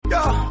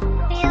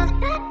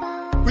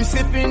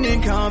sipping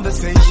in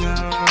conversation.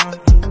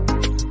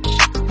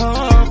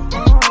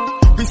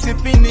 We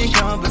sipping in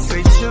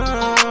conversation.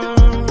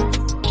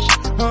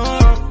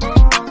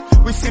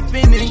 We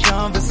sipping in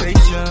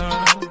conversation.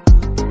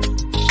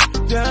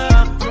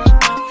 Yeah.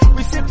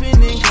 We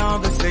sipping in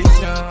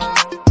conversation.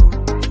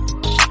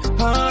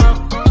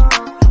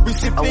 We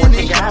sipping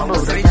in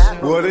conversation.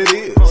 What it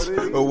is,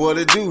 or what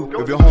it do.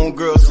 If your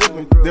homegirl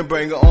sipping, then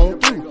bring her on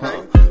through,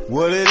 huh?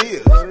 What it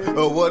is,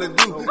 or what it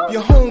do. If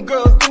your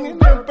homegirl thinking,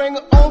 then bring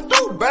her on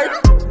through, baby.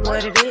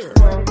 What it is,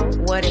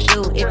 what it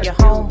do. If your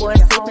homeboy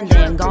sipping,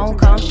 then gon'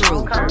 come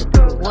through.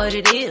 What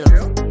it is,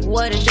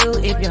 what it do.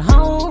 If your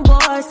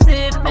homeboy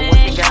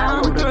sipping,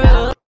 come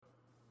through.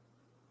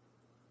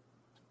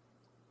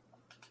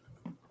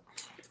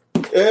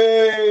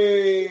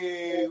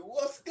 Hey,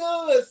 what's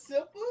good,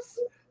 sippers?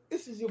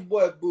 This is your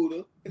boy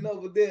Buddha, and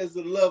over there is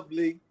the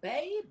lovely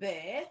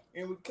Baby.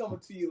 and we're coming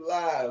to you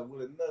live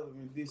with another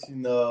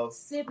edition of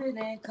Sipping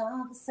and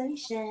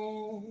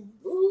conversation.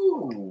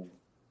 Ooh.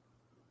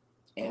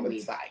 And I'm we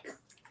excited.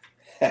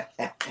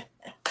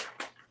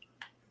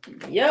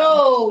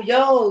 Yo.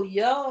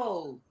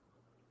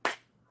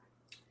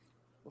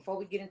 Before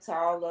we get into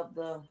all of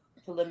the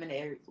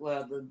preliminary,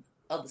 the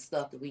other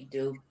stuff that we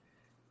do,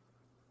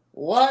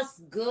 what's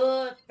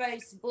good,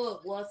 Facebook?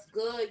 What's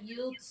good,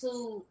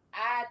 YouTube,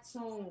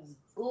 iTunes,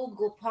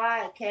 Google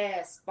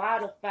Podcasts,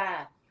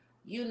 Spotify,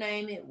 you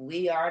name it,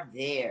 we are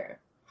there.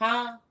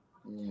 Huh?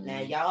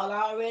 Now, y'all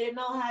already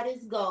know how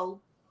this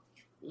go.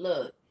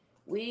 Look,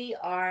 we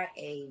are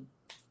a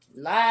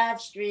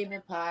live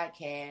streaming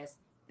podcast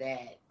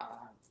that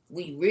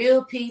we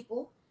real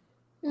people,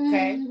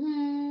 okay?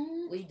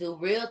 Mm-hmm. We do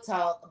real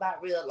talk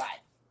about real life.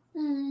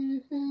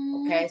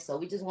 Mm-hmm. Okay, so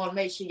we just want to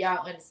make sure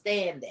y'all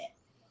understand that.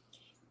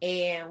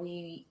 And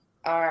we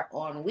are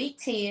on week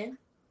 10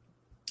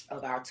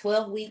 of our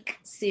 12-week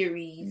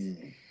series.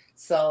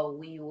 So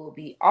we will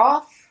be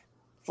off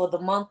for the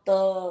month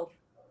of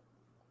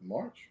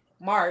March,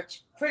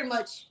 pretty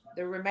much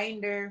the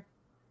remainder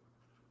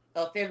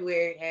of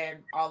February and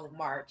all of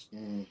March.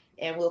 And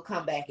we'll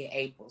come back in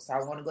April. So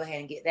I want to go ahead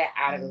and get that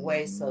out of the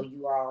way so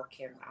you all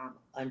can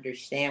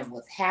understand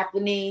what's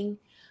happening.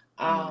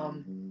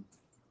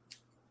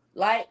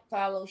 Like,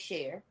 follow,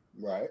 share.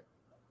 Right.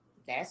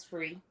 That's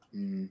free.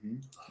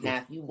 Now,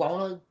 if you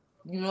want to,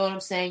 you know what I'm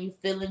saying, you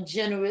feeling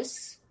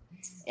generous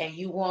and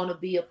you want to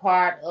be a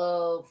part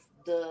of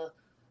the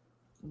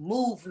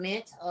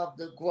movement of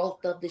the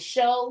growth of the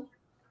show,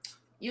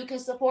 you can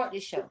support the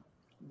show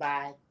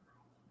by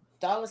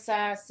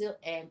 $ Sip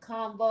and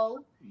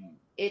Convo.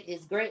 It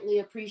is greatly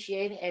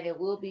appreciated and it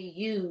will be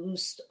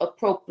used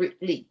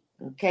appropriately.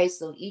 Okay,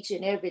 so each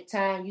and every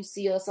time you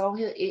see us on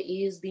here, it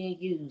is being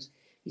used.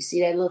 You see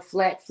that little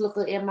flat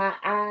flicker in my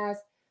eyes?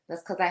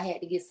 That's because I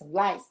had to get some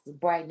lights to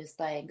brighten this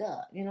thing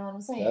up. You know what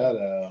I'm saying?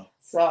 Hello.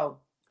 So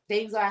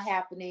things are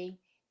happening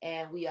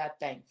and we are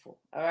thankful.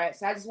 All right.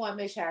 So I just want to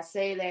make sure I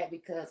say that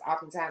because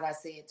oftentimes I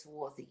say it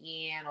towards the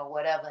end or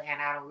whatever, and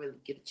I don't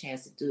really get a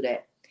chance to do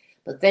that.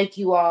 But thank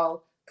you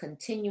all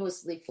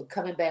continuously for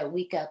coming back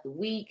week after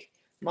week,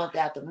 month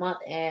after month,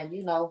 and,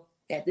 you know,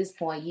 at this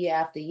point, year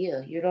after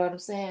year. You know what I'm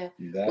saying?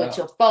 Yeah. With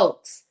your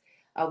folks.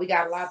 We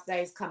got a lot of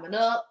things coming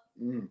up.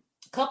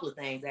 Couple of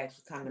things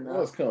actually coming up.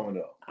 What's coming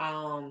up?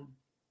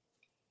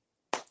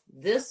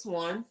 This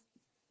one,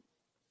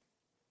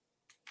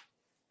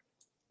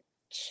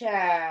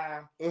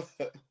 child.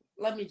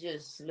 Let me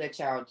just let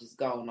y'all just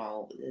go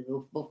on.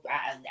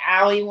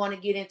 I don't even want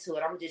to get into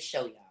it. I'm gonna just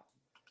show y'all.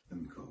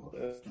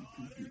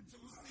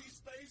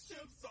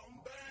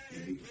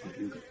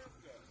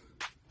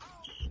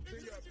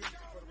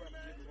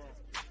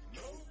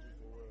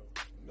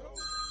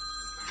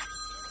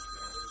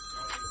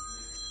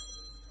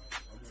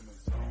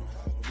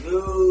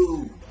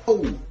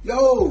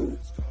 Yo,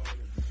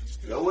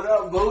 what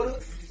up, Buddha?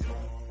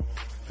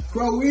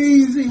 Crow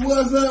Easy,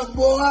 what's up,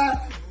 boy?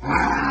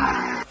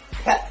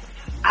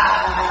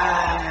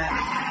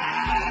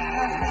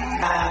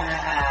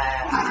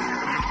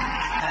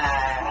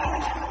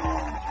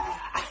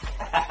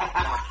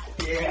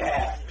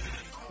 Yeah.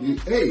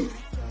 Hey,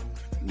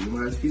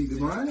 everybody speak to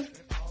mine?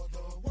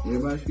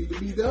 Everybody speak to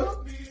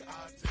B-Dub?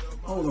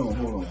 Hold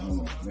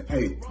on.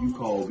 Hey, you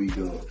call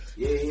B-Dub.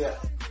 Yeah.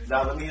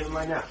 Now, let me in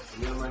right now.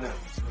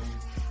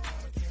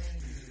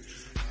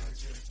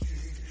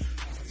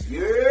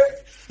 Yeah.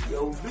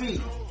 Yo,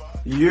 B.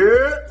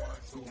 Yeah.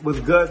 What's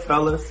good,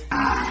 fellas?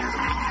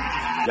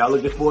 Y'all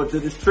looking forward to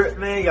this trip,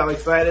 man? Y'all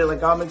excited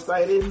like I'm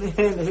excited,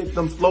 man, to hit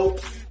them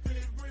slopes?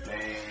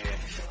 Man,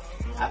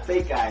 I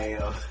think I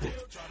am.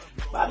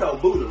 I know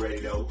Buddha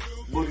ready, though.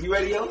 Buddha, you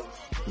ready, yo?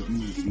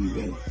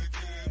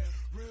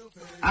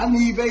 I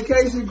need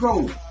vacation,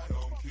 Crow. Yeah.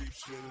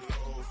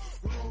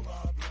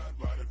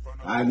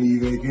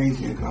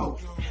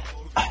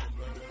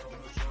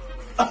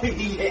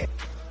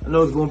 I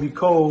know it's gonna be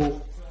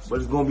cold, but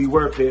it's gonna be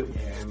worth it.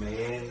 Yeah, man,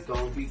 it's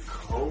gonna be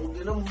cold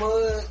in the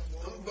mud.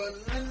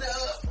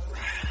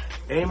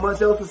 Ain't much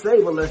else to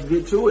say, but let's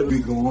get to it. We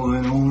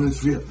going on a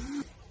trip.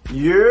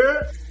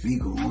 Yeah. We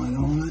going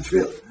on a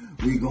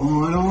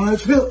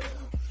trip.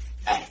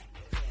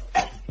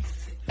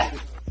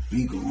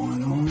 We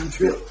going on a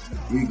trip.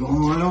 We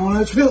going on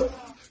a trip.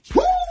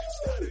 Woo!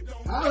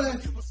 Holla.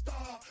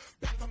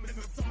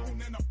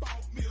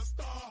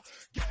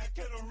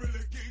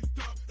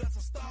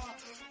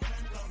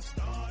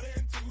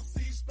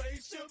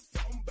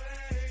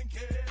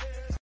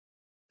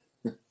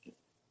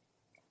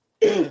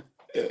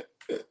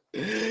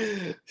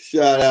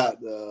 Shout out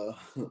to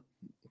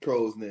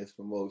Crow's Nest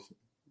Promotion.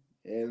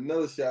 And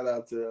another shout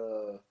out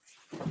to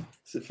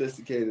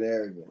Sophisticated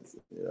Arrogance.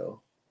 You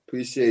know,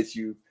 appreciate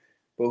you,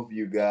 both of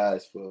you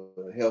guys, for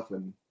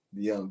helping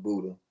the young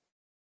Buddha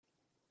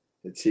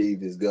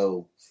achieve his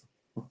goals.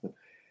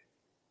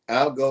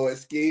 I'll go at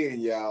skiing,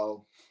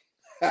 y'all.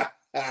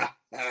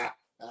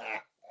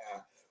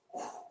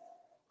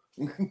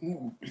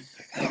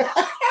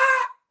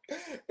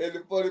 And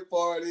the funny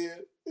part is,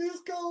 it's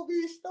gonna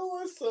be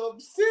snowing something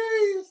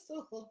serious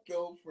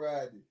on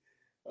Friday.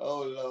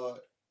 Oh Lord,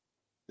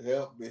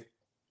 help me.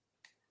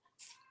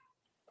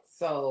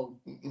 So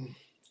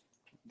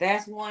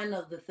that's one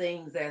of the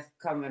things that's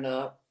coming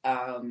up.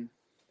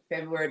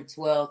 February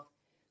 12th,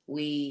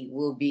 we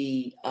will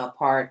be a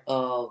part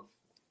of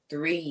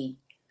three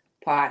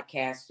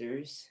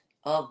podcasters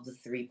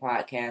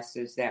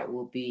that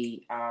will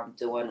be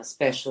doing a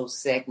special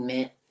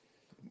segment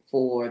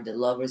for the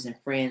Lovers and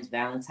Friends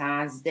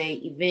Valentine's Day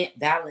event.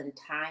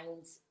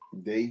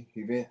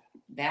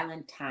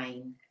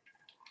 Valentine,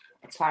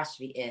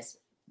 apostrophe S,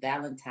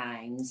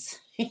 Valentine's.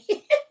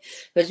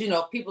 Because, you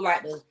know, people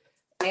like to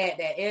add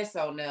that S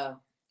on there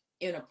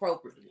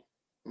inappropriately.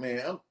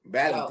 Man, I'm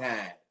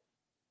Valentine. So,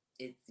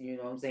 it's, you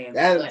know what I'm saying?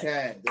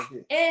 Valentine. That's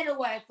it.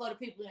 Anyway, for the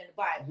people in the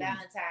body,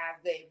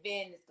 Valentine's Day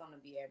event is going to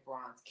be at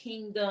Bronze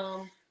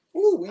Kingdom.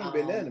 Ooh, we ain't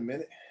been there in a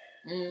minute.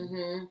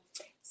 Mm-hmm.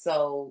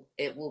 So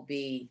it will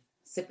be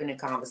Sipping and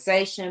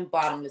Conversation,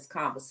 Bottomless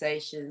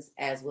Conversations,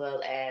 as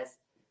well as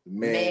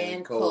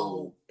Man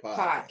Code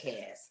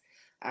Podcast.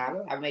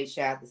 I made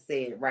sure I have to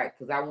say it right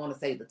because I want to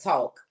say the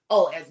talk.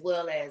 Oh, as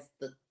well as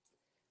the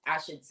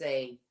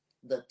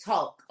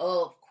talk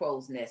of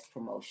Crow's Nest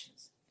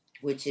Promotions,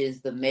 which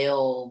is the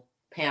male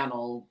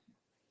panel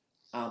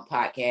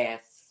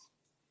podcast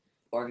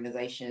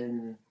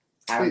organization.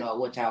 I don't know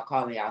what y'all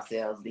calling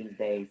yourselves these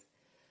days.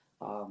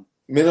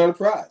 Men on the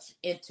prize.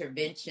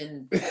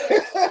 Intervention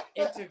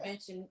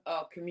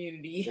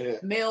community. Yeah.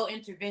 Male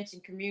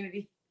intervention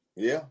community.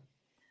 Yeah.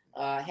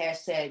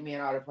 Hashtag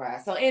Men on the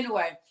prize. So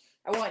anyway,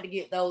 I wanted to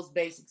get those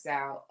basics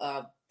out,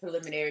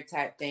 preliminary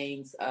type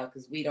things,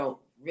 because we don't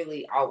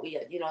really,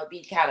 it'd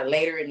be kind of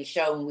later in the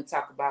show when we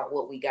talk about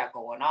what we got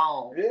going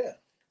on. Yeah.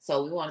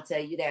 So we want to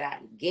tell you that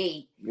out the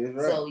gate,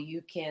 Right. so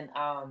you can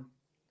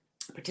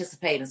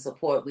participate and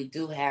support. We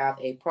do have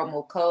a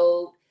promo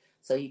code,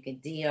 so you can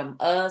DM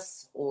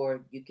us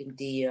or you can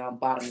DM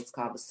Bottomless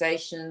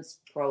Conversations,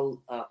 Crow's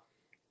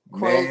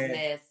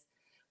Nest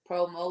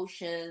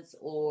Promotions,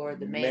 or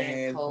the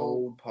Man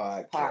Code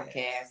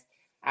Podcast.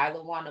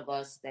 Either one of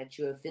us that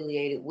you're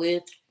affiliated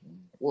with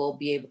will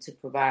be able to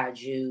provide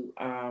you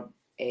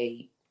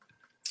a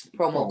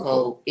promo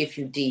code if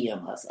you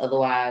DM us.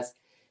 Otherwise,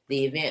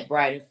 the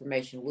Eventbrite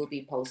information will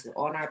be posted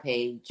on our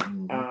page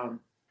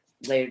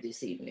later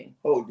this evening.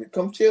 Oh,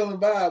 come chill and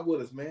vibe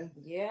with us, man.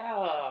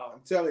 Yeah.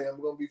 I'm telling you, I'm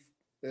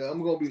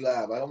gonna be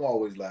live. I'm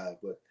always live,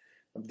 but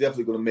I'm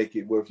definitely gonna make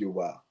it worth your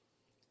while.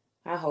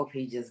 I hope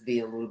he just be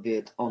a little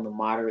bit on the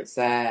moderate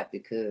side,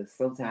 because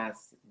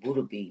sometimes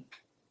Buddha be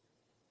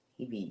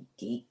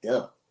geeked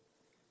up.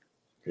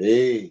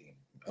 Hey,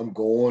 I'm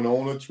going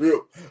on a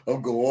trip. No,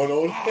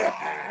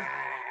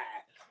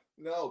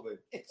 but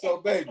so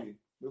baby,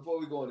 before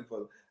we go any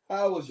further,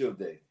 how was your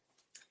day?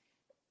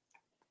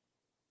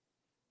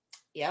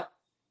 Yep.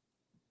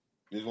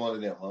 Just one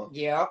of them, huh?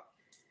 Yep.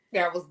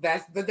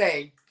 That's the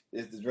day.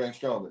 Is the drink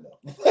strong enough?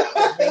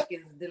 The drink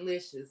is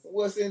delicious.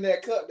 What's in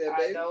that cup there,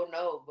 baby? I don't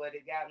know, but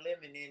it got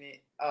lemon in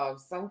it.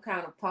 Some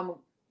kind of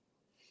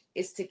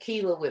it's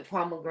tequila with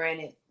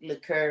pomegranate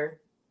liqueur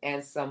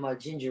and some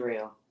ginger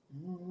ale.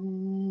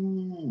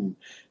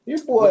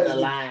 Your boy, with the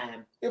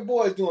lime. Your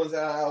boy's doing an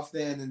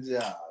outstanding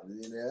job.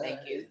 You know?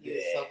 Thank you.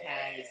 You're so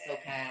kind. You're so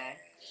kind.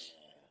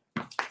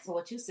 So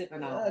what you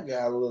sipping on? I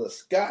got a little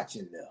scotch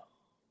in there.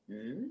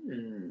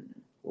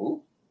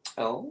 Ooh.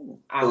 Oh.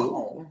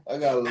 Ooh. I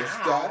got a little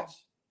scotch.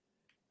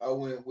 I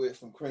went with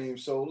some cream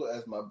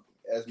soda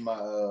as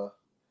my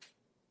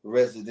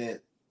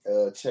resident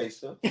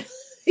chaser.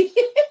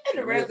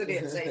 The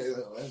resident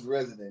chaser. That's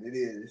resident. It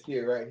is. It's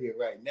here,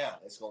 right now.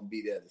 It's gonna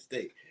be there to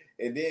stay.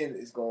 And then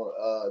it's going.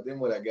 Then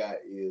what I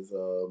got is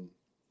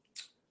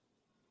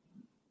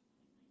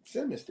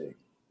cinnamon stick.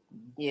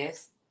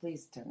 Yes,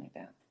 please turn it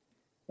down.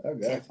 I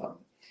got you.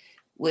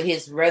 With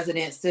his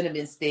resident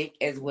cinnamon stick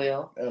as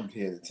well. I'm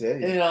here to tell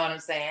you. You know what I'm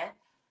saying?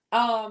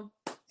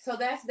 So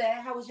that's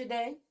that. How was your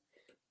day?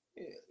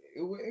 It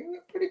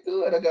went pretty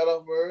good. I got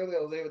off early. I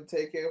was able to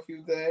take care of a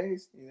few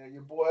things. You know,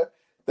 your boy,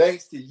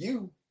 thanks to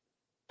you,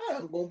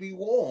 I'm gonna be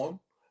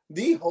warm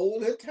the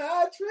whole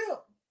entire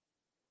trip.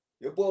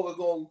 Your boy was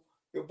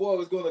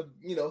gonna,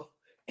 you know,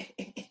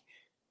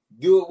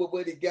 do it with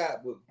what he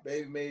got, but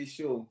baby made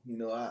sure, you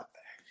know,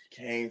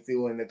 came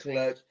through in the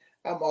clutch.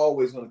 I'm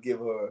always gonna give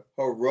her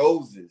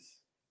roses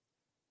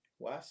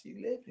while she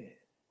living.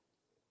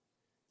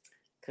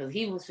 Cause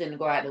he was finna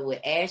go out there with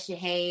ashy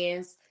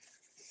hands,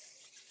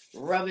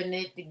 rubbing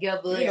it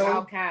together You know, and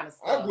all kind of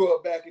stuff. I grew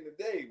up back in the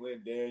day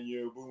when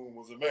Daniel Boone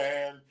was a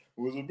man,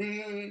 was a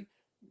big.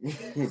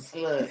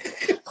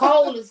 Look,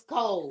 cold is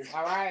cold,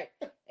 all right?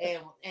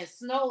 And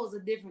snow is a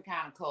different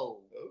kind of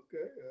cold.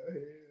 Okay.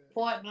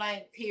 Point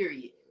blank,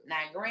 period. Now,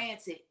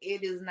 granted,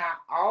 it is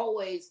not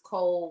always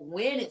cold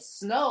when it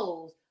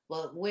snows,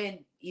 but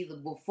when either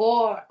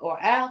before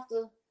or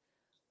after,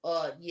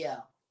 yeah,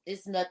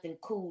 it's nothing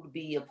cool to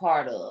be a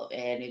part of.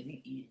 And if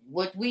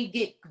what we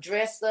get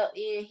dressed up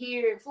in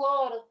here in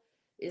Florida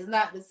is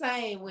not the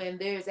same when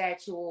there's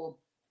actual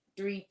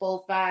 3,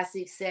 4, 5,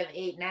 6, 7,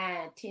 8,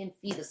 9, 10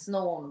 feet of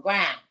snow on the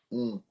ground.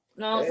 You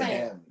know what I'm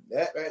saying?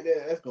 That right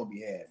there, that's gonna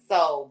be happening.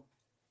 So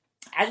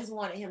I just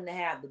wanted him to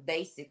have the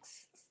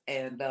basics,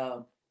 and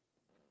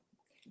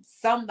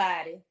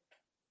somebody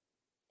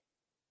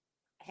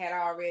had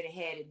already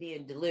had it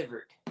being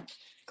delivered.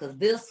 Cause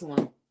this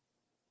one,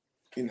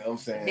 you know what I'm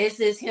saying? This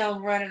is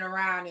him running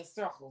around in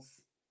circles.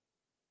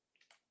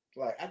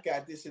 Like, I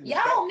got this in the y'all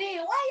back.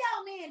 men, why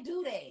y'all men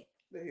do that?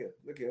 Look here,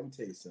 let me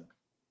tell you something.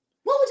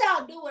 What would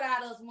y'all do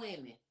without us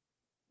women?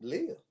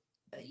 Live.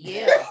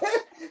 Yeah.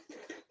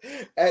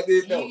 I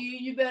didn't know.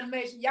 You better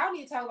make sure y'all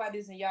need to talk about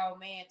this in y'all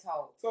man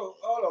talk. So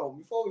hold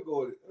on, before we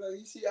go,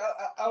 you see,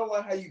 I don't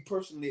like how you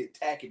personally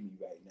attacking me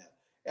right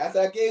now. After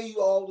I gave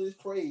you all this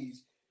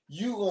praise,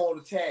 you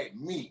gonna attack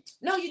me.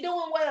 No, you're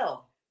doing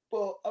well.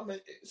 Well, I mean,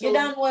 so, you're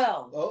done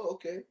well. Oh,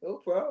 okay, no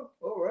problem.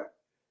 All right,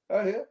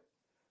 I hear.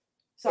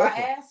 So okay.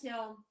 I asked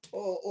him.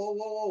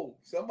 Whoa!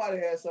 Somebody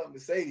has something to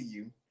say to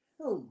you.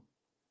 Who?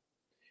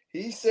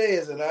 He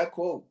says, and I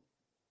quote,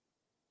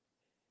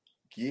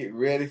 "Get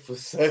ready for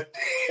Sunday."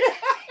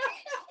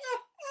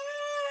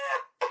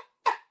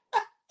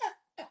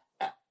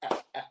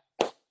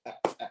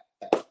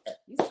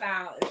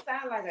 It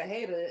sound like a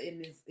hater in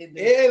this. It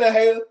ain't a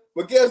hater,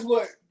 but guess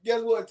what?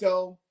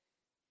 Tom?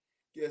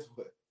 Guess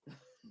what?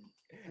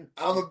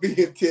 I'm gonna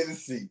be in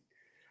Tennessee.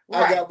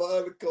 Right. I got my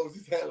other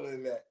coaches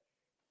handling that.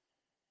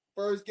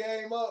 First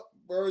game up,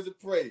 birds of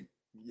prey.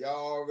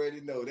 Y'all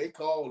already know they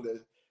called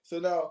us. So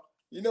now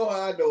you know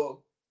how I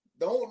know.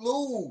 Don't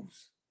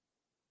lose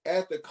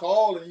after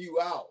calling you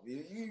out.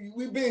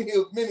 We've been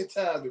here many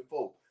times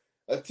before.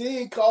 A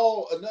team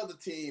call another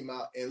team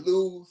out and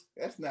lose.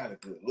 That's not a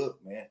good look,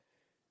 man.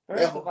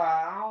 First of all,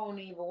 I don't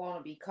even want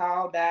to be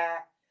called out.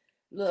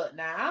 Look,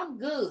 now I'm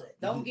good.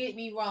 Don't get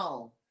me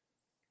wrong.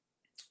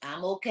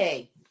 I'm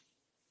okay.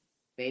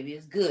 Baby,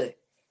 it's good.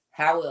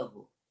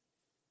 However,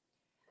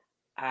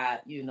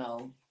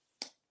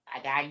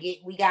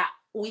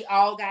 we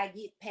all gotta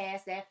get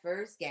past that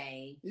first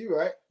game. You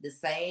right. The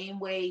same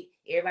way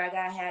everybody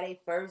gotta have their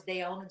first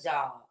day on the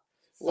job.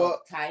 So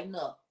tighten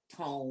up,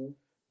 Tone.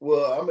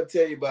 Well, I'm gonna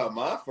tell you about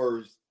our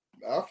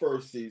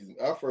first season,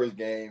 our first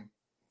game,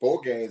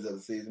 4 games of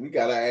the season. We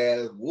got our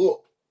ass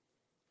whooped.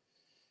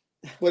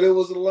 But it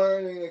was a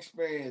learning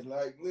experience.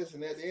 Like,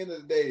 listen, at the end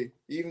of the day,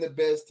 even the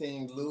best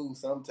teams lose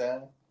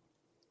sometimes.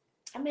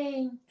 I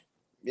mean,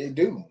 they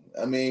do.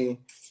 I mean,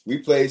 we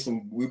played.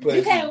 You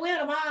can't win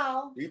them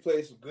all. We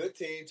played some good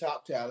team,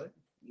 top talent.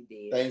 You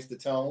did. Thanks to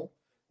Tone,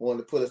 wanted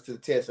to put us to the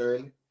test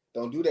early.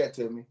 Don't do that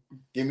to me.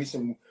 Give me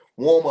some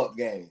warm-up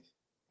games.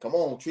 Come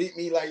on, treat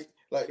me like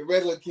the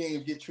regular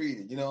teams get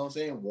treated. You know what I'm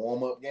saying?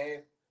 Warm-up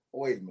games.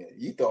 Oh, wait a minute.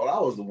 You thought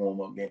I was the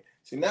warm-up game.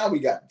 See, now we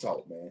got to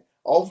talk, man.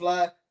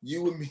 Offline,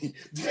 you and me.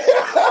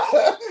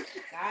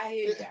 I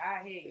hear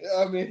you.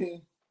 I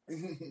mean.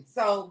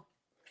 So,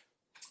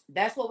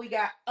 that's what we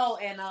got. Oh,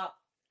 and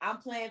I'm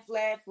playing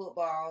flag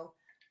football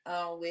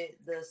with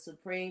the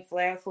Supreme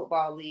Flag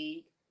Football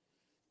League.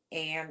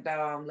 And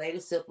Lady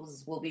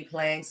Sipples will be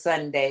playing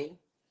Sunday.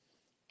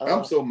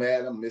 I'm so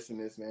mad I'm missing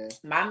this, man.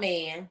 My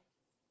man.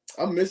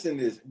 I'm missing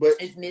this. But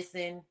is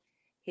missing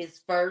his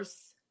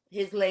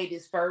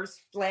latest first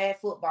flag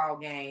football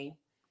game.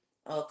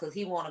 Because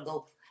he want to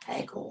go.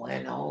 He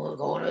want to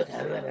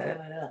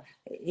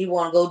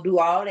go do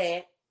all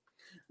that.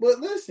 But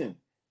listen,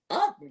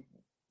 I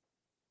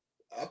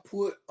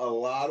put a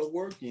lot of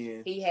work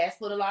in. He has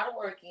put a lot of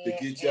work in to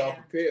get y'all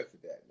prepared for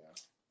that now.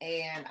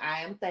 And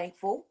I am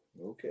thankful.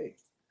 Okay.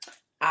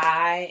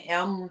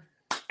 I'm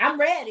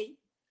ready.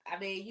 I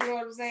mean, you know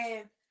what I'm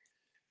saying?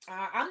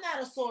 I'm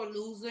not a sore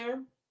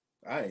loser.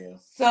 I am.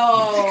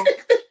 So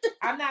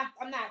I'm not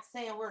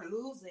saying we're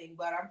losing,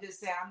 but I'm just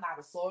saying I'm not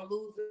a sore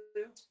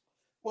loser.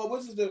 Well,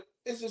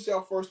 this is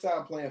your first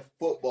time playing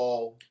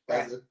football.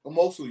 Right.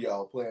 Most of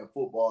y'all playing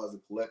football as a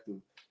collective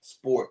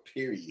sport,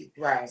 period.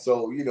 Right.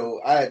 So,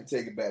 I had to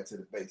take it back to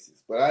the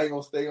basics. But I ain't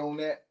going to stay on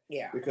that.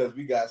 Yeah. Because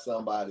we got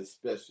somebody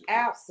special.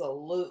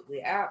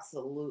 Absolutely.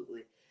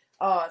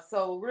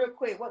 So real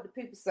quick, what do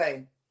people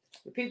say?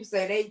 The people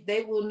say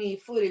they will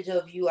need footage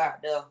of you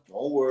out there.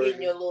 Don't worry.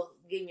 Getting your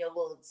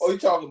little. Oh, you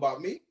talking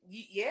about me?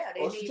 Yeah,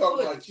 they need footage.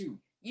 talking about you.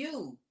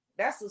 You.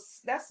 That's a.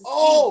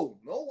 Oh,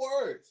 no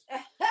words.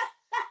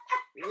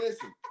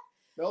 Listen,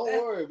 don't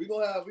worry. We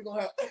gonna have.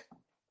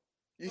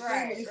 You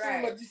Right, see me,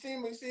 right. you see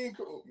me,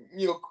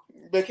 you know,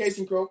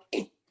 Vacation Crow.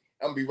 I'm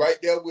gonna be right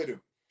there with him.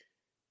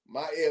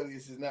 My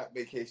alias is not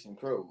Vacation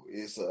Crow.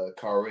 It's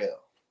Carell.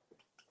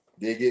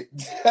 Dig it?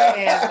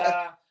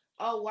 And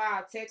oh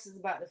wow, Texas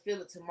about to feel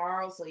it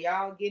tomorrow, so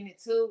y'all getting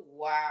it too.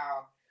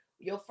 Wow,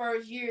 your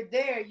first year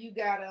there, you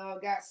got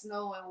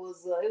snow and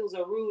it was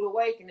a rude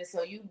awakening.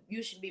 So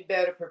you should be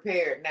better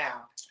prepared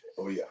now.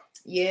 Oh yeah.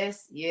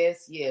 Yes.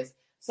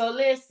 So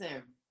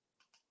listen,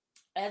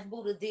 as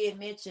Buddha did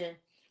mention,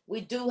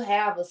 we do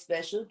have a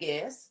special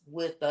guest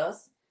with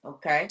us.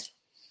 Okay,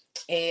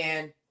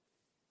 and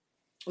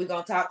we're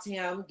gonna talk to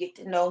him, get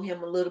to know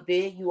him a little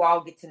bit. You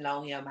all get to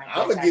know him.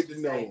 I'm gonna get to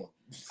know him.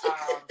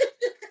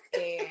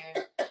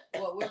 And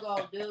what we're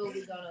gonna do,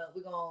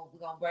 we're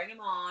gonna bring him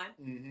on,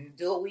 Mm-hmm.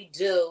 do what we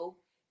do.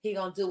 He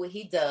gonna do what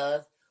he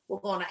does. We're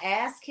gonna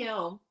ask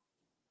him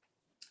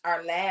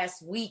our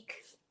last week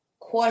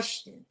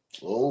question.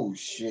 Oh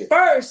shit!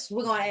 First,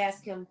 we're gonna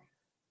ask him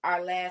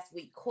our last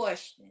week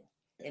question,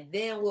 and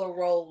then we'll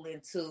roll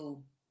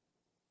into.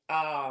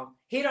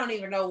 He don't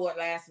even know what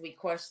last week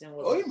question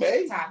was. Oh, he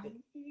may. Topic,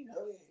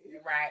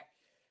 right?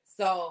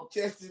 So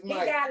he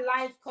got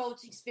life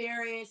coach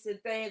experience and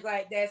things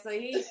like that. So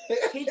he just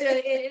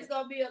it's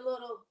gonna be a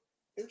little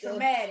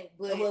dramatic,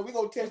 but we're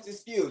gonna test his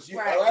skills. You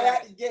right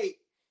out the gate,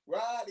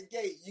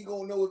 you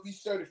gonna know if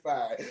he's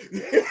certified.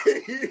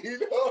 You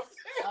know what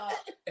I'm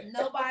saying?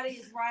 Nobody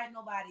is right,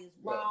 nobody is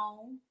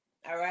wrong.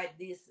 All right,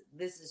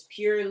 this is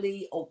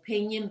purely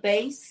opinion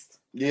based.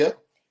 Yeah.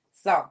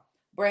 So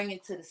bring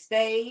it to the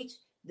stage.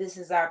 This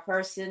is our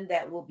person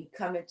that will be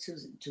coming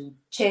to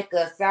check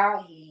us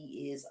out.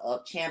 He is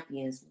of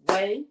Champions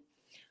Way.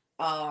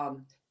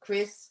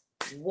 Chris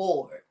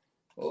Ward.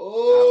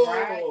 Oh. All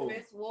right,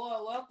 Chris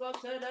Ward, welcome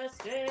to the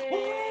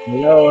stage.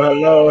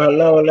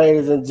 Hello,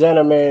 ladies and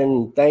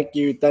gentlemen. Thank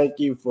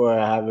you for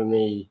having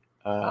me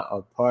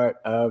a part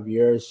of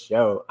your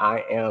show.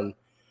 I am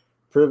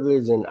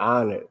privileged and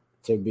honored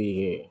to be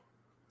here.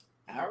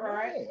 All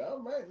right.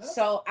 Nice.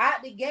 So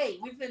out the gate,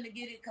 we finna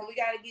get it because we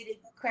gotta get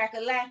it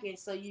crack-a-lacking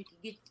so you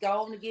can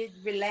go on and get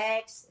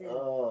relaxed and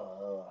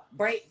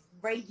break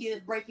your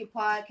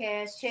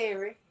podcast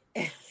cherry.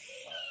 This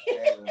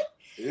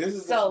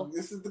is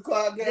the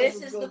podcast.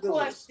 This is the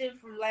question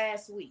from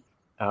last week.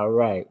 All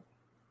right.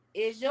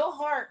 Is your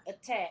heart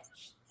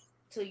attached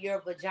to your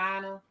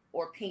vagina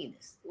or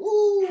penis?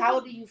 Ooh. How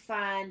do you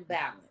find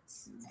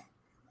balance?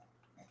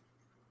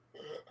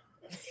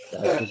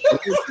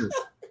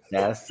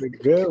 That's a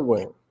good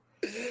one.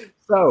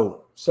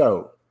 So,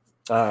 all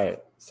right.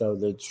 So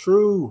the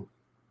true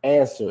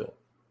answer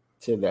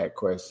to that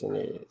question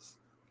is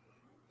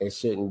it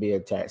shouldn't be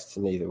attached to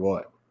neither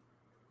one.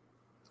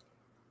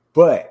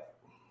 But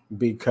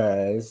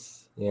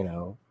because,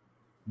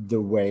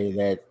 the way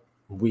that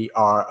we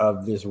are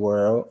of this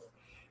world,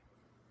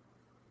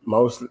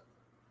 most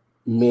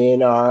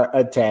men are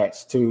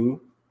attached to,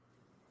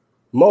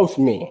 most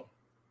men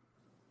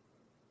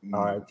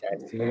are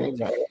attached to the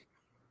vagina.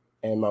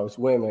 And most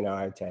women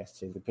are attached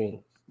to the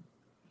penis.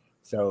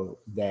 So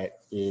that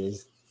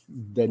is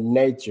the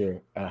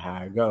nature of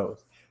how it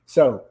goes.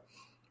 So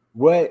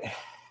how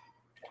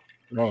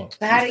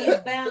do you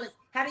balance?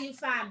 How do you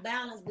find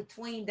balance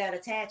between that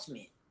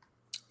attachment?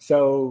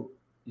 So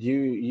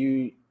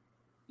you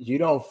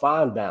don't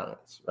find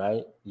balance,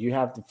 right? You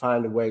have to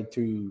find a way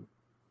to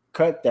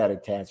cut that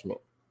attachment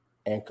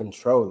and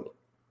control it,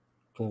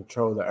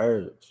 control the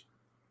urge,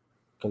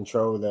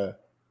 control the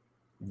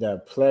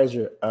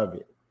pleasure of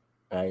it.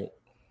 Right,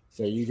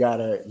 so you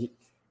gotta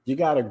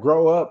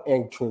grow up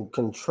and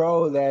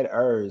control that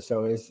urge.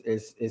 So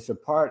it's a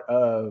part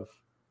of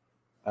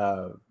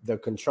the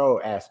control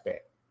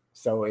aspect.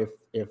 So if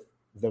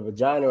the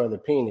vagina or the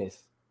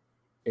penis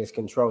is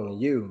controlling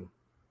you,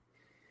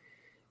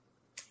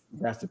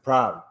 that's the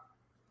problem,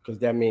 because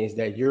that means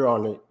that you're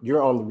on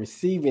the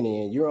receiving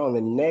end, you're on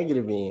the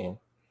negative end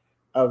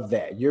of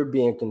that. You're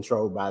being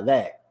controlled by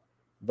that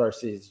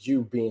versus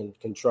you being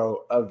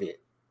control of it.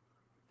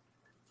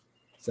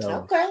 So,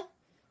 okay.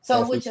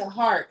 So with your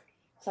heart,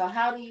 so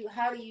how do you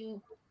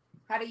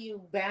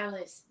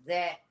balance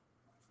that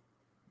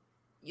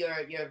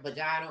your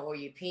vagina or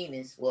your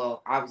penis?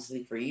 Well,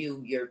 obviously for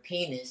you, your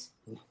penis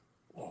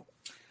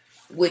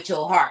with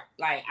your heart.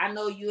 Like, I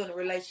know you in a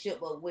relationship,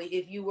 but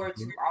if you were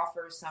to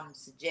offer some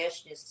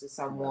suggestions to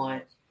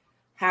someone,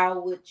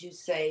 how would you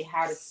say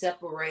how to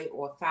separate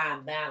or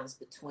find balance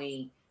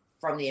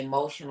from the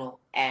emotional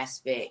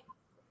aspect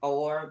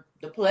or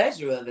the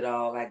pleasure of it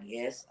all, I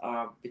guess,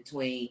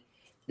 between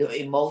the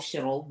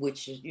emotional,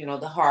 which is,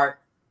 the heart,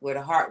 what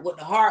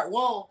the heart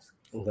wants,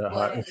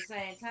 but at the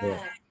same time,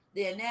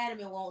 the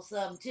anatomy wants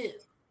something too.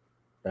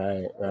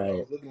 Right. I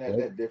was looking at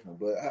that different,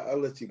 but I'll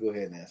let you go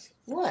ahead and answer.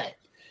 What?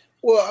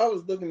 Well, I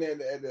was looking at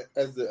it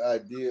as the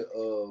idea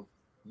of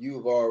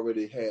you've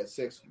already had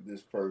sex with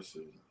this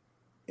person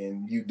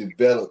and you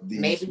developed these.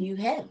 Maybe you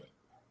haven't.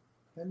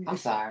 I'm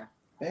sorry.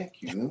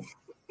 Thank you.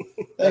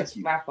 That's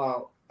my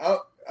fault.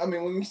 I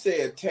mean, when you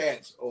say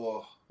attached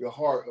or your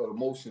heart or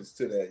emotions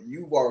to that.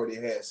 You've already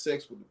had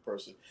sex with the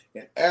person,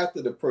 and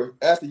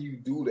after you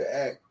do the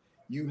act,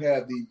 you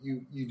have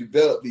you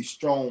develop these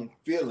strong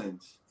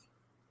feelings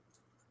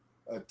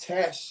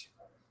attached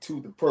to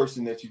the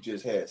person that you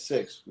just had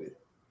sex with.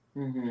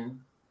 Mm-hmm.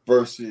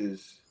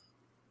 Versus,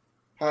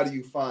 how do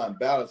you find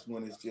balance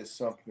when it's just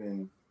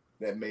something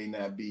that may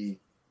not be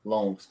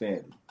long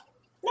standing?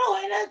 No,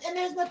 and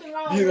there's nothing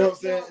wrong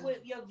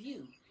with your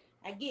view.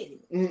 I get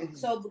it. Mm-hmm.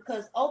 So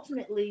because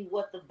ultimately,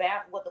 what the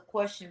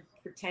question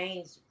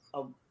pertains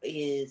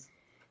is,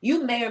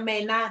 you may or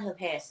may not have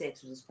had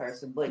sex with this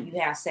person, but you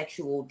have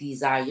sexual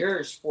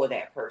desires for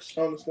that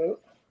person. Understood.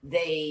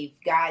 They've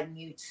gotten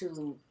you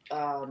to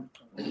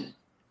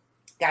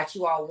got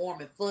you all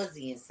warm and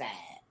fuzzy inside,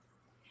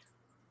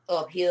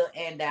 up here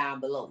and down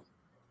below.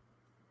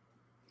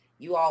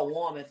 You all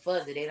warm and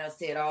fuzzy. They done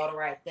said all the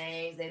right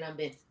things. They done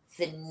been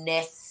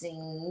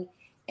finessing,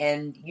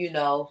 and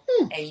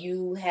and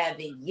you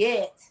haven't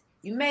yet.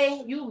 You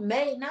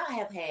may not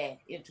have had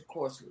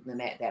intercourse with them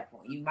at that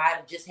point. You might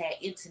have just had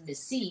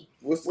intimacy,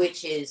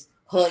 which is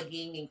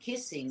hugging and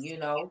kissing.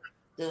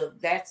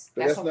 That's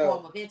a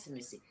form of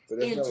intimacy.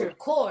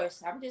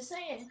 Intercourse, I'm just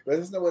saying. But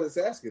that's not what it's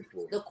asking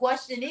for. The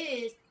question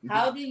is,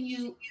 how do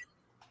you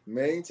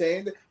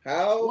maintain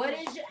how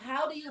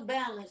do you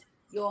balance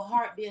your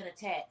heart being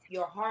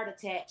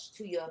attached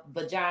to your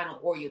vagina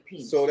or your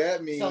penis? So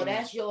that means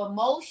that's your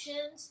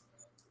emotions,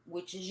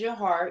 which is your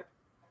heart,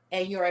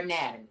 and your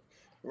anatomy.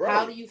 Right.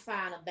 How do you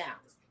find a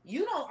balance?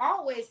 You don't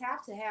always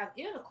have to have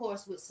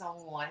intercourse with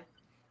someone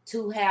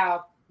to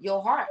have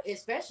your heart,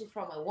 especially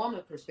from a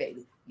woman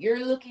perspective.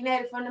 You're looking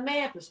at it from the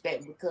man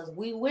perspective, because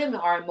we women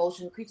are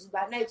emotional creatures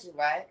by nature,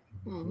 right?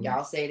 Mm-hmm.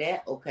 Y'all say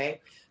that?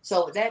 Okay.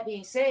 So with that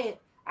being said,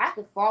 I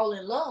could fall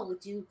in love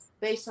with you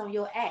based on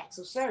your acts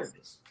of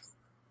service.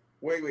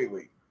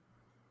 Wait.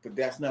 But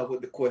that's not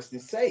what the question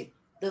say.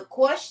 The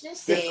question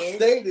says,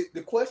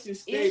 the question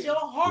stated, is your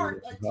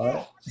heart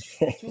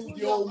attached to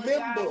your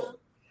member?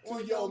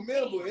 To your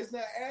member. It's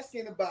not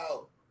asking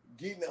about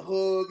getting a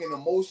hug and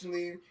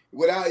emotionally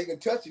without even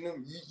touching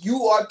them.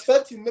 You are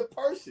touching the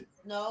person.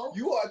 No.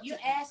 You're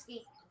asking,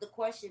 the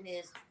question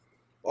is,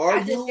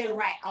 I just didn't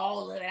write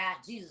all of it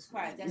out. Jesus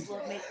Christ, that's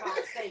what makes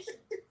conversation.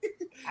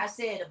 I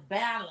said a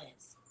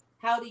balance.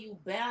 How do you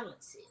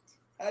balance it?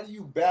 How do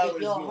you balance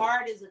if your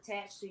heart is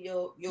attached to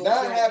your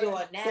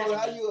anatomy? So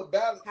how do you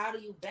balance? How do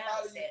you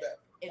balance that?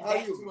 And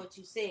back to what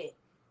you said,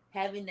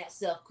 having that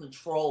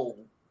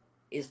self-control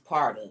is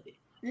part of it.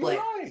 You're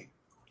right.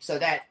 So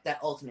that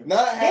ultimately,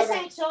 this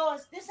ain't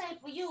yours. This ain't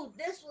for you.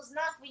 This was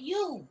not for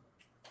you.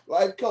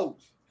 Life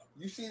coach,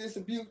 you see this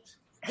abuse?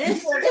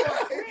 This was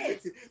for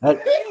Chris. I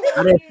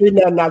didn't see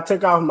nothing. I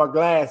took off my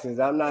glasses.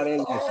 I'm not in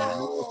this.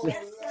 Oh,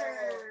 yes,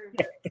 sir.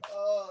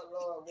 Oh,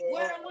 Lord.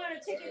 Winner,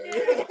 chicken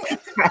dinner.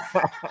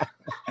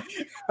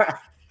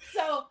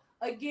 So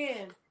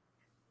again,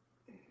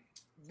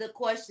 the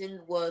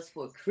question was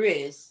for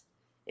Chris.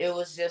 It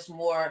was just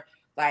more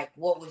like,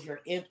 what was your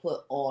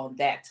input on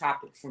that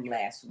topic from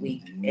last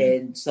week? Mm-hmm.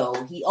 And so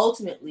he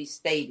ultimately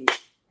stated,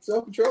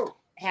 self-control.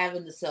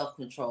 Having the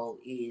self-control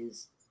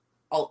is,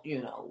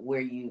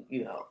 where you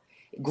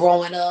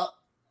growing up.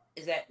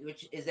 Is that?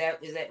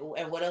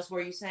 And what else were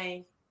you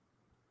saying?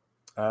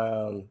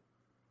 That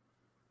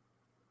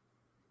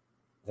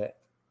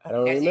I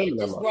don't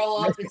remember. Just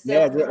grow up and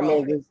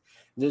self-control.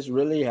 Just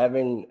really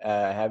having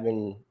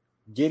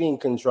getting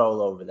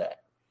control over that.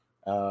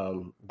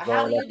 How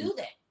do you do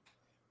that?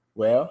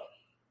 Well,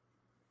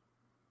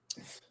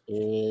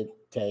 it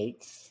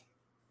takes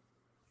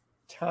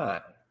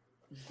time,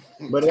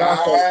 but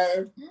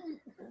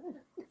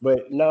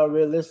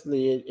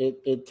realistically,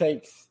 it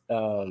takes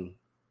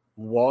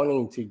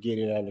wanting to get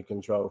it under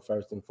control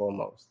first and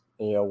foremost.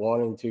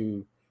 Wanting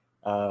to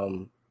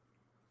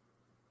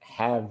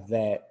have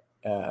that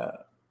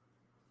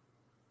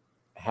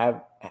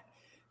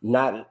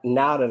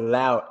not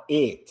allow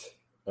it,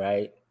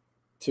 right,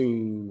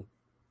 to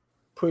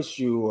push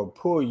you or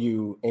pull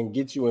you and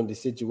get you into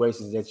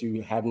situations that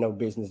you have no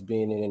business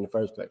being in the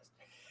first place.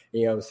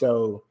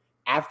 So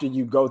after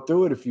you go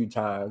through it a few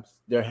times,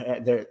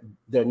 there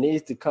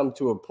needs to come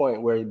to a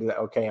point where you be like,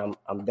 okay, I'm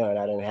done.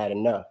 I done had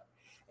enough,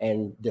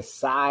 and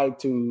decide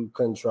to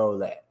control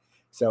that.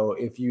 So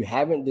if you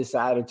haven't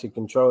decided to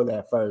control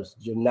that first,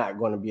 you're not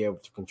going to be able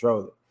to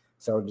control it.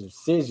 So the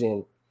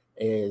decision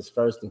is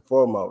first and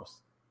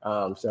foremost.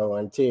 So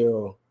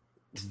until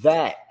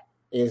that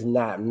is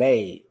not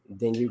made,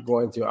 then you're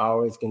going to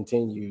always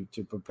continue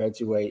to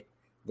perpetuate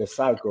the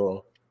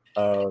cycle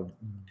of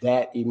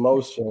that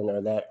emotion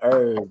or that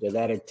urge or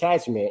that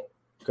attachment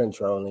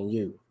controlling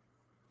you.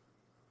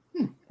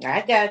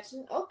 I got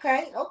you.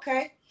 Okay.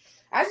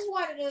 I just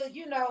wanted to,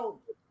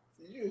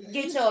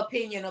 get your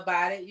opinion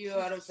about it. You know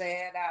what I'm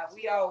saying?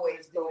 We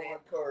always do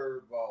that.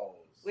 Curveballs.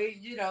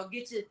 We,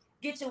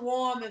 get you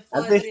warm and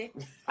fuzzy.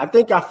 I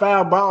think I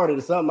foul balled it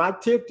or something. I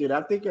tipped it.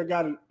 I think I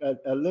got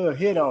a little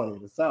hit on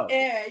it or something.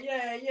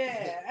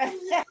 Yeah.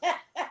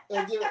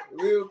 Just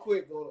real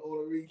quick on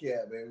a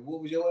recap, man.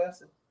 What was your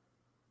answer?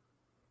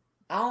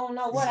 I don't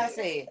know what I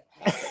said.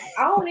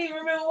 I don't even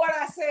remember what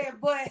I said,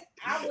 but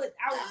I would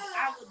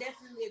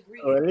definitely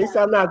agree. Well, at least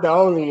I'm not the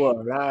only one.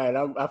 All right,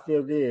 I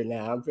feel good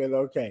now. I'm feeling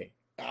okay.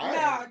 No.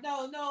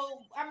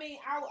 I mean,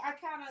 I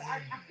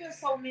feel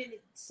so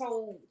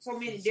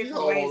many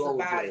different ways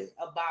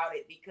about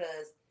it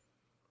because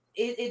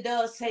it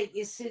does take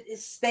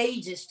it's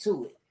stages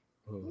to it.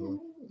 Mm-hmm.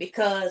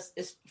 Because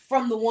it's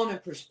from the woman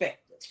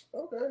perspective.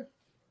 Okay.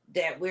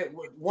 That we're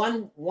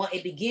one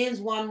it begins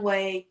one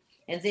way,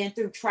 and then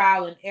through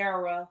trial and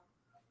error,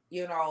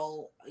 you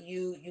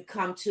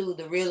come to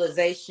the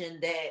realization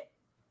that,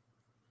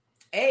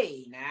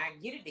 hey, now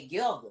get it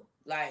together.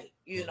 Like,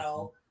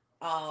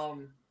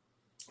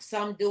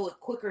 some do it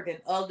quicker than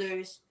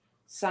others,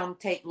 some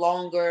take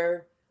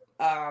longer,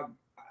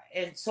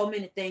 and so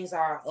many things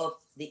are of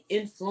the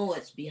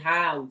influence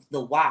behind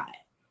the why.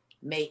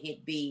 May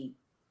it be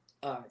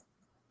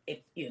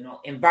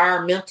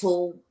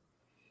environmental,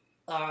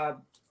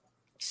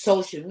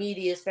 social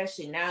media,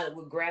 especially now that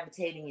we're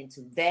gravitating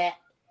into that.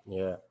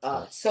 Yeah.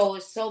 So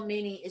it's so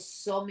many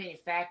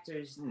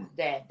factors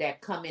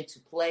that come into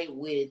play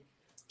with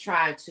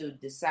trying to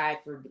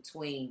decipher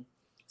between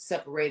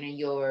separating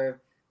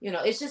your,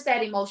 it's just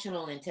that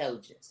emotional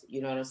intelligence.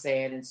 You know what I'm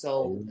saying? And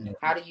so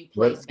how do you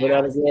place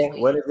balance?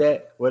 What is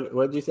that? What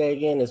did you say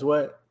again? It's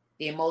what?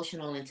 The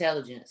emotional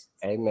intelligence.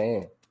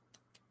 Amen.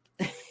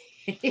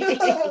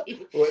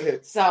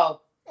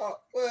 So,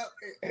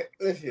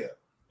 listen.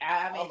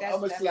 I mean,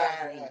 I'm a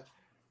slide.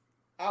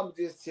 I'm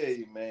just tell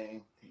you,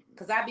 man.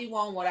 Because I be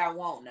wanting what I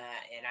want now,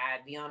 and I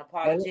be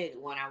unapologetic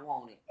when I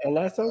want it. And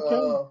that's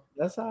okay.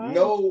 That's all right.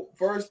 No,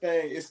 first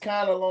thing, it's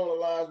kind of along the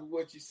lines of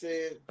what you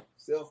said,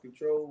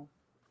 self-control.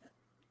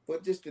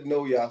 But just to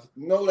know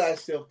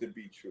thyself to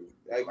be true.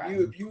 Like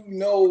if you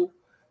know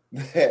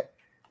that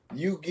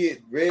you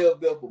get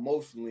revved up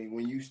emotionally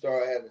when you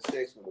start having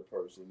sex with a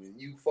person, and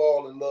you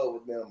fall in love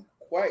with them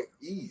quite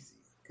easy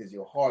because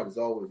your heart is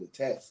always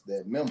attached to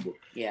that member.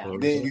 Yeah.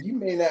 Then you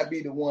may not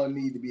be the one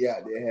need to be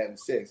out there having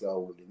sex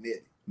all with the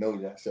nitty. Know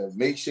yourself.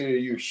 Make sure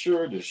you're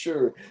sure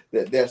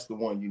that that's the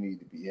one you need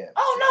to be having.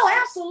 Oh no,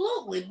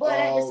 absolutely. But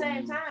at the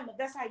same time, if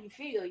that's how you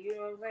feel, you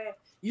know what I'm saying?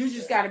 You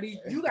just gotta be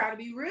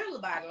real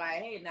about it.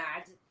 Like, hey,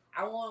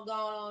 I want to go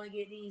on and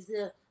get these.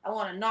 I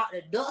want to knock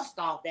the dust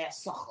off that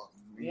sucker.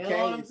 You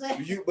know what I'm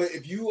saying? But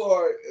if you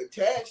are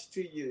attached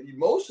to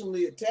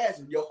emotionally attached,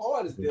 and your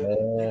heart is there,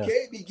 you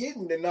can't be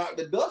getting to knock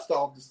the dust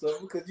off the stuff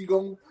because you're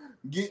gonna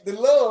get the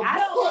love. I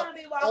don't want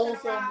to be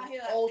walking around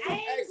here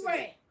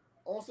angry.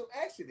 On some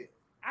accident.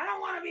 I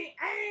don't want to be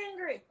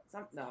angry.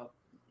 No,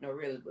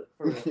 really, but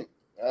for real.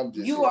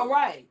 You are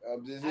right.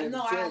 I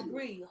know. I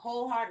agree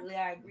wholeheartedly.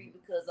 I agree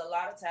because a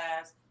lot of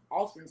times,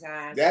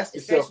 oftentimes, that's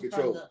the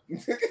self-control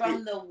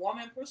from the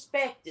woman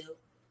perspective.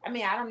 I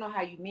mean, I don't know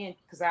how you men,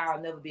 because I'll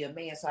never be a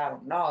man, so I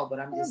don't know. But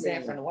I'm just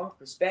saying, from the woman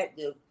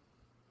perspective,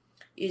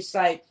 it's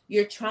like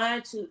you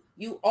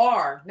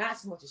are not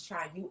so much as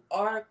trying. You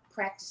are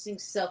practicing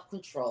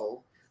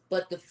self-control,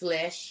 but the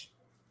flesh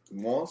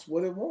wants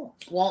what it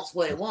wants.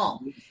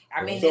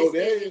 I mean, so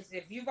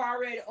if you've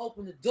already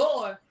opened the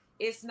door,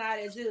 it's not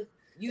as if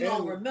you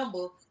don't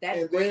remember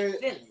that great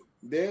feeling.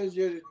 There's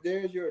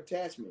your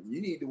attachment.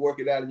 You need to work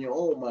it out in your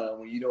own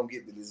mind when you don't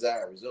get the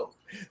desired result.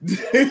 I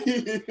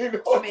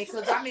mean,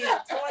 because a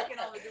toy can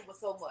only do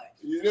so much.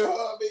 You know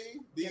what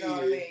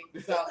I mean?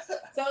 So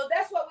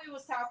that's what we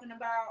was talking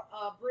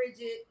about,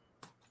 Bridget.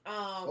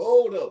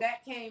 Hold up.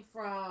 That came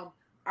from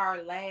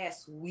our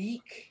last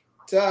week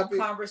topic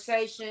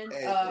conversation.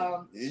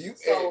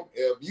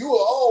 If you are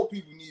all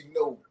people need to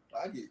know,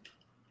 I get.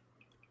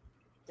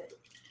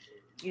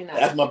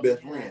 That's my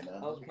best friend.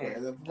 Okay.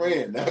 That's a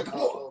friend. Now, come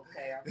on.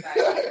 Okay, I'm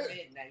tired of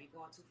admitting now. You're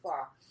going too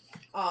far.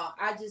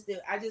 I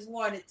just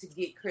wanted to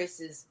get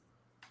Chris's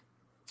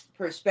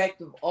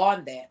perspective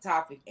on that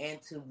topic and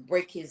to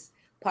break his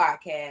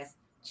podcast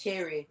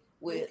cherry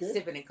with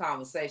Sipping and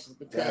Conversations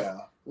because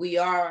we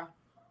are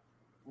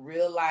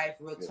real life,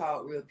 real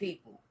talk, real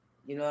people.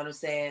 You know what I'm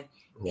saying?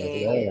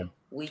 And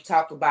we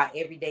talk about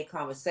everyday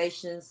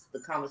conversations, the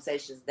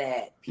conversations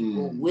that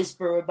people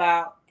whisper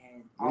about,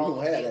 and all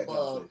of the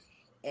above.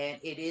 And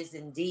it is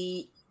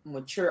indeed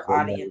mature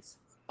audience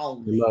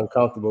only. The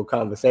uncomfortable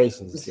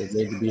conversations that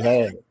need to be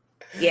had.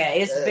 Yeah,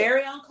 it's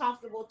very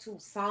uncomfortable to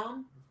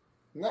some.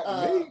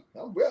 Not me.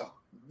 I'm well.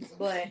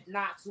 But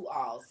not to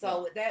all.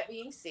 So with that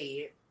being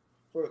said,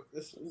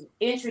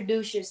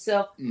 introduce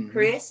yourself,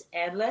 Chris,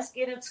 and let's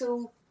get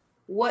into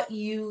what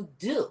you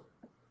do.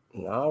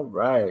 All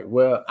right.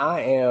 Well,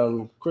 I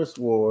am Chris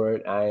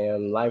Ward. I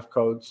am life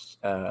coach,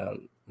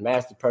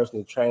 master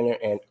personal trainer,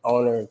 and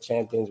owner of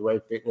Champions Way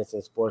Fitness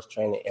and Sports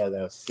Training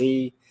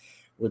LLC,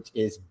 which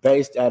is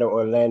based out of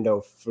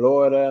Orlando,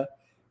 Florida.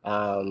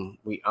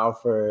 We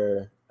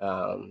offer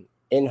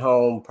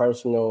in-home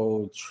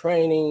personal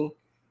training,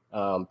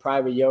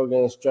 private yoga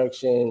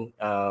instruction.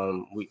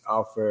 We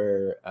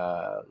offer,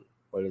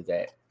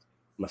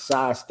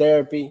 massage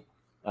therapy.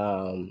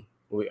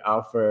 We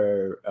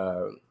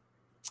offer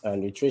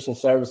nutrition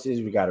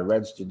services. We got a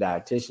registered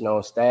dietitian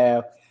on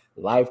staff.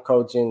 life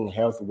coaching,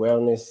 health,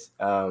 wellness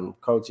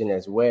coaching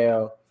as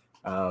well,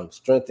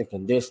 strength and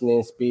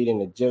conditioning, speed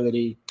and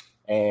agility,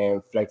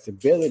 and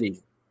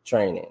flexibility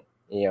training.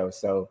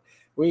 So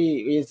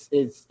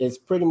it's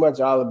pretty much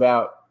all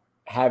about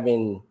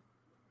having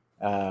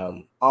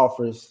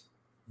offers,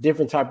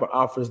 different type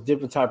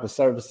of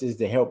services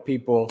to help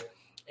people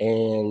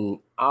in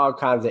all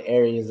kinds of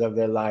areas of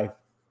their life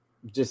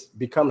just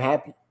become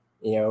happy,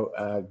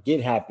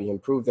 get happy,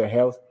 improve their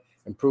health,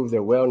 improve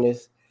their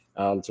wellness,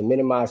 to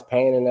minimize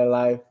pain in their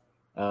life,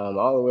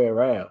 all the way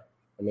around.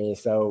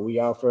 So we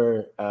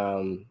offer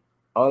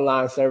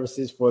online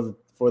services for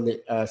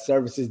the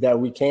services that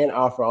we can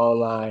offer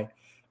online,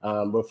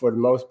 but for the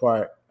most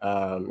part,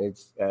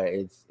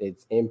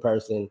 it's in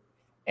person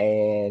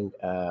and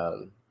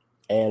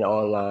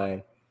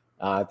online.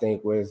 I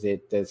think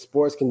the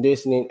sports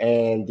conditioning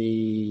and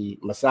the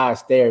massage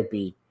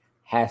therapy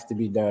has to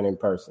be done in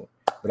person.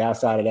 But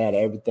outside of that,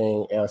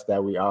 everything else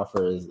that we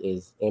offer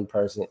is in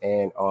person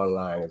and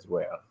online as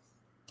well.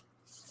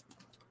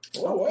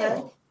 Oh,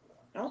 wow.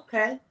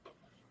 Okay.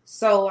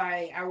 So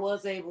I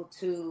was able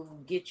to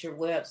get your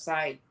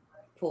website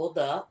pulled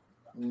up.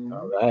 Mm-hmm.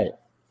 All right.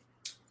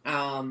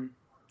 And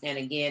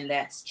again,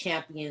 that's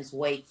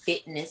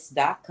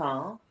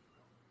championsweightfitness.com.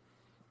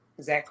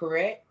 Is that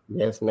correct?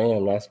 Yes,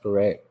 ma'am. That's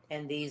correct.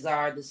 And these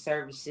are the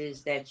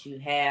services that you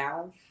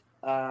have.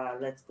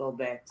 Let's go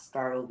back,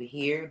 start over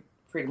here.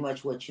 Pretty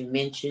much what you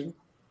mentioned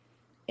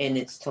in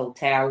its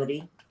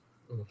totality,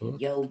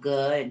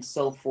 yoga and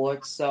so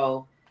forth.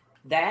 So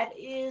that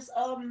is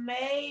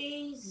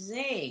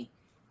amazing.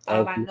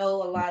 I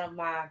know a lot of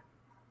my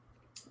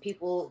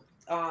people,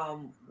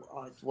 well,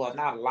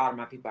 not a lot of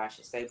my people, I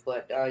should say,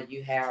 but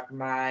you have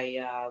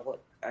my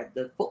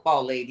the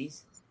football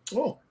ladies.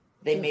 Oh.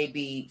 They may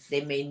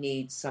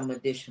need some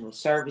additional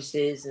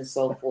services and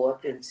so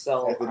forth, and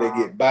so after they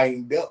get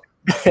banged up,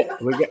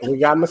 we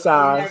got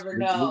massage. You never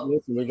know.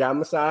 We got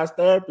massage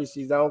therapy.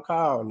 She's on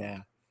call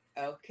now.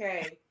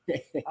 Okay.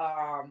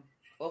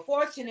 Well,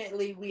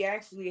 fortunately, we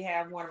actually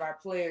have one of our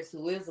players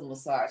who is a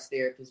massage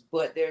therapist,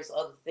 but there's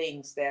other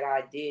things that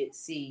I did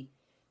see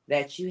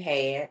that you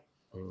had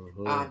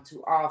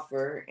to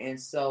offer,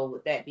 and so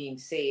with that being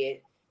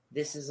said,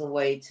 this is a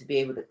way to be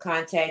able to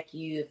contact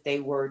you if they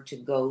were to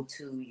go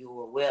to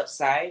your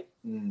website,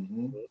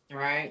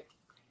 right?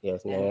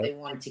 Yes, ma'am. And if they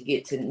wanted to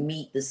get to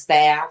meet the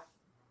staff,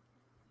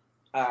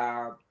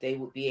 they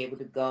would be able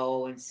to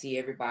go and see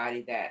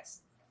everybody that's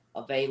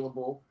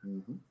available,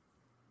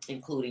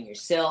 including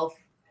yourself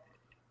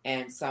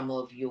and some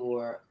of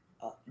your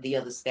the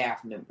other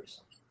staff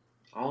members.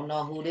 I don't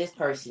know who this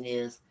person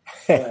is,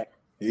 but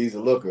he's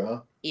a looker,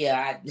 huh?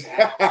 Yeah,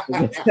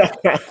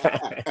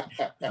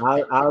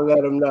 I'll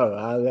let him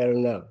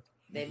know.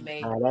 They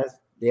may.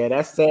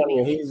 That's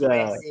Samuel. He's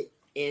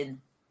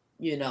in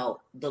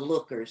the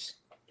lookers,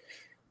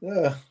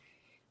 yeah,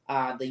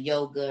 the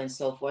yoga and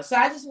so forth. So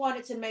I just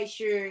wanted to make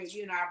sure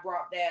I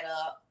brought that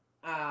up.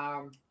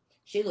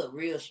 She looked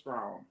real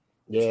strong.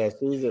 Yeah,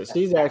 she's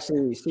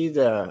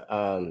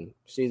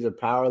a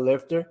power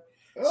lifter.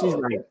 She's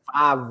like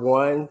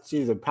 5'1".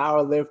 She's a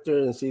power lifter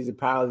and she's a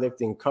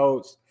powerlifting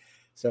coach.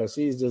 So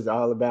she's just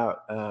all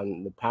about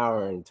the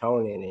power and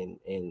toning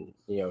and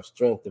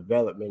strength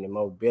development and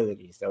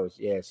mobility. So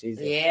yeah,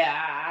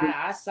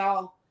 I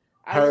saw.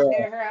 I looked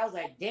at her. I was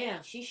like,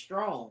 "Damn, she's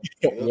strong."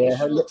 Yeah,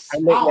 her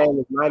nickname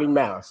is Mighty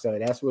Mouse, so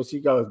that's what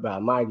she goes by,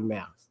 Mighty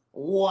Mouse.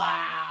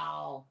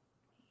 Wow.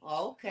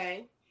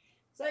 Okay.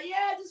 So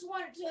yeah, I just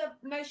wanted to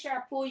make sure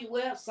I pull your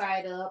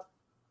website up.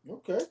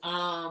 Okay.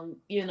 So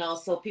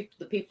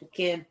the people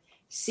can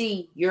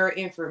see your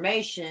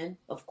information,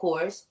 of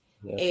course.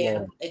 Yes, and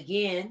ma'am.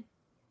 Again,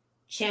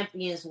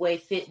 Champions Way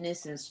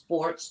Fitness and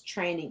Sports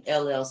Training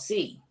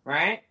LLC,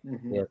 right?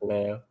 Yes,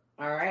 ma'am.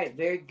 All right,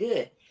 very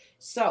good.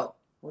 So,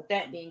 with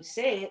that being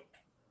said,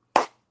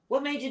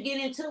 what made you get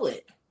into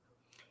it?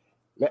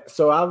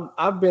 So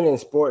I've been in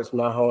sports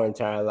my whole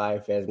entire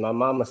life. As my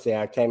mama said,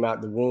 I came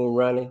out the womb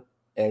running.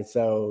 And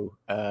so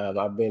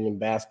I've been in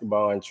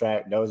basketball and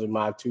track. Those are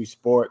my two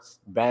sports,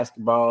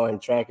 basketball and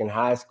track in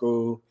high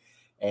school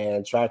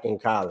and track in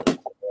college.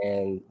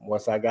 And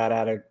once I got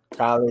out of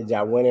college,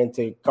 I went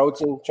into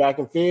coaching track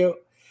and field.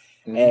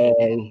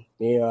 And,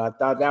 I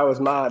thought that was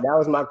my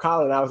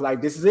calling. I was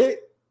like, this is it.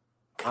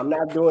 I'm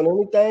not doing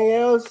anything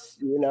else.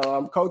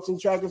 I'm coaching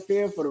track and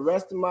field for the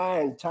rest of my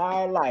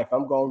entire life.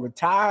 I'm going to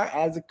retire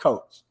as a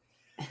coach.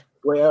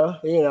 Well,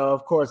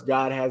 of course,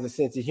 God has a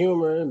sense of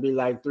humor and be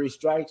like, 3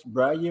 strikes,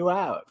 bro, you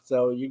out.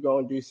 So you're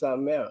going to do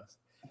something else.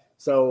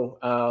 So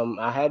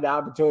I had the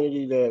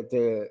opportunity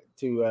to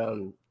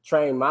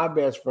train my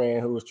best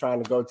friend who was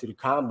trying to go to the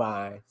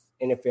combine,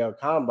 NFL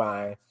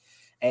combine.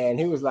 And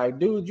he was like,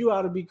 dude, you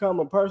ought to become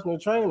a personal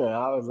trainer.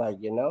 I was like,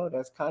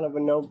 that's kind of a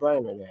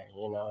no-brainer there.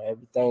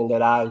 Everything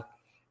that I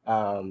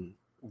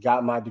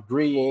got my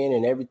degree in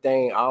and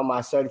everything, all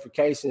my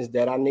certifications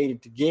that I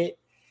needed to get,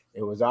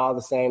 it was all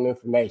the same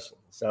information.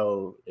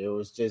 So it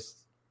was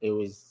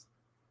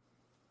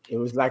It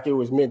was like it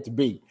was meant to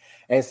be.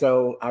 And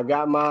so I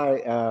got my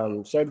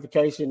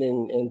certification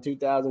in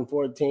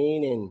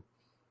 2014,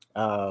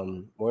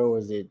 and when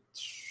was it?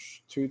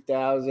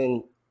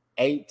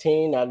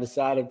 2018. I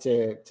decided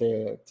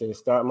to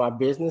start my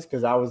business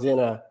because I was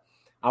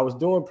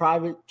doing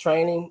private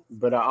training,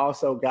 but I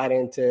also got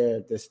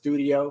into the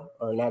studio,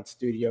 or not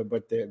studio,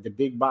 but the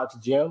big box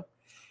gym.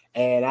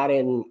 And I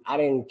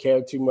didn't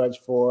care too much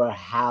for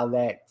how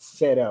that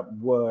setup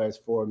was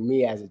for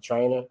me as a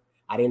trainer.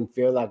 I didn't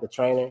feel like a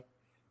trainer.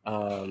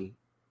 I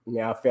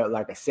felt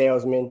like a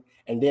salesman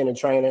and then a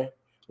trainer,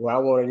 where I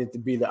wanted it to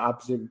be the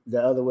opposite,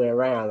 the other way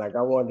around. Like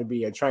I wanted to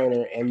be a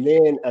trainer and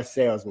then a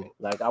salesman.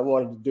 Like I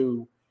wanted to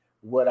do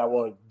what I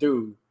wanted to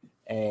do,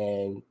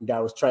 and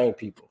that was train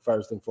people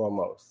first and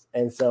foremost.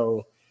 And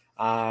so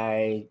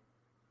I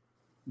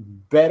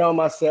bet on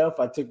myself.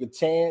 I took a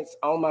chance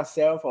on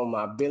myself, on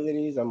my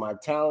abilities, on my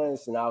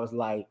talents. And I was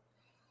like,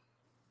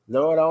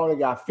 Lord, I only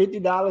got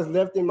 $50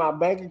 left in my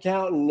bank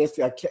account. And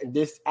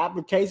this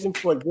application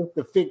for just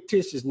the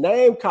fictitious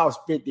name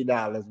costs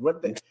 $50.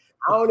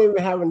 I don't even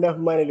have enough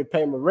money to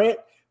pay my rent,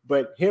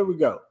 but here we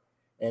go.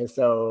 And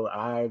so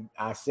I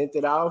sent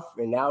it off,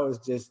 and that was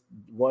just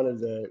one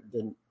of the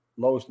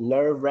most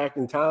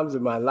nerve-wracking times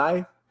of my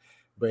life.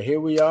 But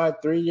here we are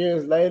 3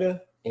 years later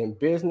in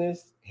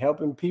business,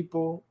 helping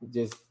people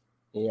just,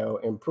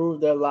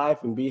 improve their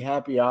life and be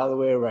happy all the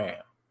way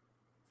around.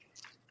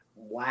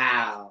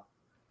 Wow.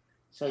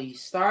 So you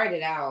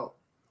started out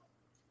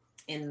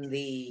in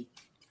the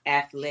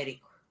athletic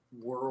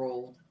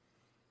world,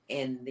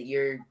 and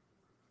you're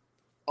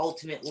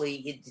ultimately,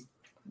 it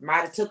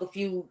might have took a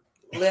few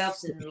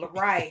lefts and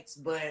rights,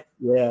 but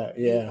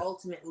you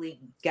ultimately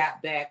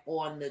got back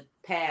on the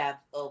path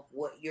of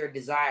what your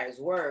desires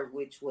were,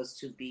 which was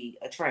to be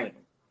a trainer.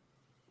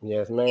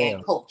 Yes, ma'am.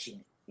 And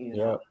coaching,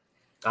 know.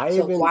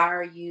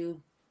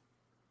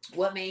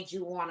 What made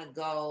you want to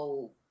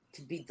go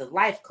to be the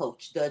life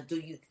coach? Do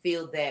you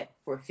feel that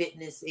for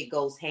fitness, it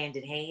goes hand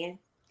in hand?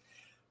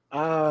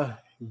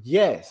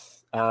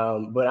 Yes.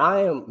 But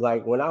I am,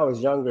 like, when I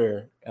was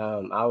younger,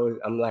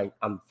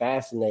 I'm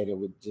fascinated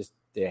with just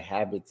the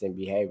habits and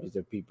behaviors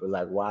of people,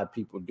 like why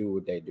people do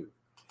what they do.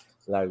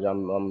 Like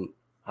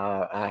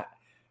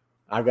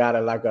I got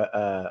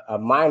a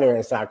minor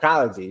in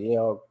psychology,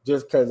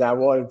 just because I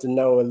wanted to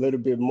know a little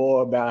bit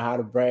more about how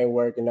the brain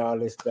works and all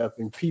this stuff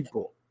and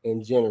people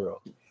in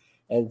general.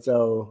 And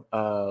so,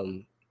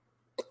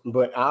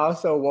 but I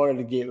also wanted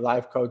to get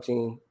life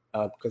coaching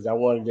because I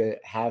wanted to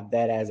have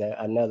that as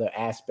another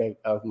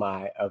aspect of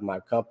my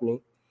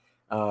company.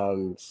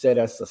 Set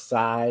us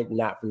aside,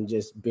 not from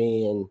just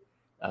being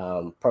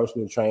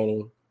personal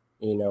training,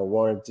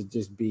 wanted to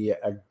just be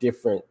a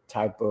different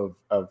type of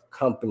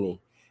company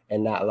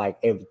and not like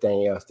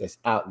everything else that's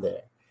out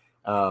there.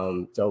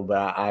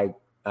 But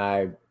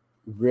I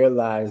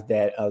realized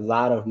that a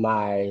lot of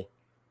my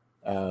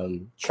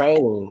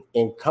training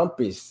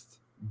encompassed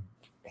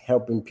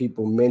helping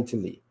people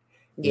mentally.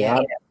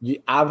 Yeah,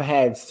 I've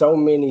had so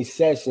many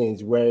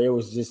sessions where it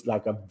was just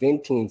like a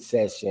venting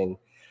session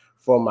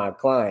for my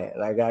client.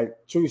 Like,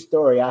 true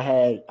story, I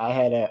had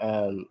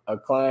a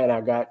client.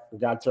 I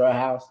got to her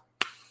house,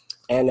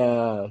 and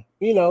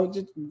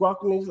just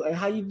walking in, like,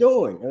 how you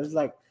doing? It was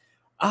like,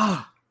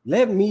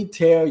 let me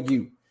tell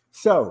you.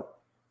 So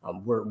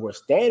we're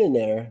standing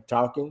there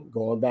talking,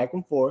 going back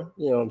and forth.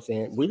 You know what I'm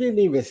saying? We didn't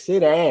even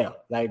sit down.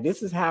 Like,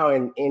 this is how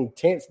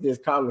intense this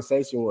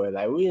conversation was.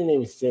 Like, we didn't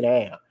even sit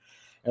down.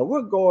 And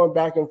we're going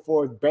back and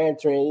forth,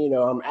 bantering.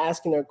 I'm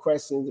asking her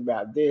questions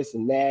about this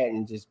and that,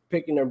 and just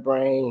picking her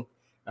brain,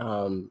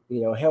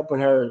 helping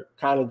her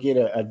kind of get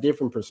a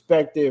different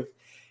perspective.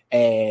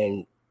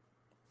 And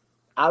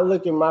I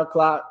look at my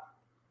clock,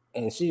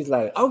 and she's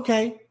like,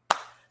 okay,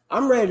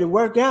 I'm ready to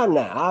work out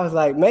now. I was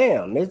like,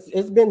 ma'am,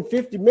 it's been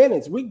 50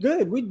 minutes. We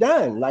good. We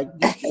done. Like,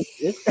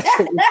 it's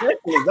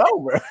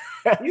over.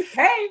 You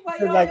paid for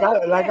your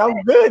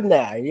I'm good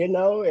now,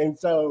 And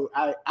so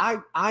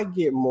I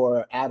get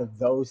more out of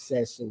those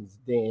sessions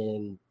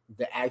than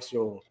the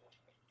actual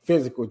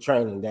physical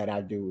training that I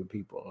do with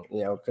people,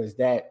 because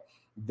that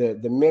the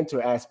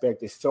mental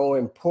aspect is so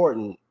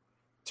important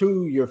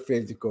to your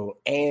physical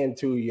and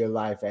to your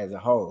life as a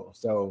whole.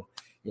 So,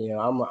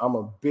 I'm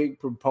a big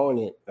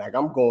proponent. Like,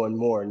 I'm going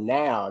more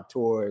now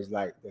towards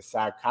like the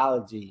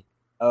psychology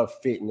of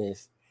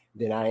fitness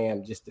than I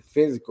am just the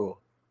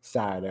physical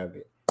side of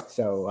it.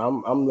 So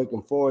I'm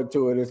looking forward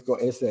to it.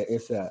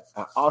 It's an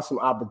awesome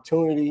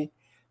opportunity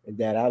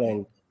that I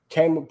then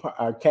came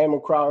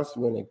across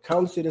when it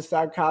comes to the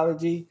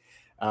psychology.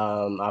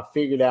 I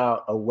figured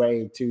out a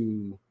way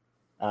to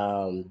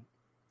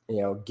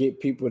get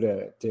people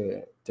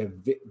to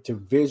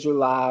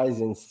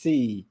visualize and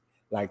see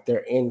like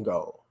their end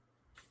goal,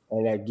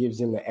 and that gives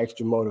them an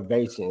extra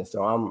motivation.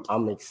 So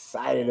I'm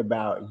excited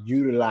about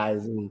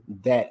utilizing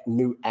that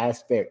new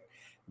aspect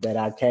that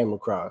I came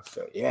across.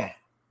 So yeah.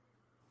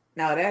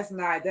 No, that's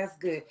not. That's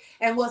good.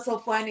 And what's so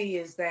funny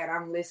is that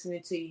I'm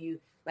listening to you.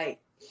 Like,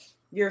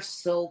 you're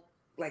so,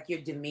 like,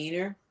 your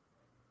demeanor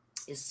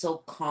is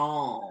so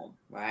calm,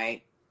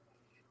 right?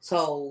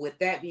 So with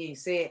that being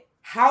said,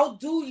 how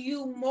do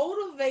you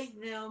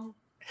motivate them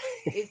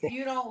if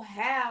you don't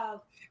have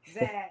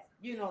that,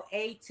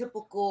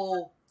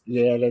 atypical?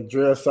 Yeah, the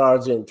drill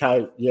sergeant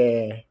type.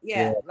 Yeah.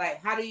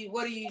 Like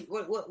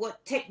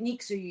what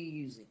techniques are you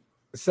using?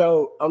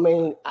 So I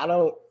mean, I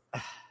don't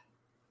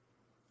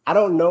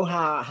know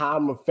how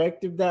I'm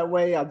effective that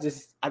way. I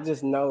just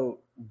know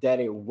that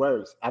it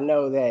works. I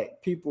know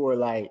that people are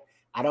like,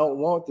 I don't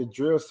want the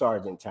drill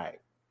sergeant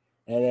type,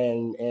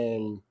 and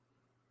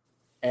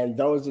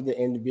those are the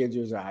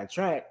individuals I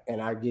attract,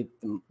 and I get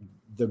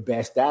the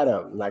best out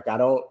of them. Like I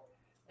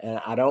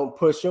don't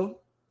push them.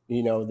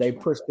 They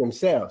push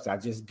themselves. I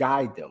just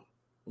guide them.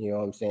 You know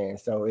what I'm saying?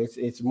 So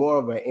it's more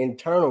of an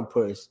internal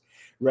push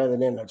rather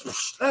than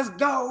let's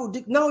go.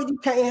 No, you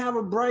can't have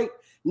a break.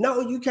 No,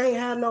 you can't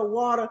have no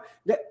water.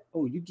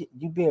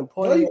 You being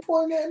pointed. Why are you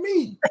pointing at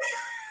me?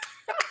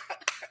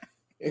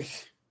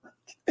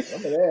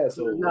 I'm an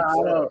asshole.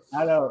 No,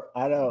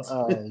 I don't.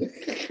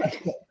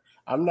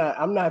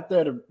 I'm not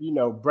there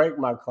to break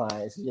my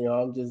clients.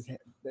 I'm just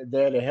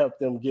there to help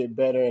them get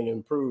better and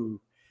improve.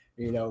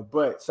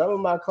 But some of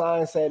my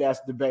clients say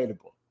that's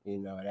debatable.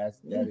 That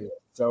is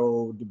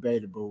so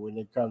debatable when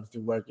it comes to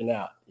working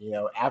out.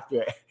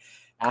 After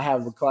I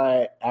have a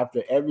client,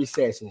 after every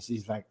session,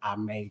 she's like, I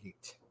made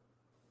it.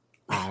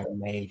 I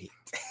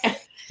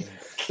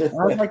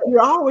was like,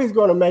 you're always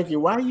going to make it.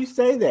 Why you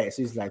say that?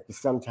 She's like,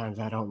 sometimes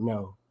I don't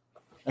know.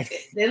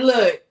 Then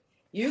look,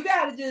 you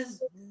got to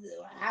just,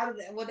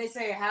 what they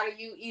say, how do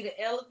you eat an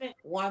elephant?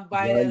 One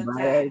bite at a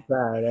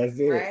time. That's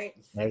it. Right?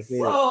 That's it.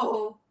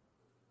 So,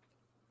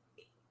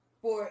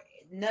 for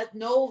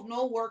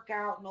no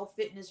workout, no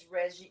fitness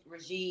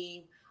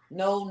regime,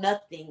 no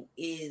nothing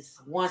is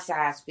one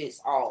size fits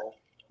all.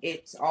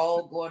 It's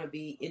all going to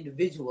be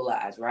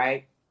individualized,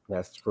 right?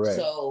 That's correct.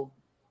 So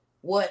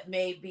what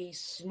may be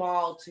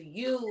small to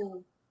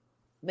you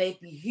may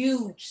be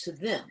huge to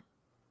them.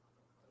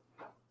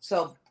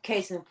 So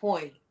case in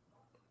point,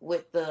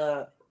 with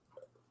the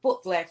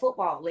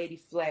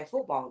lady flag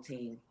football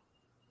team,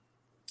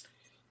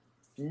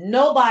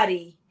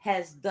 nobody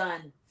has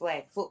done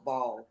flag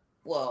football.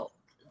 Well,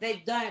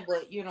 they've done it,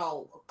 but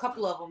a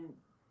couple of them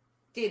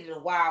did it a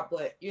while,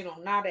 but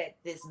not at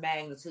this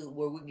magnitude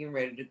where we're getting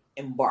ready to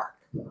embark.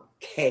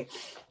 Okay,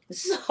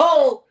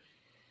 so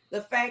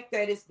the fact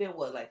that it's been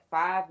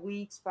 5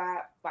 weeks,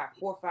 4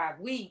 or 5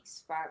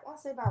 weeks, I'll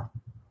say about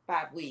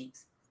 5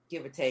 weeks,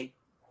 give or take,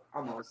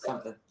 almost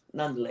something,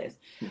 nonetheless,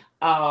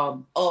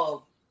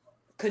 of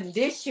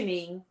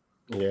conditioning,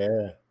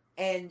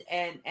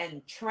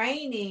 and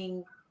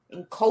training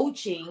and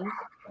coaching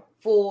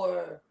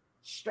for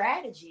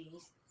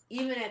strategies,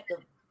 even at the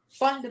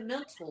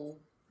fundamental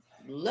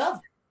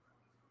level.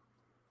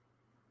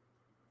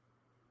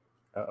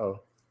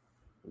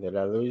 Did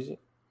I lose you?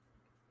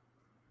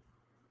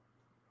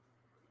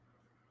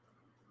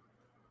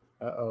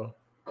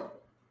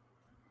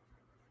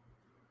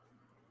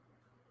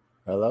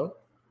 Hello?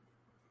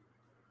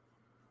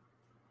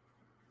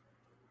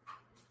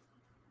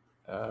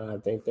 I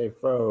think they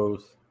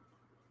froze.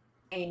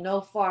 Ain't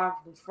no far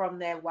from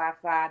that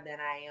Wi-Fi than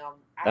I am.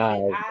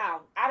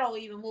 I don't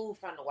even move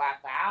from the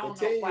Wi-Fi. I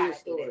don't know why.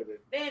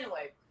 But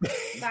anyway,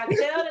 so I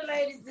tell the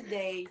ladies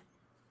today,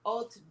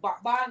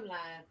 bottom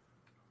line,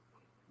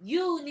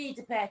 you need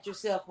to pat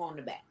yourself on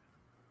the back.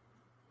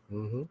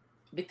 Mm-hmm.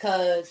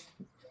 Because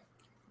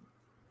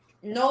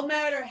no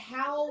matter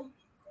how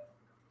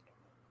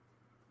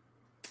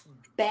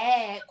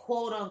bad,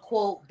 quote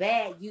unquote,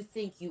 bad you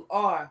think you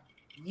are,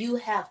 you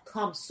have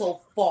come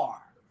so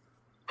far.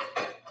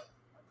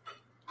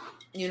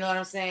 You know what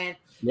I'm saying?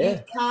 Yeah.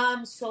 You've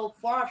come so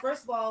far.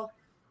 First of all,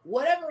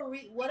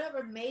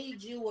 whatever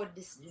made you or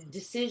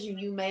decision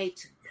you made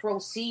to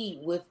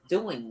proceed with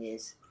doing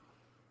this,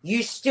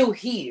 you're still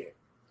here.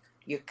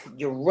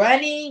 You're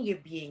running. You're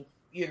being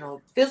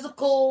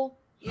physical.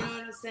 You know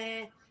what I'm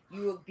saying?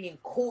 You're being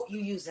you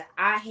using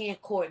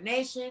eye-hand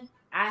coordination,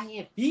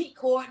 eye-hand feet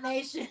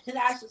coordination.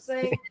 I should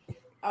say.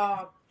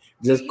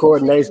 Just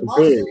coordination.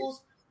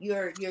 Muscles.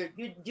 You're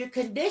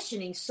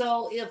conditioning.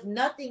 So if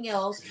nothing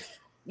else,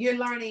 you're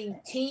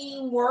learning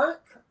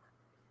teamwork.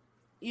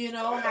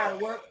 How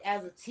to work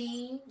as a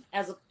team,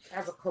 as a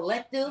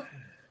collective.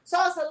 So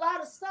it's a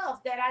lot of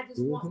stuff that I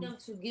just want them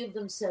to give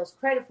themselves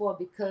credit for,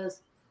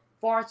 because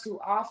far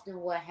too often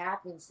what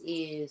happens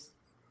is,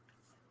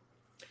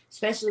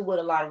 especially with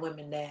a lot of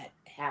women that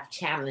have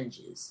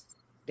challenges,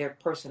 their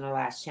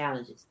personalized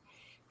challenges,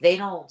 they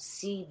don't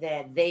see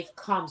that they've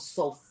come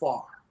so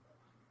far.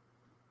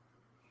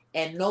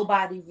 And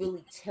nobody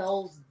really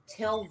tell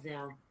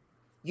them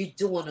you're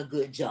doing a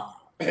good job.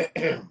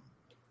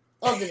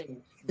 Other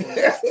than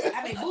Buddha.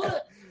 I mean,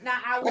 Buddha, now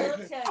I will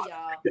tell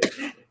y'all,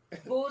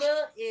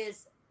 Buddha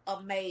is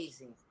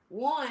amazing.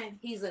 One,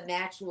 he's a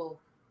natural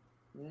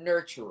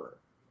nurturer,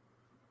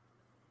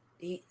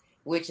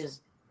 which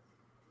is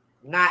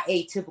not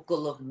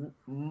atypical of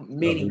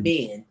many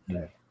men,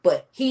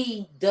 but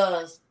he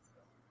has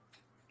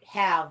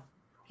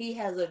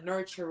a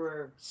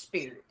nurturer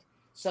spirit.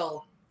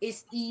 So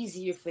it's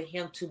easier for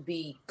him to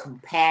be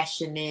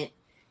compassionate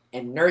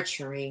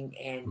nurturing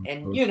and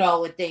and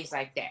things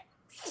like that.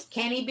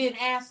 Can he be an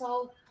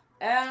asshole?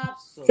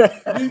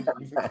 Absolutely.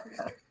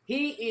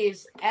 He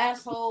is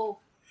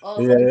asshole.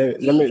 Let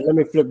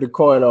me flip the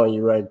coin on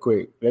you right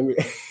quick. Let me.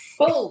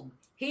 Boom.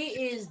 He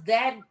is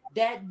that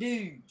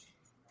dude.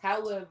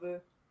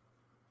 However,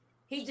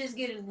 he just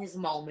getting his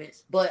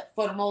moments, but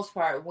for the most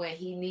part, when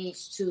he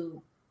needs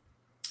to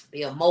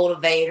be a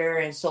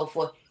motivator and so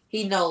forth,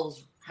 he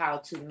knows how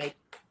to make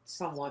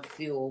someone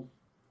feel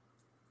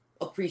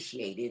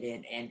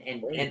appreciated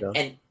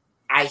and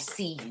I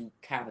see you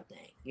kind of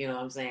thing. You know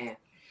what I'm saying?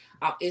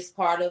 It's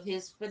part of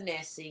his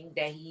finessing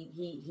that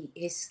he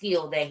his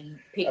skill that he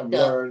picked up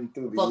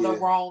the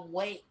wrong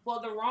way, for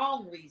the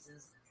wrong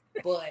reasons,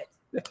 but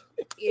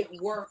it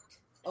worked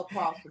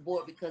across the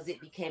board because it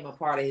became a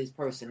part of his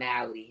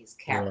personality, his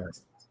character.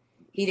 Yeah.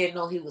 He didn't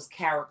know he was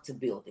character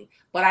building.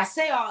 But I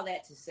say all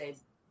that to say,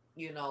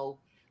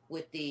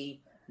 with the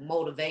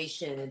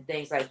motivation and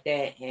things like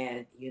that,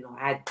 and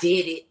I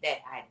did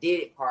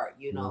it part,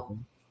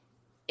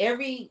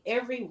 every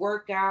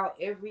workout,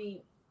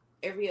 every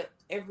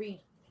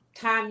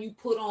time you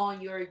put on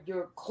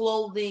your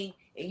clothing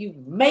and you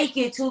make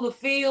it to the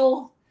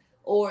field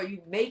or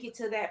you make it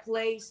to that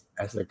place,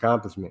 that's an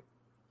accomplishment.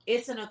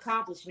 It's an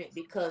accomplishment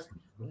because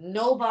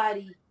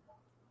nobody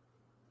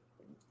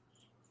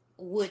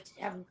would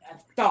have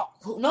thought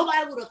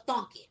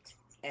it,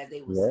 as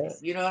they would say.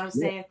 You know what I'm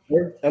saying?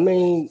 I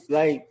mean,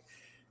 like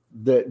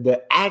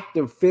the act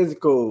of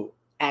physical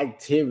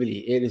activity,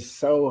 it is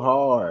so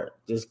hard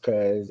just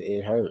because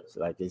it hurts.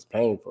 Like, it's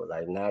painful.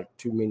 Like, not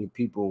too many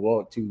people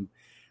want to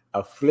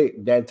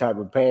afflict that type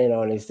of pain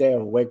on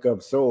themselves, wake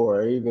up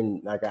sore, or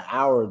even like an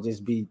hour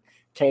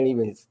can't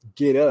even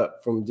get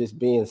up from just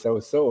being so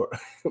sore.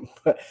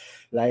 But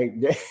like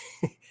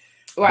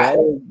right,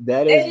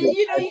 that is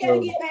you gotta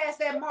get past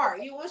that mark.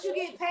 Once you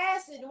get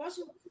past it,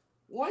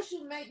 once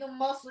you make the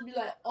muscle be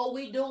like, oh,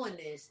 we doing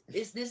this.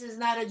 This is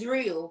not a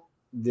drill.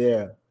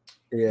 Yeah.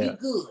 You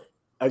good.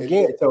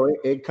 Again, so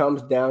it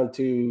comes down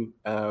to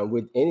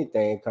with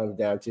anything, it comes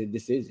down to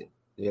decision.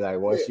 You're like,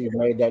 once you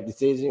made that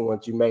decision,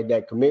 once you made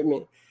that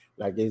commitment,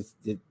 like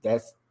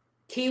that's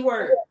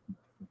keyword,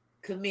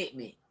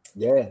 commitment.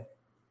 Yeah.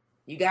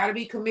 You got to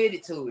be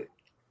committed to it.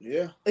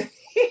 Yeah.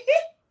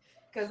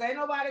 Because ain't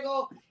nobody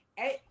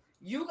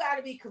you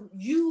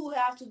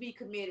have to be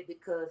committed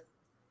because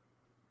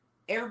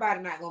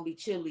everybody not going to be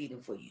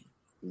cheerleading for you.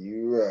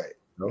 You're right.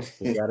 No,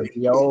 you got to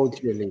be your own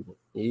cheerleader.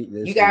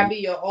 You got to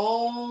be your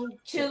own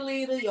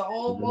cheerleader, your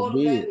own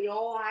motivator, your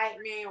own hype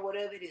man,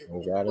 whatever it is.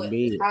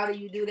 How do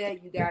you do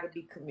that? You got to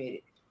be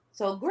committed.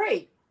 So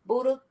great.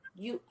 Buddha,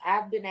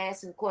 I've been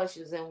asking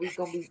questions and I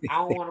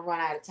don't want to run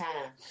out of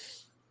time.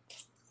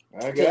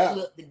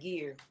 Flip the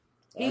gear.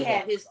 I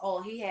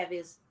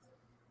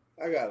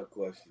got a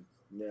question.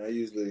 Now, I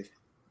usually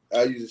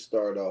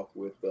start off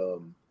with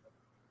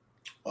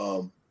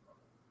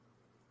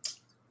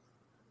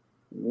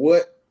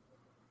what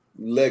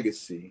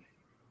legacy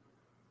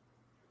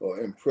or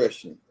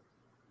impression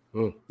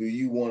do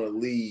you want to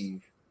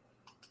leave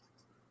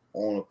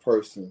on a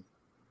person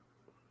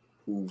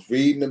who's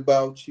reading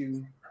about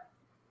you,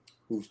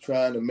 who's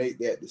trying to make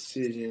that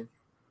decision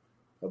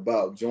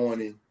about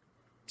joining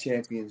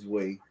Champions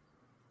Way?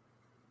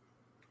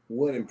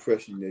 What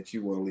impression that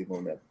you want to leave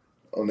on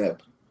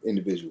that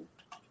individual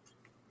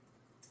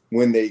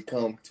when they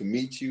come to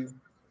meet you,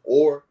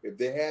 or if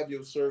they have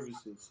your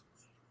services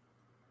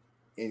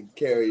and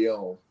carry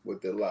on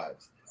with their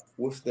lives?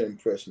 What's the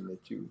impression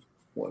that you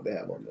want to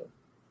have on them?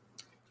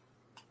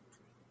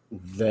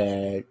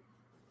 That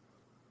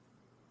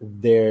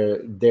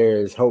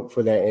there's hope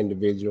for that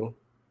individual,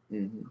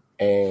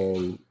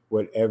 and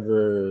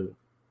whatever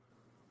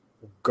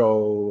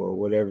goal or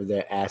whatever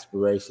their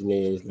aspiration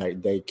is,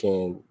 like they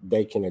can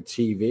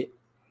achieve it,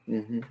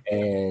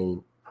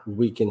 and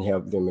we can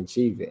help them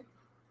achieve it.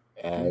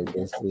 And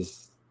it's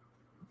just,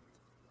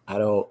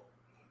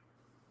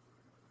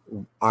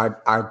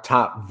 our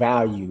top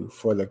value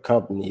for the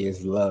company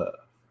is love.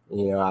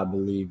 I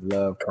believe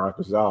love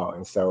conquers all.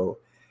 And so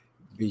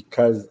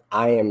because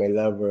I am a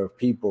lover of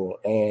people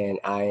and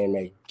I am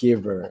a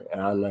giver,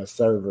 and I'm a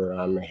server,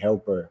 I'm a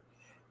helper,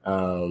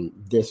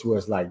 this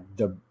was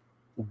the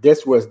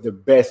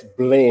best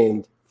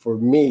blend for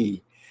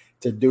me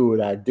to do what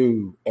I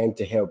do and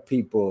to help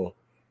people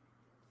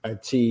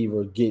achieve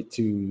or get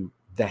to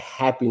the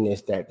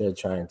happiness that they're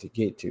trying to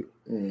get to.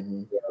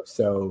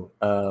 So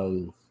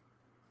I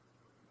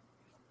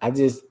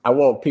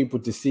want people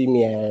to see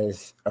me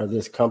or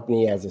this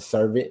company as a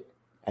servant,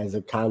 as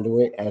a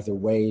conduit, as a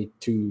way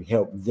to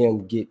help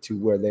them get to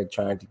where they're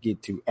trying to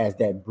get to, as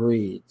that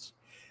bridge.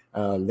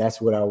 That's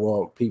what I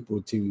want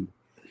people to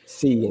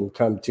see and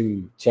come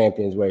to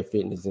Champions Way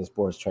Fitness and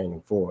Sports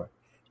Training for,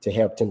 to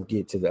help them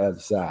get to the other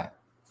side.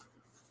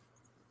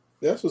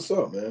 That's what's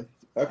up, man.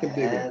 I can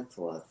dig it. That's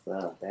what's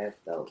up. That's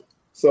dope.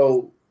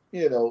 So,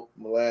 my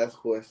last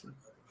question,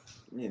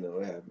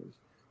 what happens.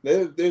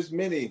 There's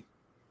many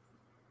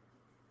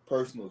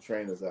personal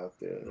trainers out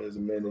there. There's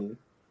many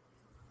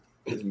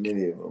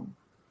of them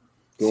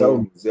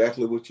doing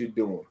exactly what you're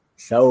doing.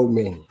 So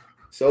many.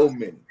 So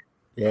many.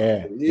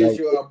 Yeah. Here's Like,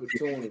 your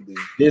opportunity.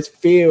 this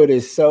field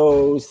is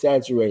so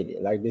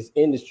saturated. Like, this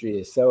industry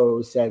is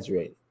so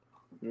saturated.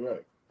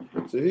 Right.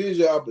 So here's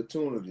your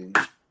opportunity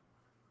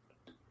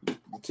to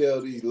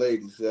tell these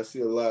ladies, 'cause I see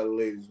a lot of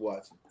ladies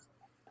watching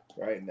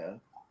right now.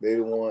 They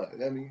don't want,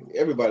 I mean,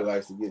 everybody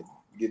likes to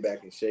get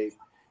back in shape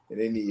and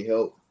they need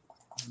help.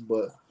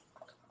 But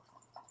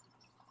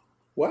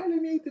why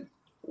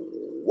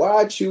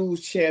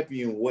choose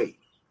champion weight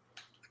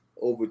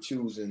over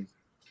choosing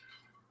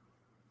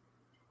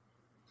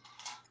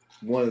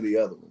one of the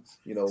other ones?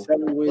 You know, So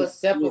What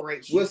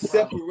separates you? what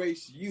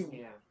separates you?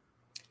 Yeah.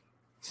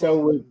 So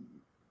with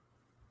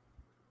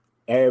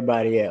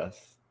everybody else,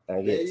 I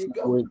There guess you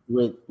go.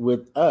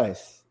 with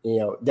us, you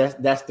know,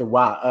 that's the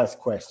why us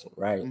question,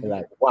 right? Mhm.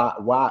 Like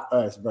why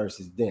us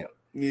versus them.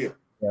 Yeah.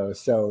 You know,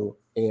 so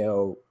you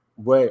know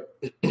what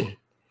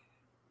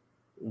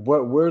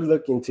what we're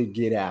looking to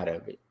get out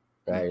of it,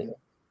 right? Mhm.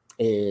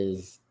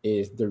 Is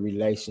the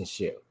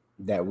relationship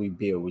that we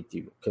build with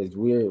you, because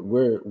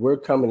we're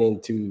coming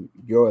into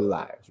your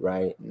lives,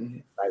 right?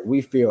 Mhm. Like,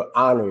 we feel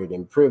honored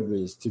and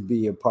privileged to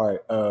be a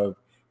part of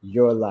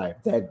your life.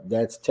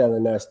 That's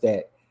telling us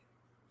that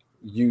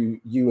you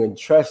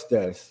entrust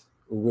us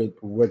with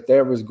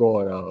whatever's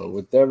going on,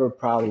 whatever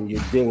problem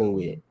you're dealing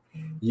with.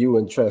 You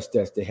entrust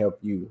us to help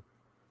you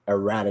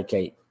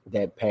eradicate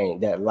that pain,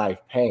 that life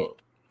pain.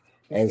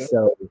 And Okay.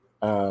 so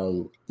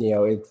you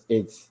know,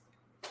 it's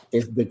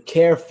the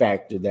care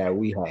factor that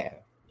we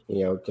have,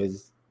 you know,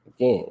 because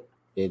again,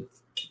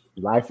 it's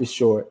life is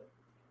short.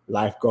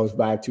 Life goes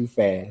by too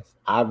fast,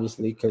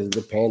 obviously, because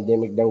the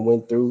pandemic done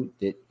went through.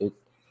 It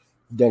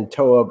done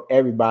tore up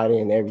everybody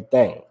and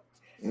everything.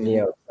 Mhm. You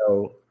know,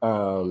 so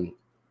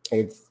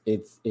it's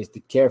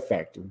the care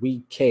factor.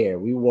 We care.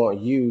 We want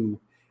you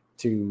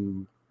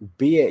to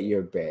be at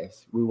your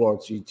best. We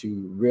want you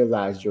to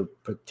realize your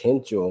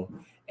potential,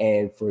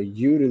 and for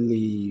you to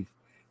leave,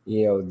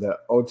 you know, the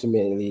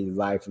ultimately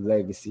life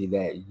legacy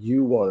that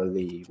you want to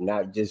leave,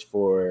 not just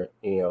for,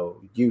 you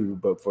know, you,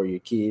 but for your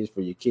kids,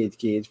 for your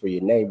kids, for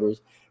your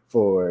neighbors,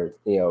 for,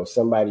 you know,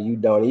 somebody you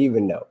don't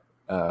even know.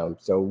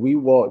 So we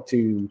want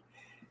to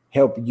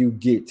help you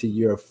get to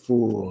your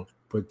full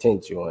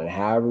potential, and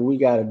however we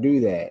got to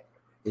do that,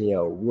 you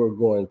know, we're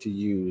going to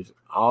use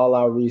all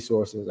our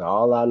resources,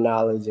 all our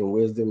knowledge and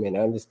wisdom and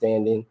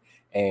understanding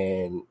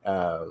and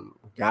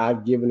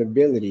God-given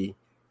ability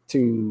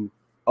to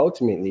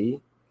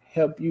ultimately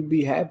help you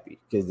be happy,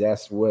 because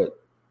that's what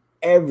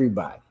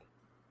everybody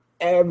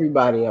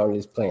on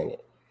this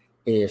planet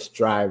is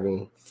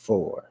striving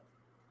for.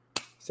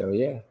 So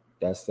yeah,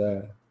 that's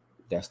the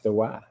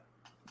why.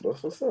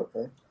 That's what's up,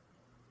 man.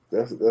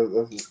 That's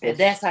And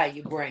that's how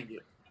you bring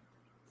it.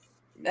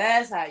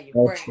 That's how you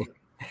bring it.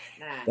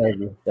 Nah.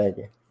 Thank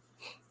you.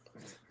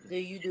 Do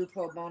you do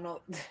pro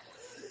bono?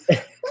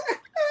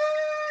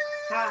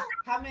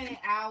 How many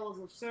hours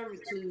of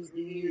servitude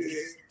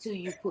do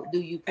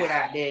you put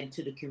out there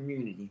into the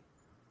community?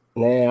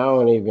 Man, I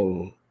don't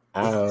even.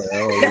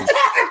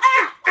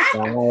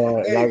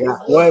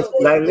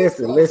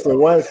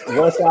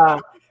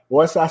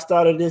 Once I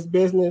started this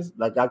business,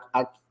 like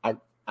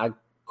I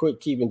quit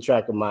keeping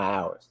track of my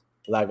hours.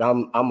 Like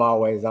I'm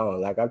always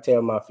on. Like I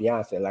tell my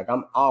fiance, like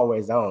I'm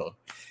always on,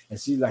 and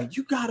she's like,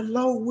 "You gotta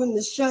know when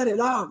to shut it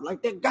off.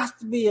 Like there got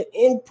to be an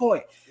end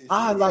point."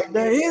 I like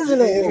there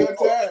isn't an end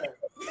point.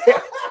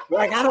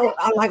 Like I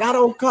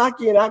don't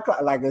clock in.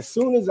 Like as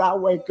soon as I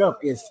wake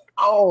up, it's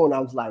on. I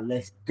was like,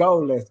 let's go,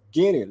 let's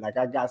get it. Like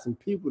I got some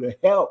people to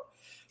help.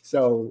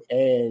 So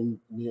and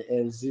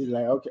she's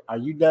like, okay, are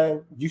you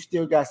done? You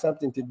still got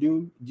something to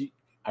do?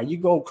 Are you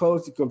gonna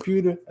close the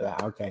computer?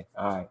 Like, okay,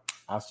 all right,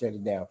 I'll shut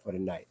it down for the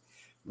night.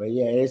 But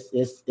yeah,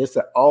 it's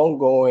an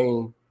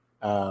ongoing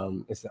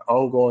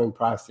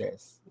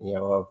process, you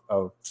know,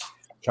 of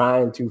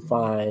trying to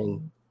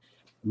find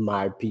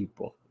my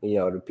people, you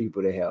know, the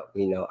people to help.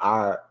 You know,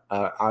 our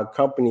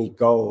company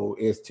goal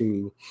is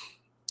to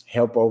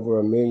help over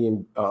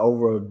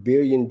a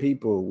billion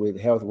people with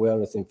health,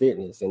 wellness, and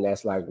fitness, and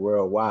that's like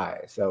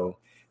worldwide. So,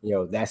 you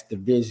know, that's the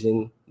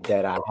vision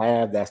that I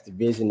have. That's the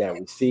vision that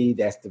we see.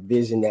 That's the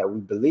vision that we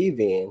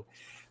believe in.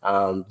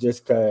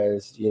 Just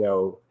because, you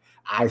know,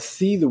 I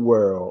see the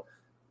world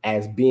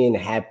as being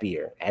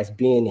happier, as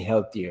being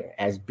healthier,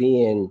 as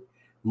being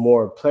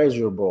more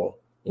pleasurable,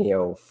 you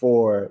know,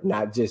 for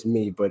not just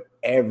me, but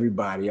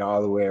everybody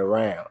all the way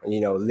around,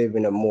 you know,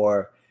 living a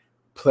more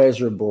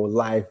pleasurable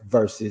life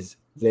versus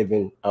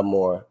living a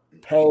more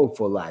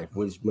painful life,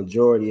 which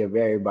majority of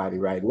everybody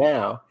right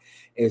now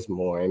is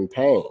more in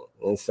pain.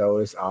 And so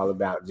it's all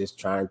about just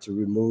trying to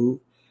remove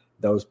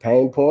those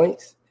pain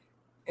points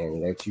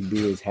and let you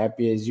be as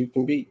happy as you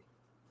can be.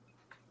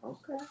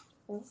 Okay.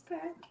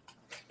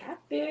 I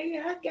feel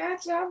you. I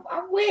got you.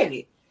 I'm with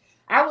it.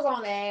 I was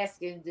only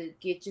asking to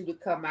get you to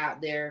come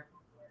out there,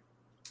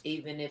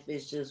 even if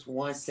it's just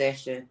one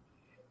session,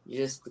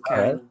 just to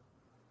kind of.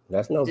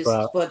 That's no just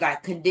problem. For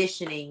like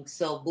conditioning,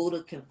 so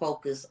Buddha can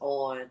focus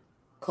on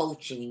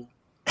coaching.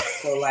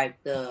 So like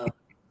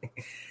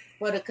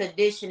for the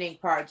conditioning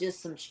part,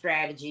 just some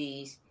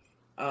strategies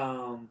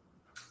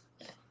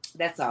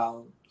That's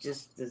all.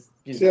 Just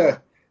Yeah,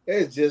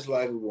 it's just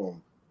like a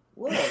woman.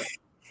 What?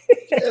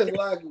 Just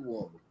like a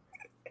woman.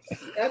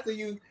 After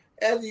you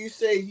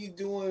say you're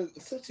doing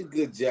such a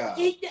good job,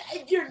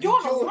 You're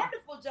doing a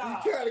wonderful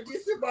job. You trying to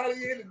get somebody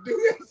in to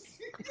do this?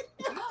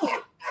 No, I'm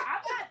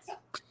not.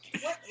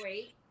 What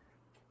rate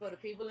for the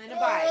people in the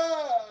bike?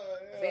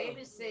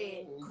 Baby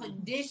said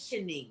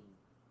conditioning.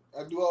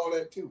 I do all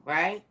that too.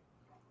 Right?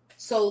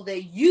 So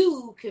that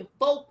you can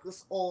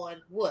focus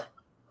on what?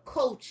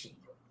 Coaching.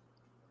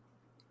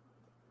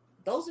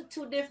 Those are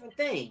two different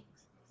things.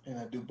 And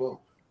I do both.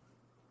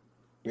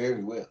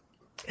 Very well.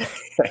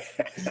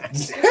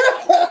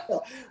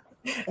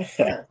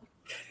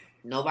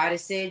 Nobody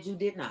said you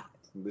did not.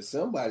 But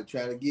somebody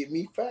trying to get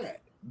me fired.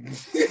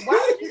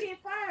 Why would you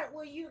get fired?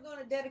 Well, you're going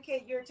to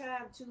dedicate your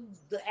time to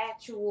the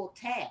actual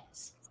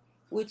task,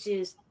 which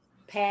is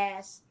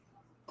pass,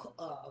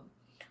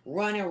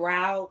 running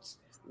routes,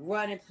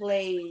 running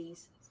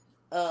plays,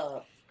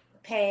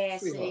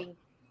 passing,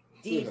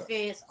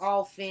 defense,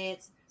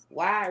 offense,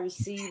 wide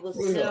receivers,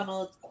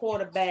 center,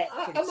 quarterback,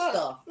 and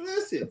stuff.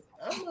 Listen,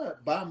 I'm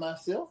not by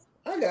myself.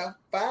 I got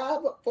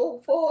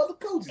four other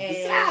coaches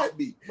beside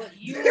me. But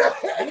you the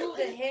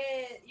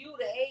head, you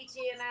the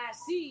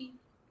HNIC.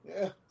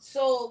 Yeah.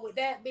 So with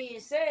that being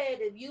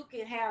said, if you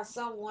can have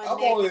someone that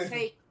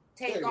can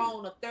take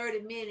on a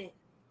 30-minute,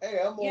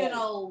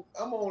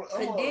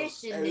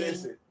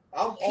 conditioning.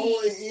 I'm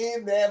only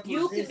in that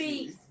position. You could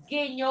be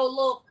getting your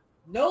little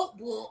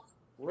notebook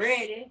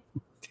ready.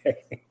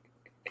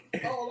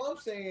 All I'm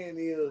saying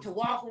is to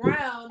walk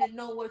around and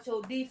know what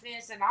your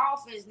defense and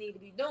offense need to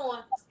be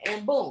doing,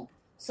 and boom.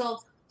 So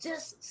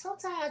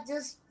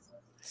sometimes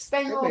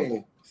stay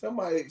humble.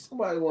 Somebody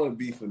want to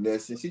be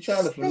finessing. She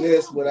trying to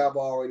finesse what I've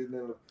already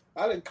done.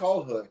 I didn't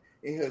call her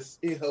in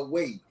her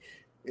way,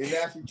 and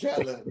now she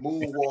trying to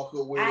moonwalk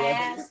her way. I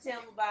asked him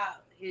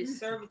about his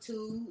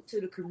servitude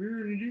to the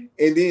community,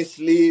 and then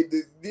slid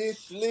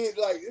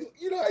like how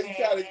you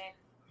try to.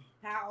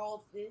 How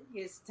often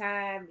his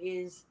time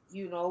is,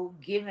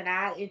 given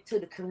out into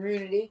the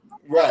community.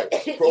 Right.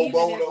 Pro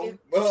bono. Even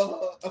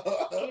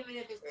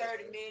if it's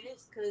 30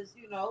 minutes, because,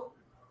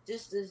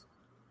 just to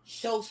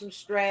show some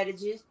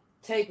strategies,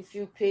 take a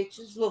few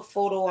pictures, little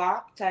photo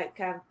op type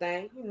kind of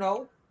thing,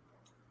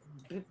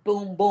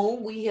 Boom,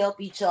 boom. We help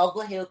each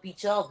other.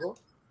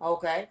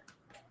 Okay.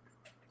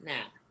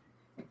 Now,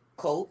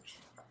 coach,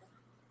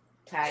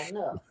 tighten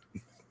up.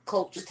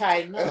 Coach,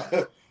 tighten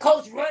up.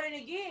 Coach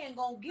running again,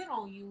 gonna get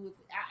on you.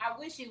 I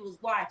wish he was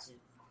watching.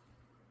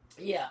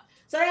 Yeah.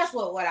 So that's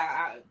what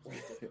I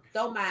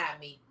don't mind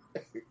me.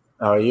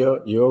 Oh,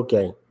 you're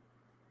okay.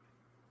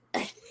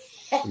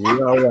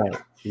 You're all right.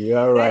 You're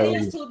all right.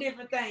 That is two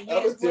different things.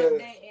 I'm Yes, gonna one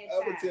day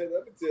at a time.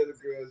 tell the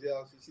girls,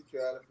 y'all, she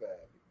trying to find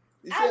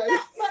me.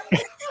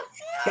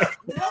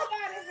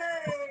 Nobody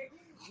heard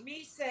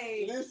me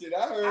say. Listen, I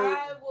heard.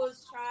 I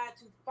was trying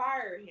to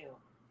fire him.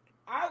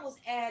 I was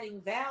adding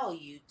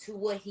value to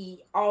what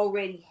he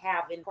already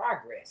have in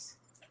progress.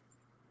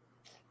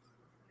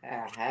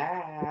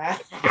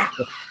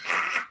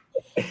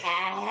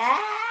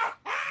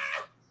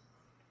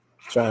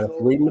 Trying to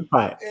sweeten the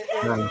pipe.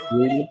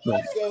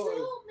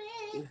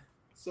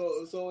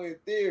 So in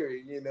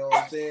theory, you know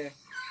what I'm saying?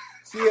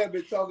 She had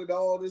been talking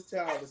all this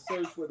time to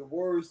search for the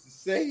words to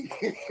say.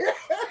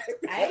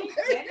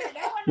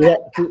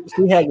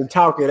 She had to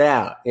talk it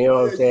out. You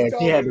know what I'm saying?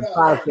 She had to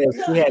process.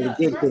 She had to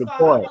get to the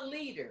point. I'm a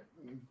leader.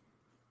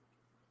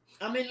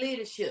 I'm in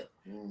leadership.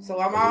 So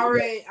I'm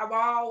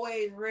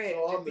always ready.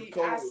 So I'm the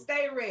coach. I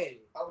stay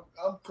ready.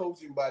 I'm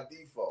coaching by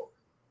default.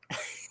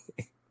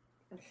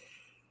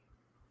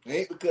 It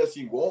ain't because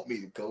she want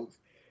me to coach.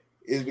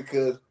 It's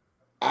because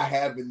I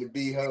happen to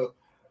be her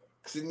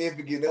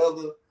significant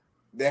other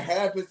that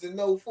happens to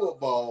know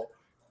football.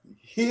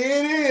 Here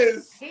it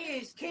is. He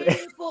is king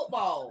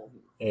football.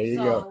 There you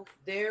go.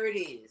 There it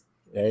is.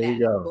 There you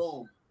go.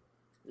 Boom.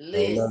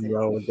 Ain't nothing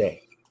wrong with that.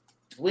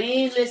 We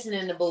ain't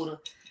listening to Buddha.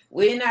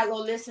 We're not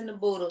gonna listen to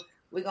Buddha.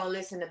 We're gonna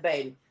listen to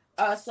Baby.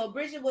 So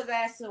Bridget was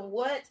asking,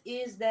 what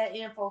is that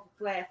info for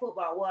flag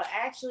football? Well,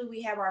 actually,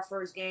 we have our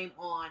first game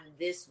on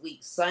this week,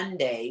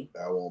 Sunday.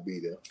 I won't be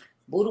there.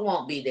 Buddha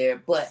won't be there,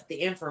 but the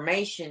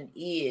information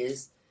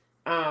is,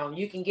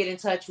 you can get in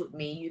touch with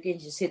me. You can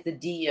just hit the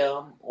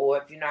DM, or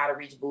if you know how to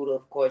reach Buddha,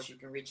 of course, you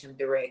can reach him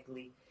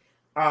directly.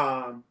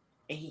 And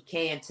he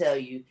can tell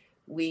you.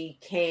 We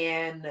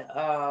can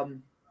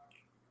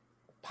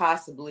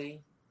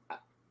possibly,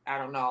 I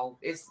don't know.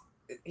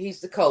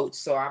 He's the coach,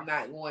 so I'm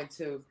not going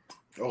to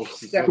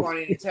step on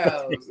any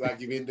toes. Like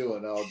you've been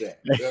doing all day.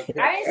 I didn't step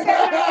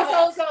on any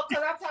toes,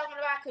 because I'm talking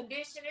about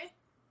conditioning.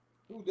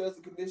 Who does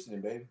the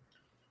conditioning, baby?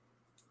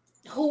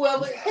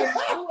 Whoever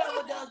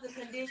does the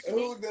conditioning.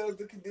 Who does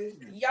the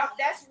conditioning? Y'all,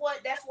 that's what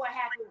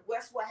happened.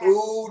 That's what happens.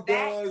 Who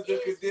does the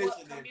conditioning?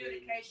 What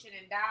communication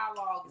and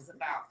dialogue is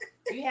about.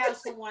 You have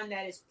someone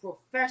that is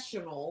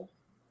professional.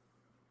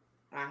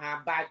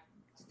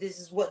 This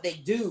is what they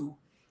do,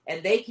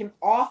 and they can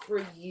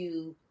offer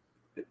you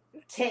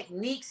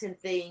techniques and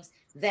things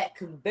that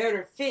can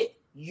better fit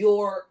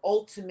your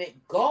ultimate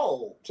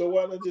goal. So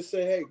why not just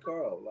say, hey,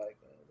 Carl, like,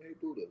 hey,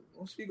 Buddha,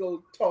 why don't we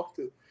go talk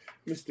to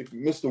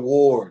Mr.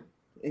 Ward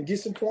and get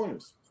some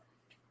pointers?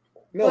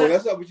 No, But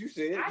that's not what you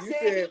said. I You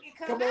said said, he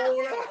can come come out on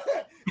there.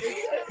 out. He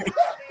can come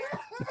out there.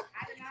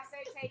 I did not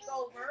say take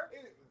over.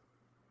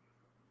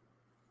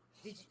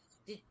 Did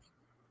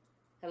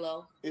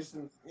hello? It's,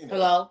 you know.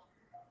 Hello?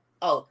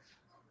 Oh,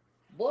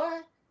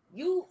 boy,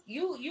 you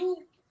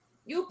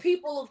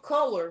people of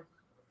color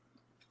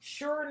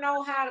sure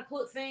know how to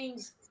put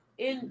things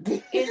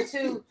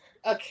into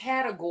a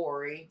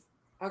category,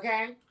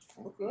 okay?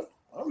 Okay.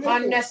 I'm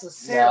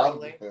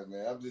Unnecessarily.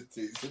 I'm just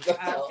teasing.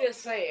 I'm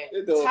just saying.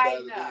 It don't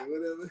Tighten matter to up. me.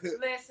 Whatever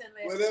Listen.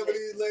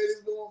 these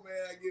ladies want, man,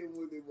 I give them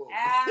what they want.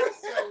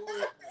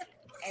 Absolutely.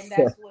 And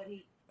that's what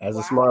he. As a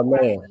why smart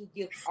man. He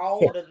gives all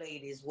the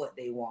ladies what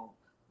they want,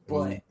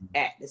 but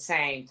at the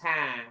same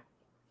time,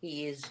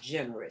 he is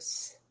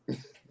generous.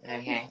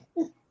 Okay,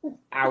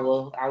 I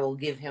will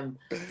give him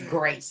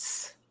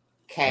grace.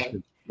 Okay,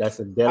 That's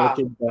a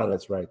delicate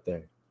balance right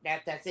there.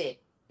 That's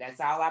it. That's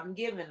all I'm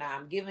giving.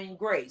 I'm giving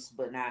grace,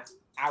 but now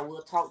I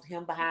will talk to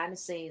him behind the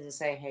scenes and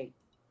say, "Hey,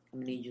 I'm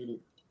gonna need you to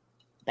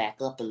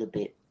back up a little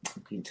bit.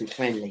 You're too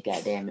friendly,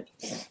 goddammit."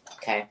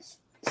 Okay,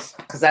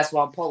 because that's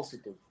what I'm supposed to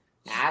do.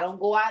 Now, I don't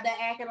go out there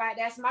acting like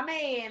that's my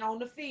man on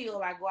the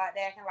field. I go out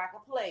there acting like a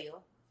player.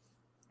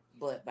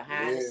 But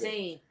behind the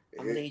scene,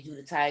 I'm going to need you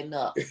to tighten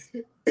up.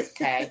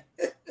 Okay?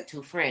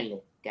 Too friendly.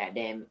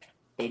 Goddamn it.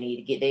 They need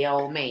to get their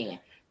own man.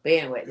 But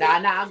anyway,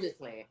 I'm just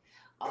playing.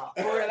 For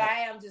real,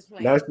 I am just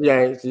playing. No, she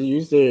ain't.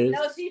 You serious.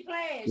 No, she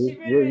playing. She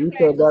really You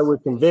playing. said that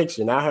with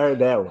conviction. I heard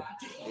that one.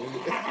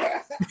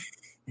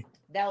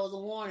 That was a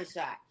warning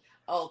shot.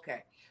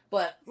 Okay.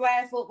 But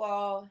flag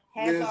football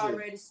has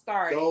already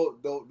started.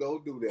 Don't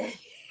do that.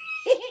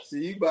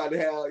 See, you better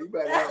have.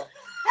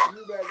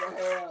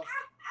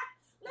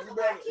 Look at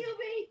my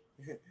QB.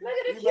 Look at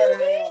the You better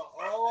QB. have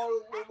all the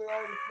women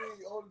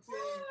on the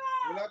team.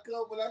 When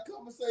I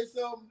come and say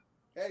something,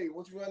 hey,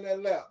 won't you run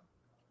that lap?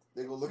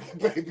 They gonna look at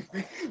baby.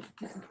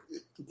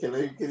 Can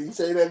he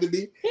say that to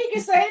me? He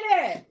can say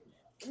that.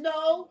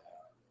 No.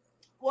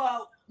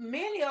 Well,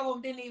 many of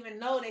them didn't even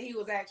know that he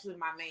was actually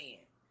my man.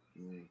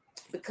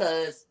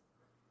 Because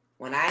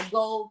when I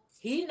go,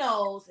 he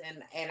knows,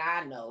 and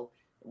I know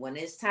when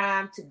it's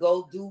time to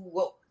go do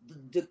what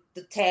the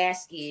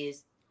task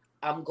is,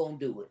 I'm gonna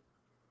do it,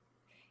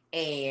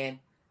 and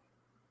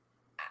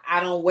I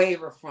don't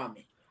waver from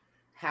it.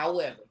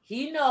 However,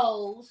 he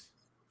knows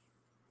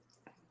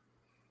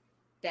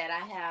that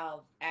I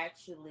have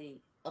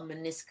actually a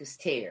meniscus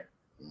tear,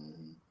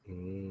 and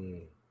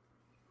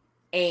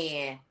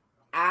you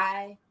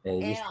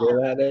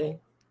still out there?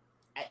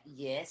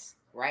 Yes.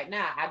 Right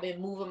now, I've been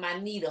moving my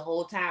knee the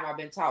whole time I've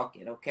been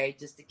talking, okay,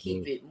 just to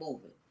keep it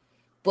moving.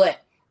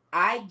 But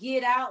I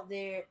get out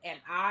there and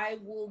I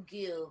will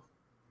give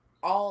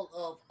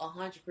all of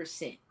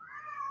 100%.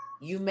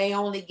 You may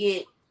only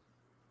get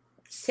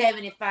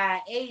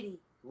 75, 80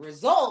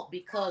 result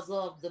because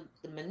of the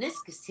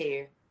meniscus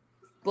tear,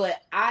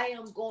 but I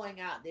am going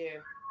out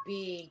there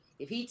being,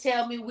 if he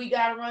tell me we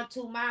got to run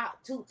two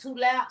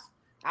laps,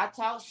 I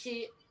talk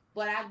shit,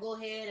 but I go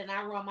ahead and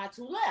I run my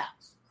 2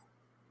 laps.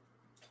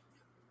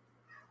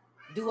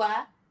 Do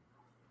I?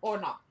 Or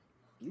not?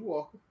 You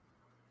walking.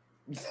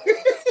 Do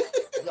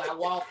I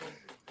walk him?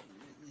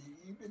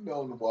 You've been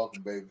known to walk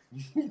him, baby.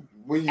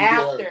 When you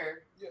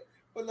after. Yeah.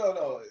 But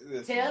no.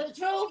 Listen. Tell the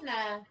truth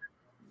now.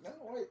 No,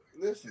 wait.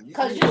 Listen.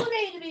 Because you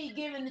need to be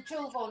giving the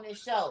truth on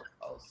this show.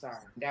 Oh,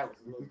 sorry. That was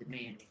a little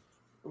demanding.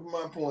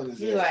 My point is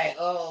you're like,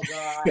 oh,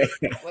 God.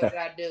 What did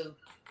I do?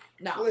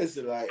 No.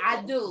 Listen, like.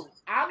 I do.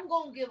 I'm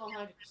going to give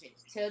 100%.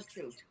 Tell the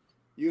truth.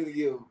 You're going to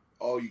give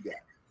all you got.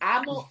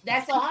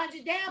 That's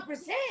 100 damn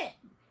percent.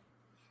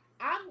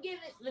 I'm giving.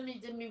 Let me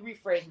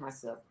rephrase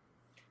myself.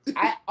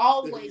 I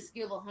always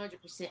give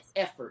 100%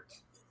 effort.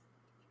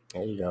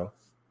 There you go.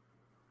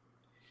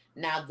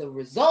 Now the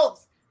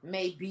results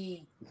may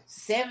be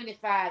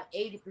 75,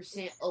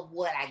 80% of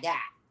what I got.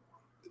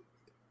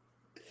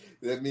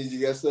 That means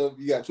you got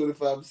something. You got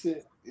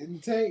 25% in the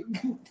tank.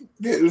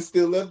 There's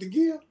still left to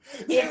give.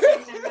 Now,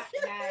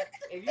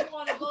 if you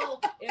want to go,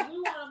 if we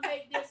want to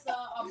make this a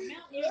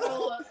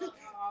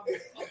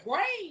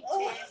grade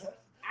test,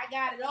 I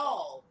got it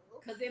all.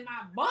 Because in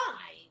my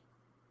mind,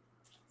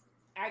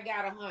 I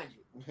got 100.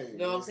 You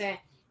know what I'm saying?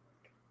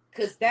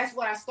 Because that's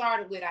what I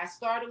started with. I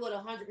started with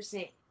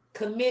 100%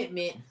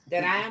 commitment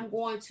that I am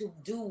going to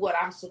do what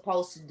I'm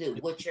supposed to do,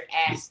 what you're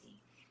asking.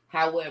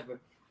 However,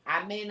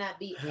 I may not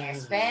be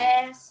as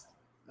fast,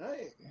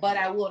 but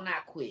I will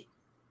not quit.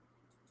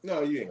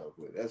 No, you ain't gonna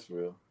quit. That's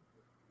real.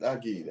 I'll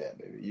give you that,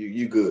 baby.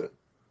 You good.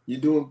 You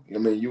doing? I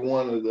mean, you're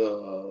one of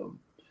the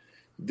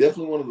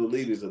definitely one of the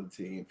leaders of the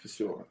team for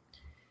sure.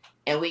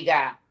 And we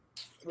got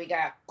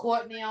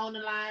Courtney on the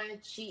line.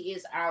 She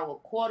is our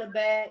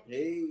quarterback.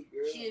 Hey,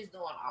 girl. She is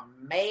doing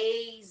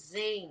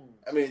amazing.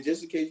 I mean,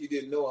 just in case you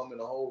didn't know, I'm in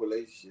a whole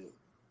relationship.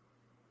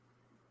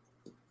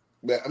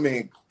 But I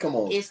mean, come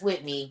on. It's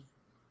with me.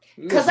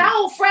 Because I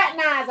don't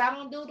fraternize. I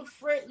don't do the the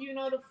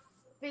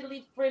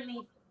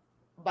friendly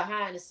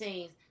behind the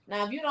scenes.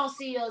 Now, if you don't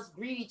see us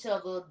greet each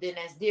other, then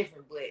that's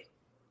different. But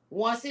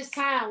once it's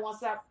time,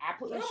 once I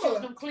put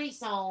them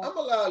cleats on, I'm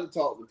allowed to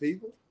talk to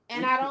people.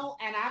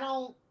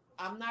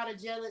 I'm not a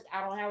jealous.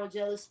 I don't have a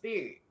jealous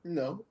spirit.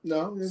 No.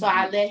 So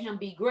I let him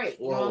be great.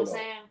 You know what I'm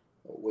saying?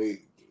 Oh,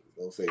 wait,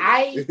 don't say that.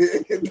 I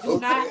do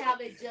not have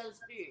a jealous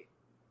spirit.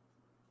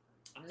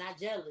 I'm not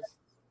jealous.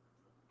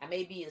 I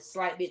may be a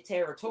slight bit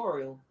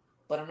territorial,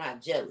 but I'm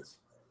not jealous.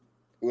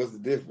 What's the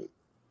difference?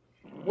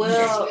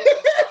 Well,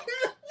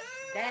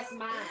 that's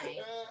mine.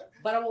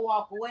 But I'm gonna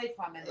walk away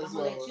from it. I'm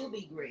gonna let you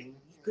be great,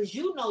 because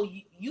you know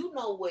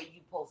where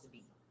you're supposed to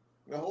be.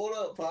 Now hold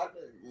up,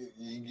 partner.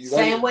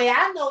 Same way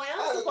I know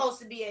I'm supposed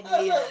to be at the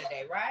end of the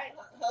day, right?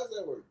 How's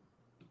that work?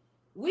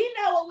 We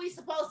know what we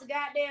supposed to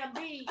goddamn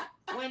be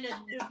when the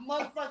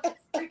motherfucking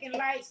freaking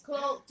lights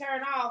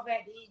turn off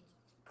at the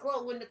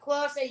club. When the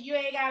club say you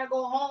ain't gotta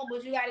go home,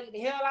 but you gotta get the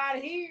hell out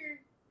of here.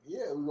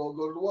 Yeah, we're gonna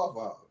go to the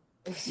Waffle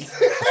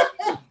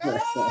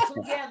House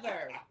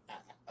together,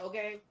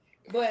 okay?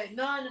 But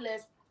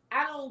nonetheless,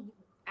 I don't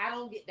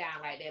get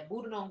down like that.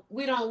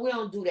 We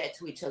don't do that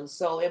to each other.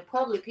 So in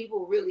public,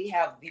 people really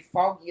have the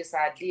foggiest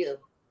idea.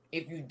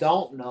 If you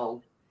don't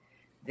know,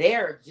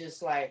 they're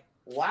just like,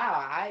 wow,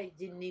 I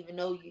didn't even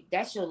know you.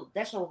 That's your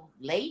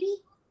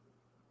lady.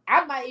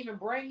 I might even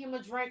bring him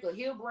a drink, or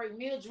he'll bring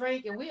me a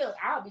drink, and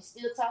I'll be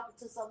still talking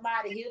to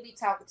somebody. He'll be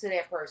talking to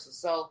that person.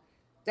 So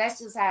that's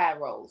just how it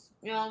rolls.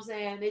 You know what I'm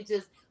saying?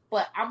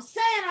 But I'm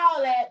saying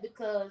all that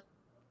because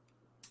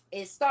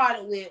it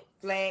started with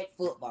flag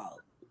football.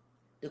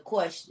 The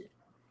question,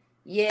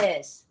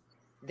 yes,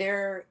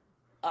 now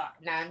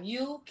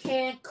you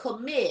can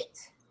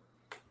commit.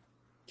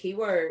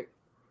 Keyword,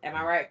 am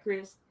I right,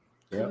 Chris?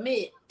 Yep.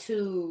 Commit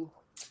to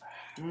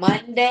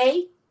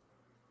Monday,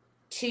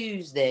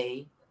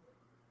 Tuesday,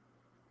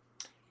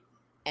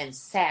 and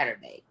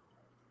Saturday.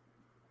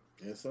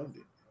 And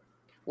Sunday.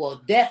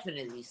 Well,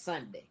 definitely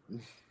Sunday.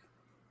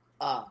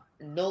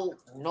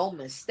 No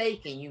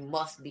mistaking, you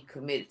must be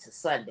committed to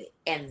Sunday.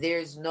 And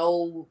there's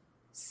no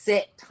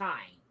set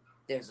time.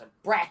 There's a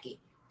bracket.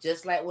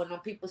 Just like when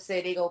people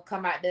say they gonna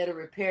come out there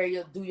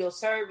to do your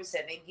service,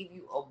 and they give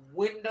you a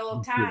window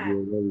of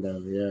time.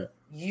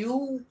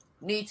 You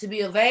need to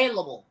be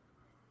available.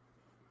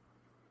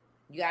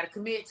 You got to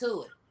commit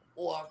to it,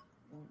 or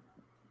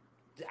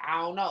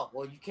I don't know,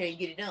 or you can't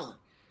get it done.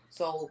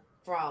 So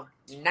from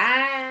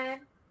 9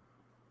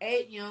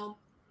 a.m.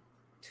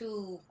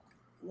 to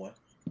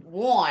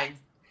 1,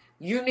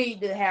 you need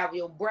to have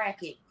your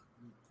bracket,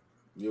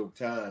 your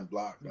time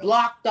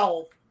blocked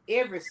off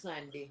every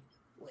Sunday,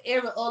 or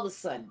every other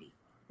Sunday.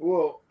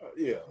 Well,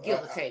 yeah, give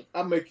or take.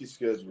 I make your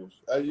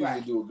schedules. I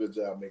usually do a good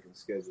job making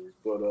schedules,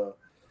 but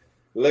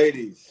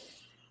ladies,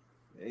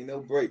 ain't no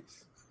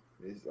breaks.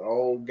 It's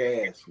all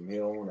gas from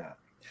here on out.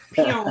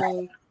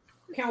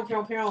 Pew,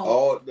 pew, pew.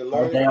 All the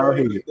learning curve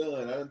is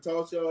done. I done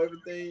taught y'all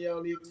everything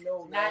y'all need to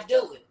know. Now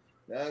do it.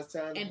 Now it's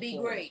time to be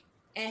great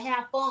and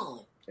have fun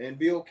and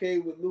be okay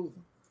with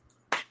losing.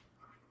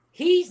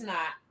 He's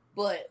not,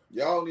 but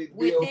y'all need to be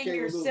within okay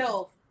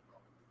yourself.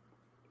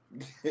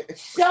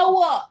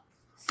 Show up.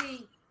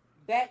 See,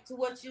 back to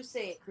what you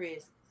said,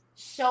 Chris.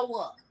 Show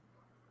up.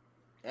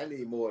 I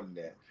need more than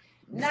that.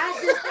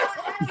 Not just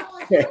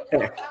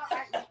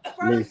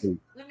first,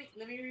 let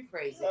me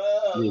rephrase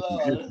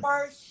it.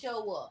 First,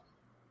 show up.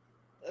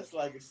 That's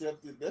like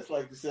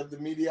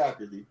accepted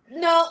mediocrity.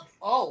 No.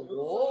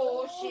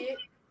 Oh shit.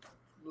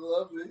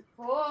 Lovely.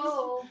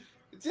 Oh.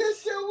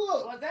 Just show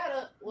up.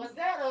 Was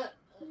that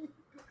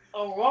a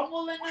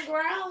rumble in the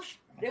ground?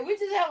 Did we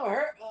just have a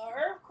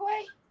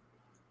earthquake?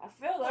 I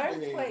felt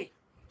an earthquake.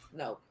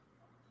 No.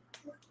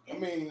 I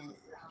mean,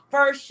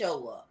 first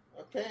show up.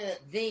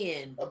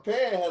 Then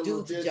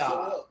do the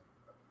job.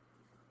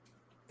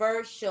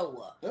 First show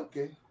up.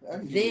 Okay.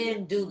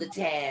 Then do the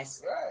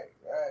task. Right.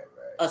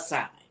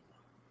 Assigned.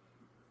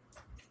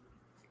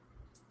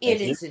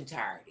 In its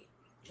entirety.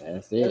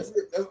 That's it.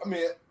 I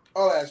mean,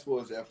 all I ask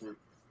for is effort.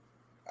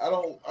 I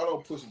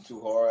don't push them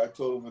too hard. I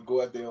told them to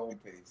go at their own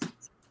pace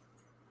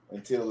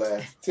until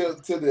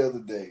the other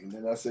day, and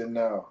then I said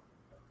no.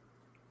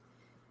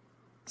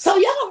 So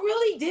y'all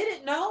really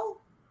didn't know?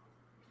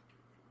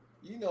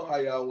 You know how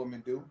y'all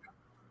women do.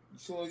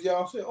 As soon as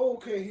y'all say, "Oh,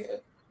 okay,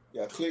 here,"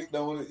 y'all clicked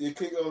on it. You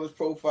clicked on his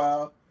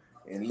profile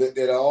and looked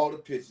at all the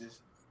pictures,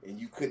 and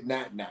you could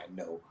not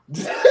know.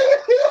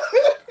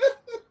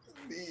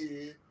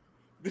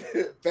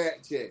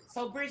 Fact check.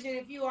 So, Bridget,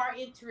 if you are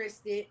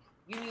interested,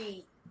 you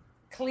need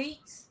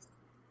cleats,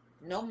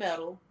 no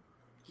metal.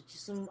 Get you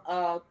some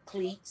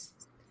cleats.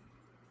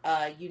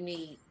 You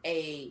need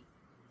a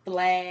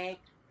flag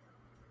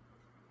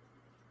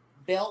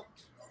belt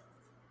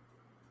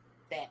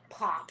that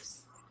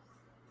pops.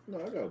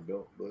 No, I got a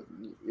belt, but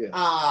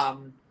yeah.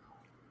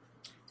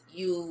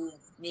 You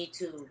need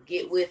to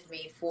get with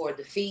me for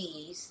the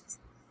fees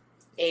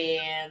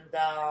and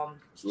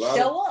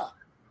show up.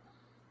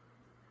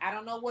 I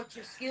don't know what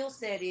your skill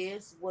set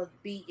is,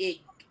 be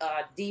it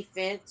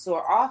defense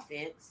or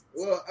offense.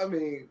 Well, I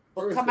mean,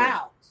 but come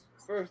out.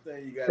 First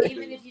thing you got to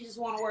even if you just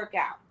want to work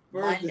out.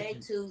 Monday,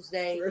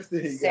 Tuesday, first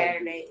thing you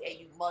Saturday, and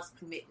you must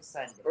commit to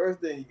Sunday. First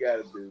thing you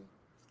gotta do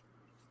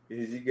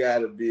is you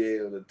gotta be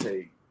able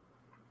to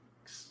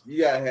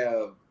you gotta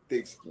have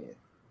thick skin.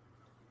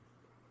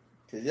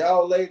 Cause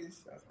y'all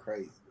ladies are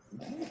crazy.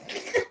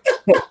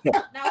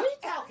 Now we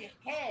talking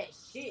cash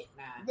shit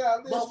now. Now,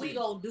 but we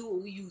gonna do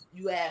what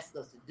you asked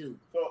us to do.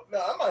 So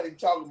no, I'm not even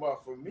talking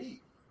about for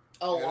me.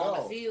 Oh, at on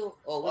all. the field?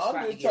 Oh, I'm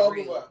trying to just get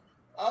talking real.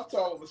 I'm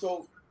talking about,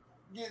 so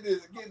get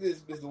this,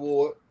 Mr.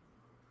 Ward.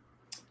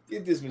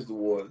 Get this, Mr.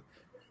 Ward.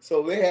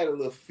 So they had a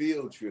little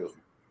field trip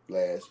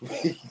last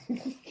week.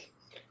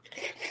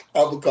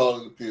 I'm gonna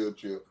call it a field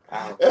trip.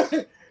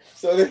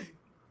 So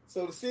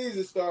the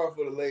season started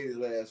for the ladies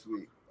last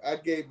week. I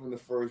gave them the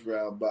first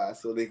round bye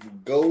so they can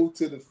go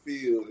to the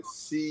field and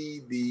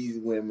see these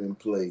women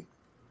play.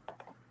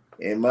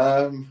 And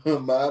my,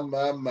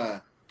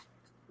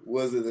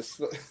 was it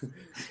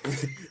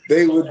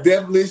they were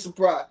definitely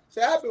surprised.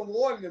 So I've been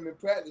warning them in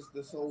practice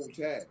this whole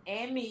time.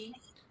 And me.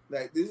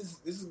 Like this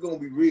is gonna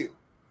be real.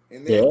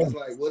 And they was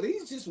like, well,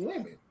 these just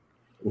women.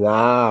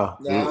 Nah.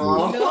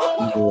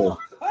 No.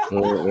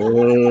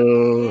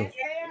 Mm-mm. Yes,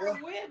 they are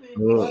women.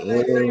 One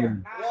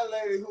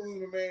lady who's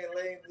the man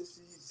lane,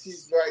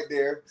 she's right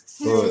there.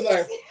 She was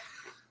like,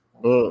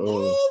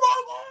 oh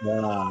my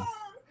God.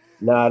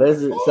 Nah,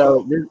 this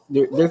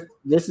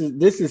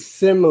is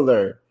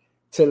similar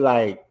to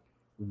like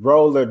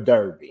roller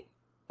derby.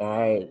 All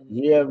right,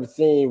 you ever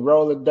seen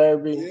roller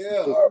derby?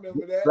 Yeah, I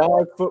remember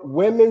that.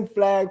 Women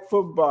flag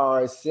football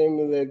is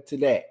similar to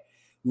that.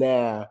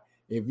 Now,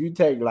 if you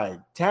take like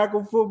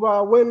tackle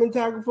football, women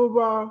tackle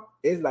football,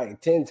 it's like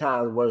 10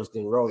 times worse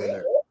than roller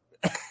derby.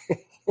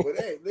 But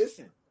hey,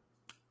 listen.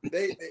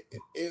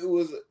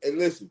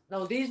 Listen.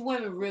 No, these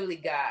women really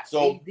got.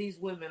 So these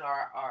women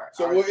are.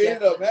 So are what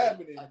ended up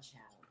happening? A challenge.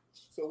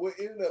 So what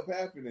ended up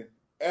happening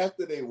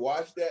after they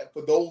watched that?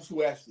 For those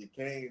who actually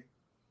came,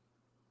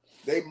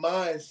 their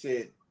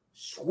mindset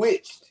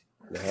switched.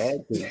 They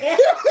had to.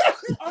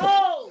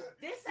 Oh,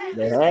 this ain't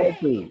they had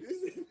to.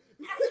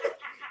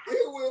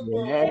 It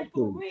went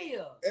for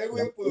real. It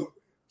went from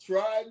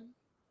trying,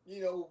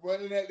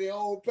 running at their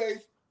own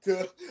pace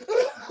to.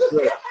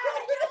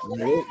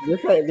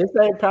 This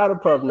ain't powder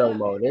puff no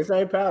more. This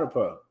ain't powder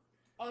puff.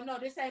 Oh no,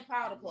 this ain't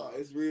powder puff. No,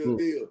 it's real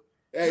deal.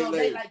 Hey, no,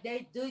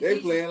 they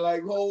playing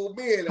like whole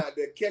men out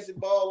there, catching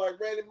ball like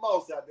Randy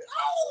Moss out there.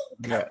 Oh,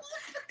 yeah.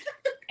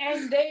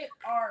 And they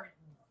are,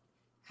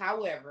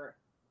 however,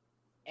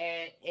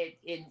 and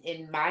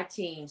in my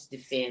team's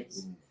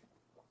defense,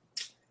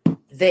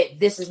 that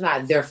this is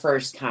not their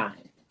first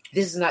time.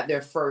 This is not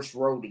their first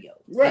rodeo.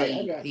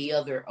 Right.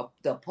 The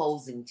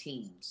opposing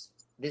teams.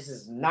 This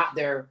is not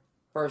their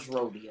first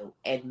rodeo,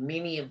 and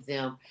many of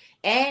them,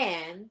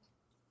 and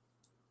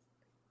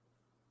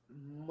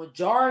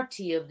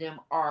majority of them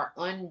are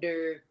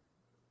under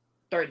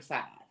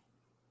 35.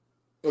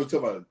 Oh, talking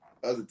about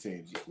other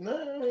teams.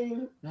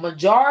 No.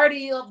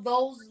 Majority of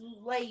those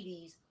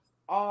ladies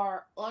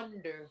are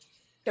under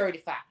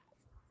 35.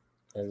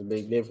 That's a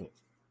big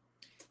difference.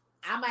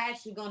 I'm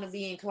actually going to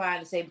be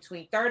inclined to say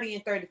between 30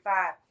 and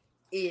 35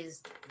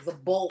 is the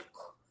bulk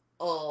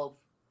of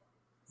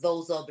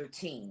those other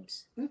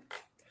teams.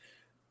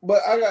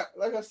 But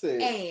like I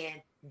said.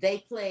 And they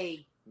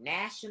play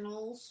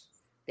nationals.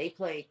 They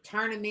play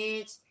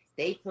tournaments.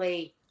 They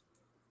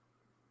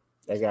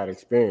got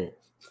experience.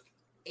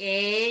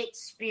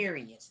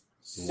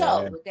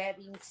 So, with that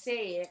being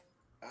said.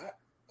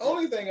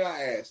 Only thing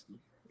I asked you,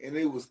 and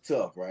it was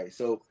tough, right?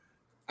 So,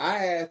 I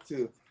had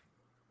to.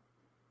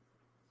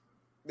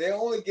 They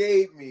only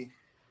gave me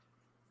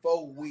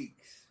 4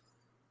 weeks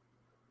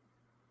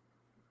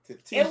to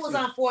teach. It was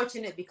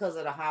unfortunate because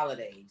of the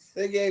holidays.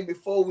 They gave me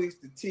 4 weeks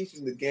to teach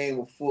them the game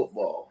of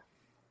football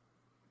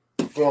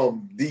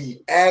from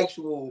the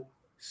actual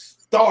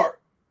start,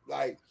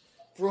 like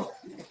from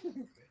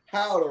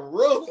how to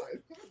run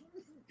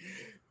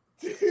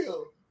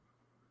till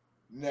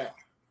now.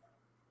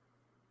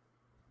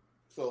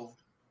 So,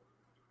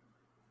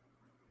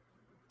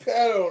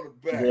 pat on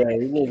the back. Yeah,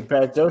 you need to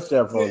pat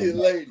yourself on the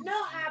back.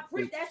 No,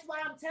 that's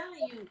why I'm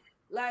telling you.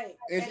 Like,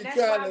 and that's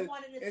why I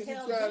wanted to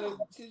tell them.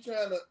 She's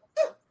trying to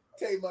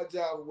take my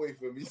job away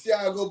from me. See,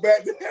 I'll go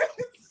back to that.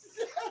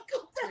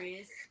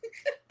 Chris,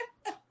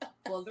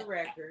 for the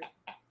record,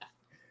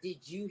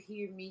 did you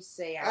hear me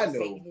say I was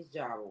taking his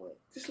job away?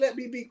 Just let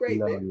me be great,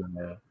 man.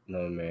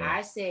 No, man.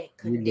 I said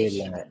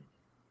conditioning.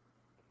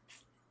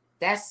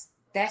 That's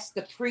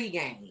the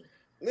pregame.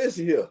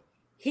 Listen here.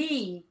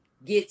 He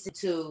gets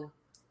into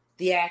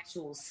the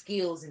actual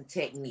skills and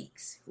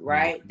techniques,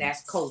 right? Mm-hmm.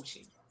 That's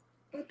coaching.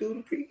 I do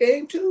the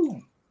pregame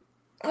too.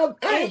 I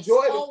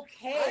enjoy it.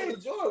 Okay. I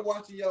enjoy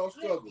watching y'all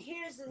struggle.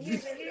 Here's the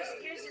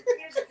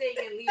thing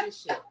in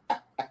leadership.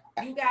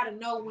 You got to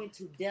know when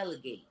to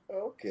delegate.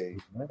 Okay.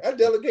 I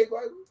delegate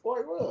quite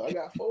well. I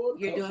got 4.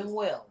 You're doing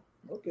well.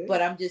 Okay.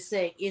 But I'm just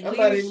saying, in I'm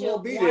leadership, not even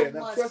gonna be there. And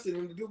I'm trusting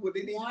them to do what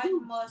they need to do.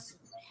 One must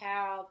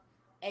have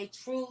a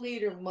true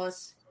leader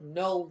must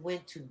know when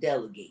to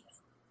delegate.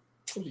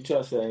 What you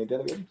trying to say? I ain't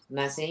delegating? I'm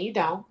not saying you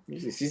don't.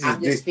 She's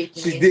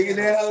digging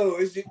that hole.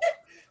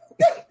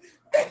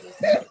 I'm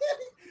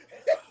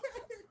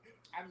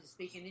just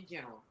speaking in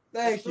general.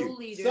 Thank The true you.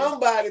 leaders-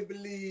 Somebody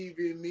believe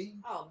in me.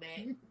 Oh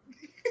man.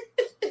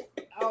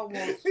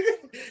 Almost.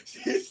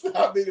 She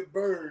saw me the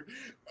bird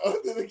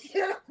under the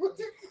camera.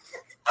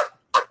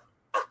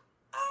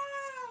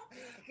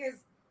 Because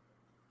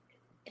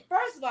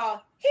first of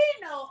all, he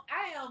know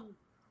I am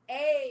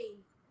a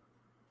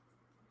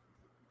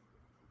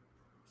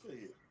Say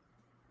it.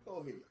 Go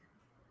ahead.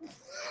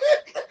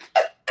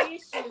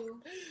 issue.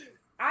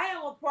 I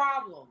am a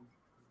problem.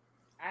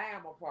 I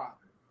am a problem.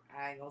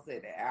 I ain't gonna say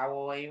that. I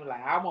won't even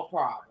like I'm a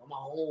problem. I'm a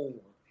whole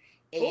one.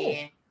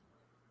 And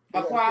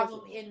a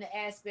problem in the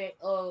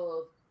aspect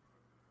of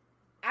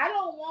I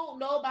don't want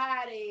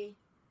nobody.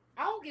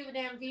 I don't give a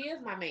damn if he is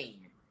my man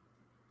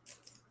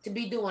to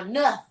be doing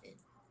nothing.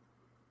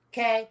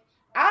 Okay,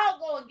 I'll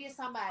go and get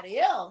somebody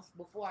else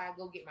before I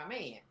go get my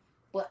man.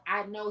 But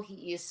I know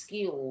he is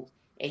skilled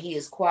and he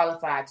is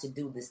qualified to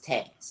do this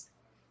task.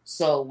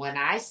 So when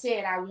I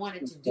said I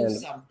wanted to do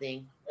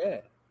something,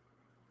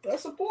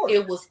 That's support.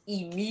 it was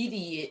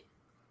immediate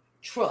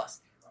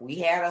trust. We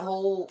had a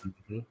whole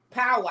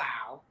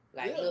powwow.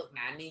 Like, look,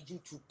 now I need you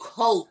to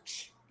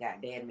coach. God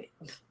damn it.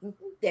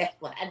 That's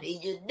what I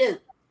need you to do.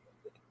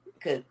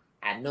 Because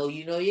I know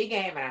you know your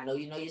game and I know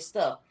you know your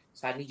stuff.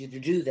 So I need you to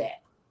do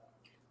that.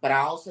 But I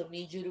also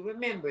need you to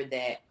remember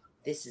that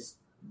this is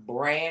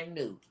brand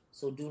new.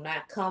 So do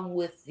not come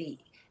with the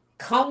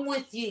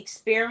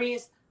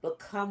experience, but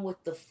come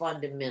with the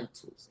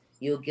fundamentals.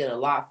 You'll get a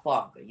lot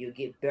farther. You'll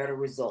get better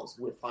results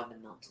with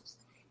fundamentals.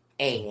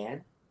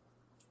 And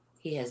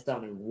he has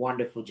done a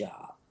wonderful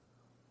job.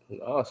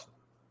 Awesome.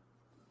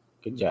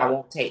 Good job. I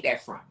won't take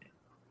that from him.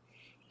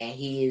 And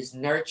he is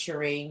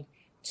nurturing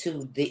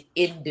to the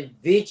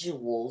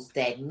individuals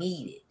that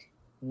need it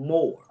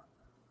more,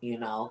 you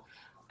know,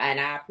 and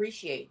I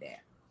appreciate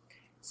that.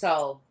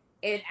 So,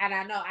 and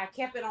I know I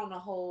kept it on the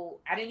whole,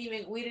 we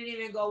didn't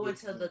even go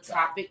into the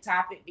topic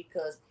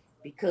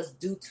because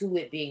due to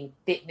it being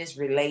fitness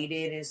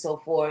related and so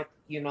forth,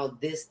 you know,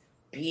 this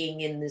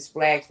being in this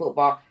flag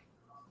football,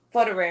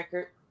 for the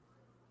record,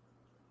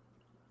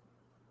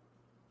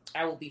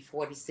 I will be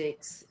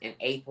 46 in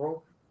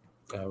April.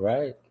 All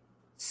right.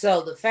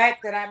 So the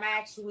fact that I'm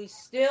actually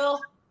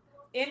still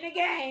in the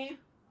game,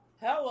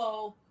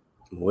 hello,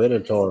 With a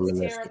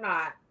tournament. or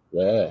not,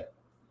 Yeah.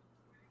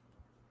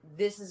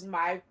 this is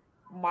my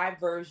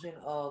version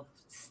of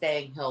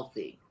staying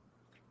healthy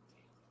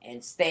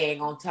and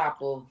staying on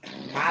top of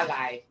my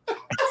life.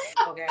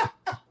 Okay,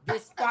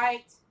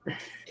 despite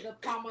the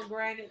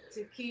pomegranate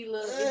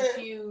tequila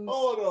infused,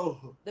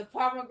 the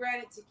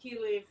pomegranate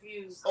tequila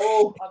infused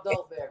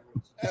adult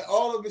beverage. And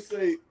all of it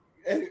say,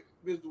 hey,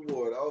 Mr.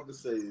 Ward, all of it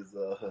say is,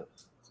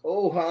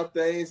 how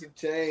things have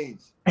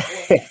changed.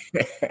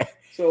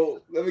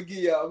 So let me give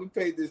y'all, I'm gonna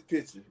paint this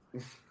picture.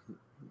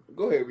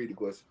 Go ahead, read the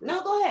question first.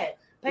 No, go ahead.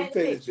 Paint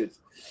this picture.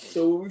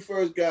 So when we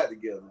first got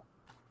together,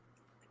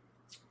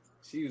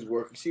 she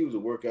was a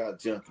workout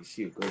junkie.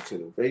 She'd go to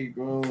the weight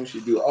room,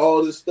 she'd do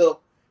all this stuff,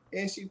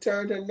 and she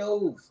turned her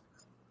nose.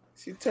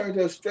 She turned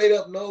her straight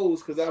up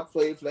nose because I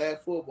played flag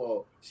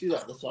football. She's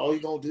like, that's all you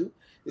gonna do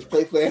is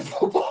play flag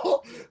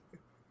football?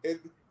 And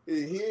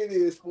here it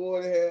is,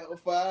 4.5 or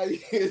 5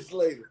 years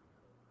later.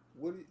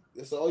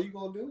 That's all you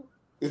gonna do?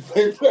 Is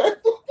play flag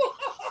football?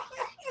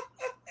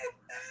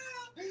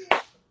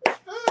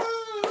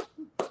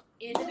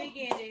 In the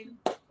beginning,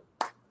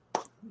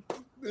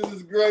 this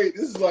is great.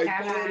 This is like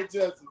Florida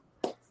Justin.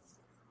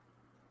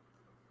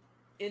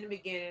 In the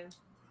beginning,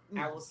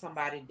 I was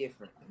somebody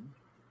different.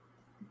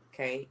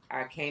 Okay,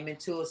 I came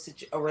into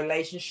a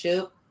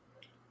relationship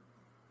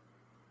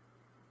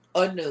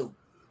anew,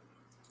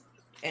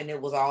 and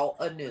it was all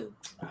anew.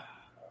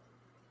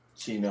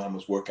 She knew how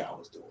much work I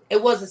was doing.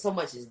 It wasn't so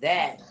much as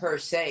that per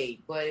se,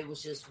 but it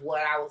was just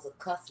what I was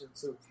accustomed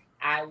to.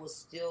 I was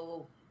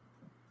still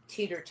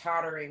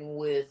teeter-tottering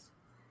with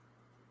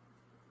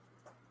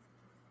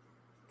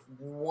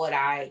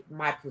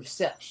my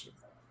perception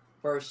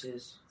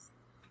versus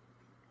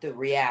the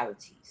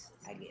realities,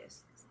 I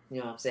guess.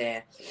 You know what I'm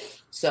saying?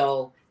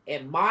 So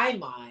in my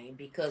mind,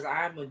 because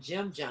I'm a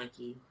gym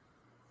junkie,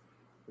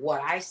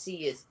 what I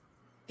see is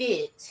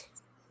fit.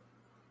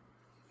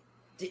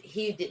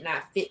 He did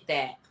not fit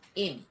that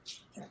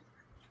image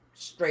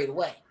straight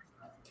away.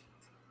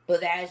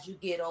 But as you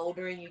get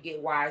older and you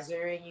get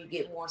wiser and you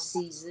get more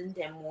seasoned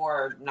and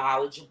more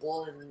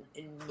knowledgeable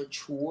and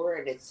mature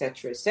and et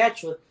cetera,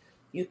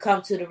 you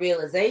come to the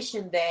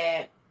realization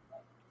that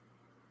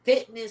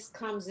fitness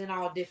comes in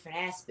all different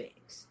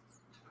aspects.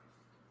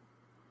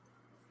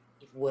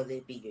 Whether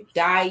it be your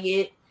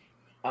diet,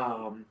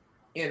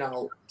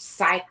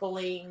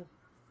 cycling,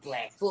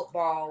 flag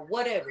football,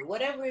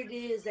 whatever it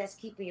is that's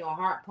keeping your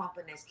heart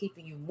pumping, that's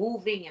keeping you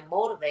moving and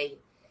motivated,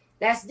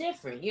 that's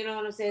different. You know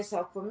what I'm saying?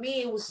 So for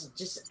me, it was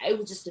just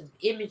the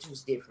image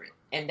was different,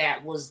 and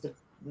that was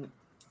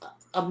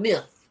a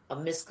myth, a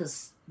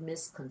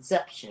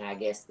misconception. I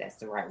guess that's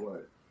the right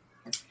word.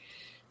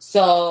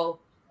 So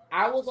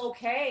I was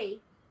okay.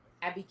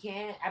 I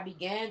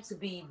began to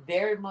be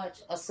very much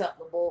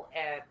acceptable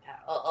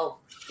of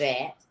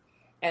that,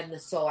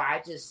 So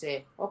I just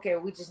said, okay,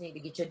 we just need to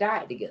get your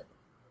diet together.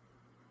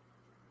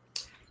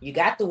 You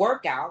got the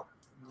workout,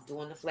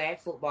 doing the flag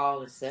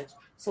football and such.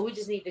 So we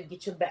just need to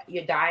get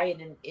your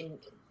diet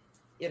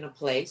in a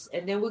place,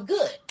 and then we're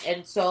good.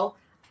 And so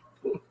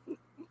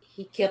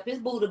he kept his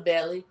Buddha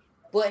belly,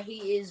 but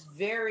he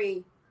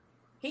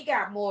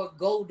got more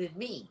gold than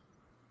me.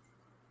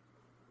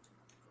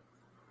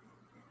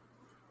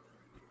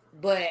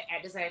 But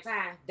at the same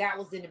time, that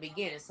was in the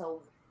beginning.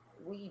 So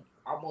we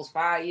almost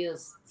 5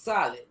 years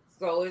solid.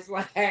 So it's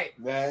like,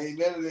 man, ain't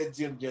none of that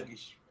gym junkie.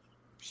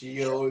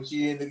 She on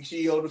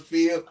the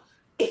field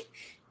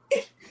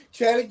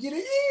trying to get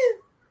it in.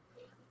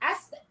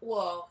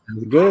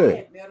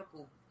 Good.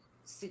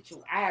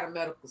 I had a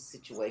medical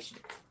situation.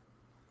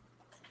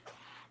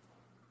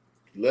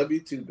 Love you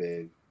too,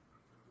 babe.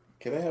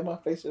 Can I have my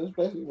face in this?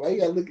 Why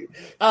you gotta look at?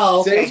 Oh,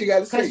 okay. Say what you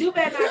gotta say. Because you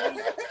better not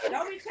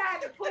don't be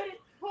trying to put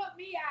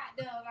me out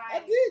there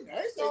like. I did.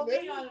 I ain't throw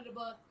say me under the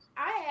bus.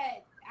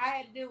 I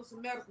had to deal with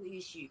some medical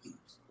issues.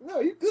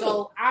 No, you good.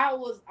 So I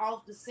was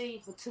off the scene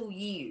for 2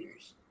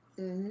 years.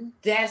 Mm-hmm.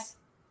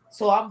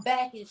 So I'm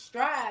back in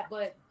stride,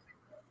 but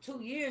 2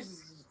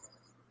 years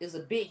is a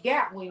big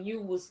gap when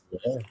you was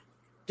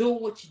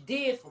doing what you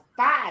did for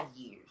 5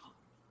 years.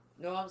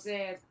 You know what I'm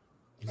saying?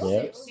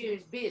 Yeah.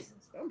 Serious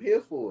business. I'm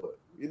here for it.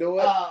 You know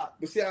what?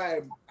 But see,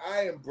 I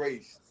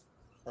embraced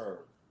her.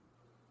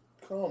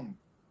 Come,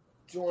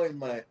 join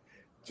my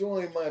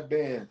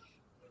band.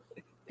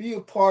 Be a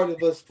part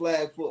of us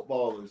flag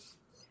footballers.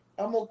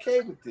 I'm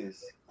okay with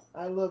this.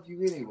 I love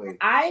you anyway.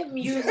 I'm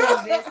using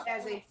this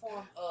as a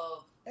form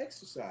of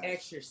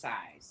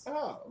exercise.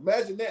 Oh,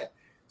 imagine that.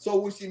 So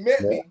when she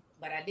met me,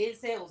 but I did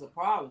say it was a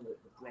problem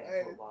with the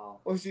flag football.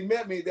 When she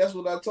met me, that's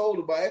what I told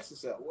her about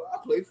exercise. Well, I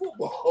play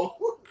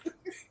football.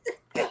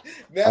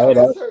 Now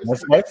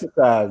that's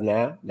exercise.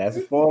 Now that's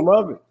a form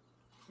of it.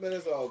 Man,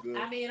 it's all good.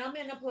 I mean, I'm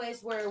in a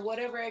place where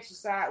whatever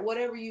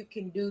you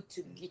can do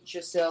to get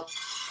yourself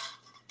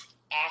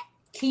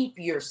keep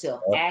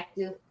yourself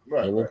active.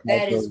 Right.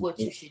 That is what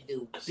you should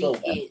do.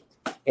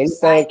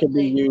 Anything can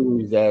be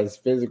used as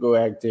physical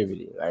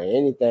activity. Like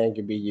anything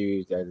can be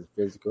used as a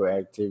physical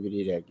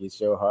activity that gets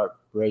your heart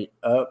rate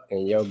up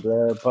and your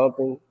blood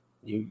pumping.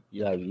 You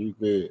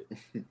good.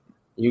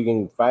 You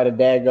can fight a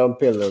daggone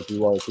pillow if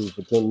you want to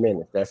for 10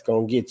 minutes. That's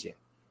gonna get you.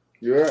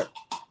 You're right.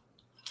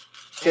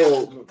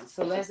 So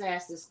let's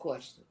ask this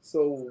question.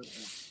 So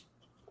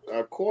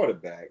our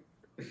quarterback,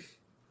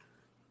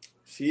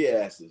 she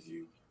asks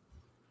you.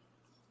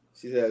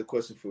 She's had a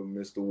question for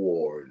Mr.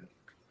 Ward.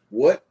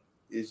 What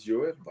is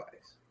your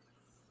advice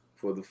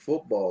for the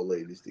football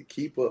ladies to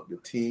keep up the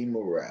team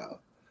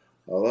morale?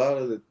 A lot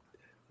of the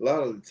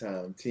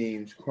time,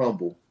 teams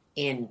crumble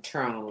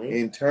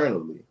internally.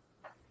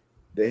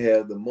 They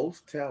have the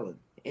most talent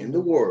in the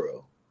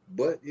world,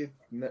 but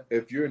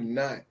if you're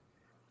not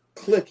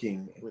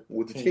clicking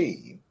with the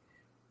team,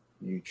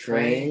 you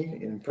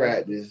train and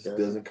practice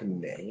doesn't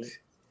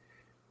connect.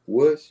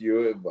 What's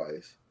your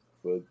advice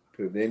for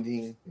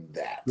preventing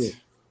that?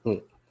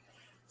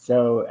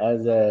 So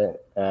as a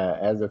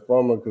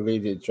former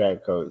collegiate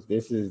track coach,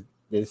 this is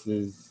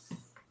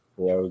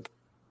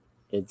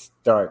it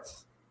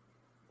starts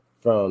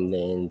from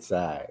the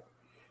inside.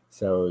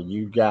 So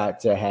you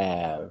gotta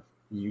have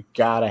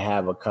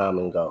a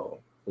common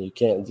goal. You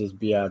can't just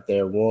be out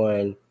there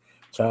one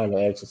trying to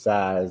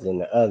exercise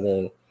and the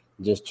other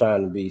just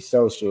trying to be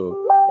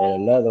social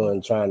and another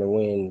one trying to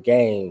win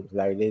games.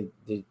 Like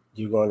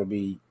you're going to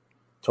be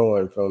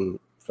torn from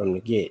the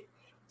get.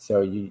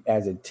 So you,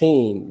 as a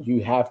team,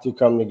 you have to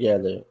come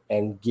together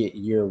and get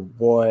your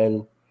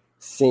one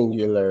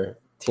singular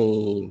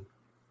team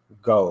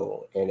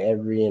goal, and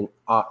everybody,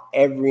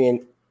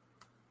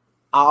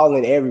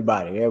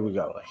 there we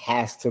go,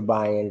 has to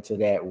buy into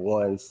that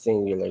one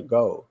singular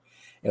goal.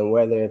 And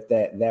whether if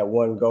that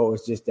one goal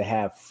is just to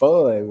have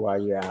fun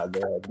while you're out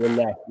there, then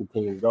that's the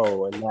team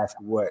goal, and that's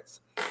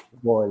what's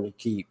going to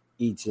keep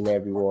each and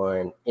every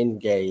one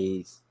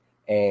engaged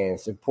and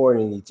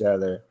supporting each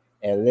other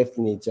and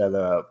lifting each other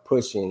up,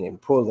 pushing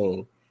and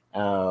pulling,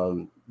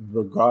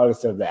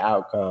 regardless of the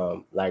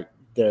outcome. Like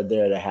they're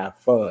there to have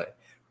fun,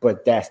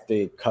 but that's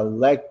the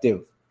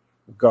collective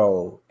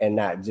goal and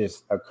not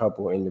just a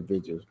couple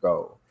individuals'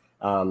 goal.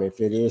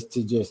 If it is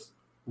to just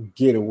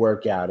get a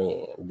workout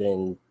in,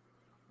 then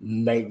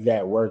make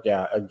that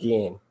workout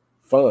again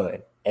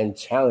fun and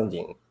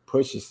challenging.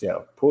 Push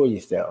yourself, pull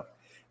yourself.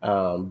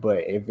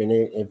 But if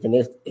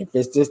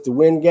it's just to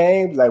win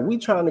games, like we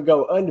trying to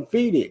go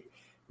undefeated,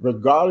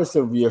 regardless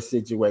of your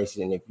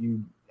situation. If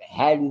you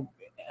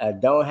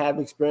don't have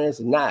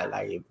experience or not,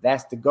 like if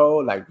that's the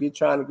goal, like you're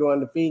trying to go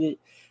undefeated,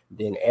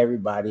 then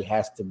everybody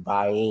has to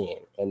buy in,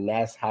 and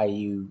that's how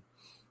you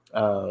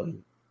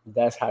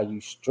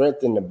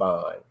strengthen the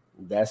bond.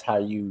 That's how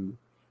you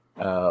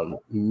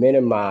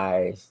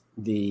minimize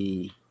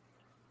the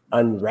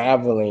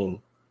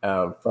unraveling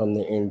from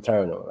the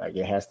internal. Like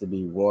it has to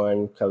be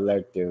one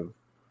collective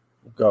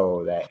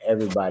goal that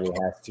everybody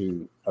has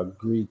to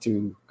agree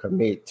to,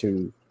 commit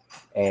to,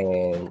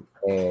 and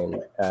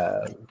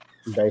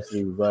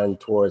basically run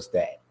towards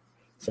that.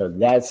 So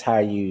that's how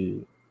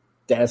you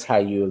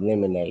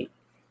eliminate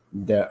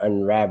the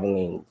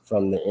unraveling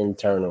from the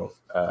internal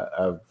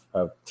of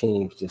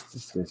teams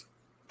just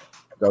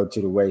go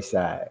to the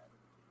wayside.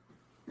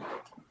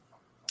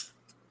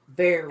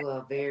 Very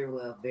well, very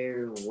well,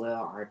 very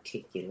well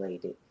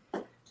articulated.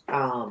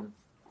 And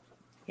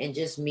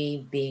just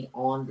me being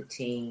on the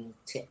team,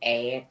 to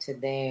add to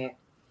that,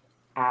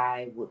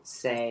 I would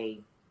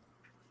say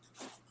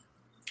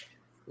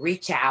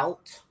reach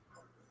out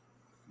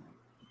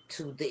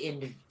to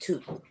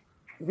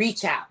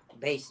reach out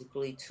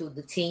basically to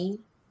the team,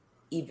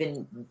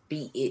 even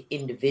be it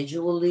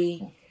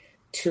individually,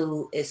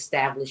 to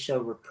establish a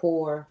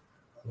rapport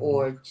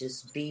or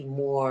just be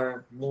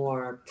more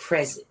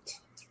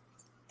present.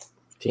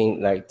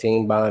 Team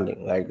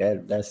bonding, like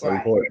that's Right.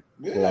 important.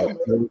 Yeah, Like man.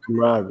 team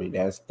camaraderie,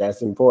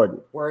 that's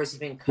important. Words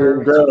of Team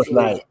encouragement. girls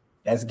night,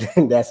 that's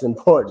that's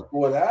important.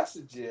 What I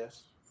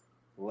suggest,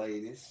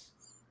 ladies,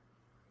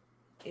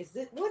 Is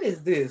it? What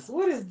is this?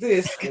 What is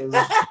this? Is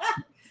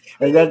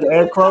that the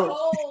air quotes?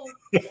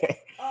 Who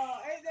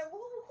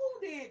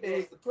did it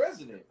was that? the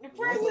president. The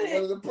president.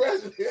 One of the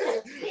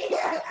president.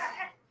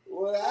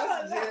 What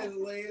I suggest,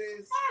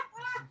 ladies,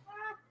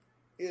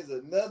 is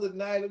another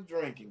night of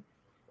drinking.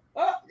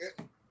 Oh.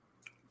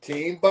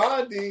 Team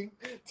bonding.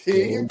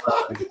 Team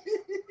bonding.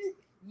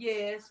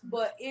 Yes,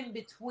 but in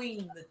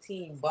between the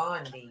team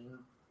bonding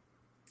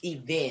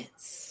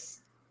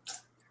events,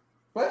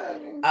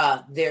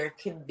 there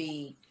can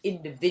be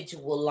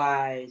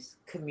individualized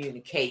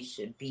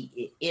communication, be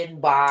it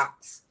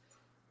inbox,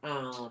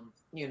 or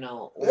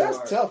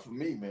That's tough for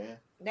me, man.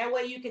 that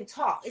way you can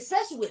talk,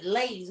 especially with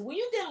ladies. When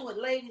you're dealing with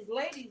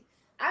ladies,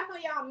 I know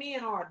y'all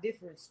men are a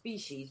different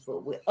species,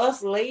 but with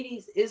us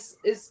ladies, it's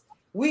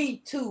we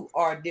too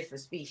are a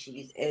different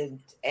species, and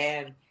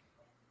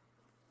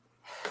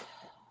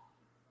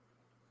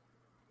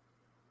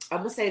I'm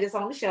gonna say this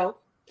on the show.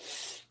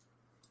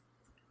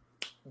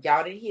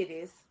 Y'all didn't hear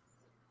this.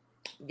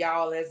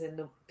 Y'all, as in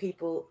the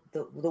people,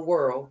 the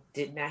world,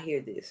 did not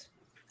hear this.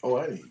 Oh,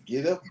 I didn't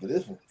get up for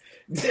this one.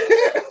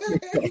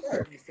 You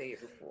heard me say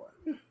it before.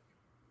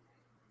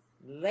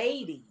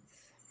 Ladies,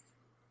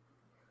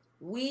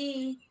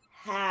 we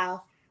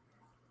have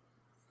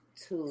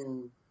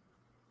to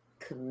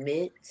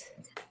commit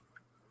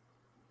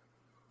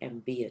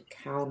and be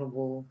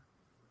accountable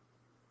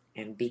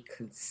and be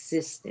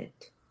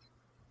consistent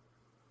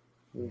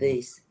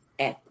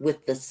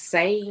with the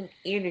same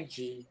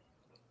energy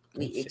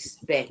we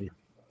expect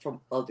from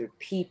other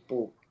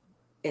people,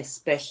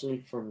 especially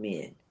for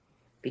men,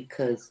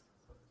 because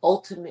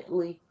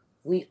ultimately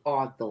we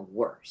are the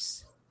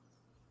worst.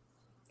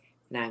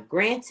 Now,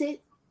 granted,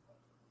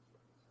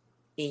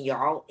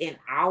 in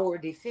our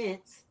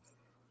defense,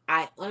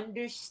 I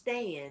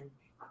understand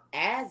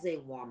as a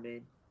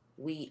woman,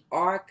 we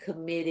are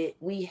committed.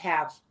 We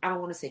have, I don't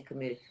want to say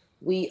committed.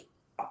 We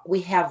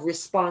have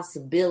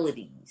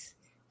responsibilities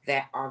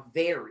that are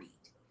varied.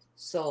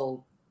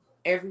 So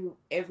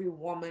every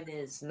woman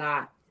is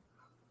not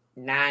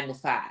 9 to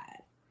 5.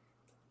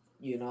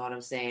 You know what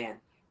I'm saying?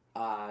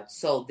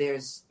 So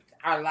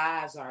our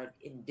lives are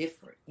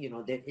indifferent.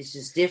 It's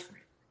just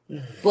different.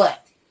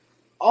 But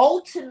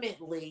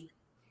ultimately,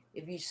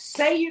 if you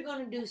say you're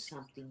going to do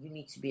something, you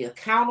need to be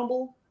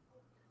accountable,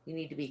 you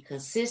need to be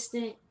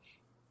consistent,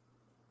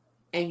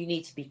 and you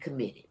need to be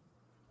committed.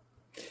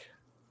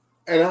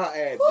 And I'll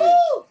add Woo!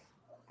 this.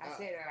 I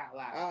said that out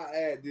loud. I'll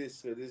add this.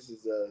 So this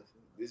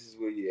is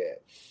where you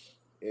at.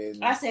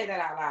 And I said that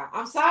out loud.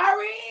 I'm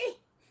sorry.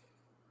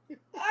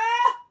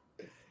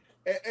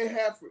 and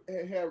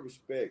have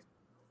respect,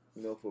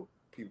 for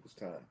people's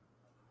time.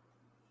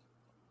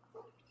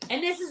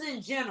 And this is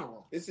in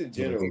general. It's in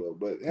general though,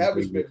 but have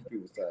respect for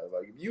people's time.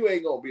 Like if you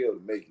ain't gonna be able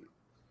to make it,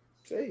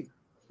 say,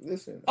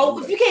 listen.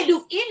 If you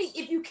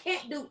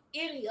can't do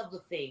any of the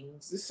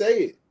things, just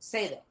say it.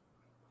 Say that.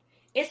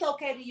 It's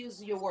okay to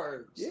use your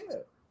words. Yeah.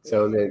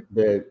 So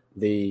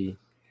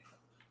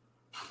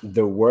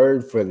the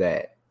word for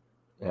that,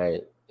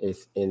 right,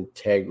 is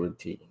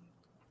integrity.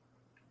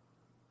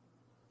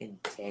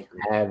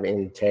 Have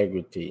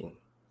integrity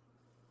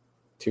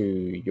to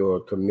your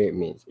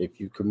commitments. If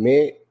you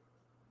commit,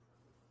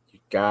 you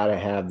gotta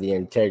have the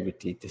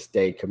integrity to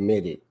stay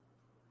committed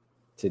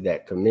to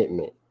that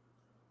commitment.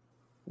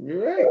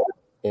 You're right.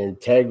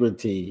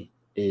 Integrity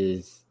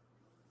is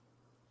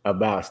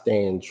about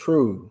staying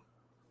true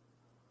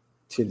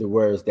to the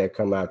words that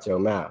come out your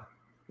mouth.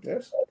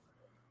 Yes.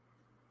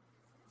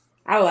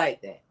 I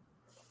like that.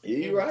 Yeah,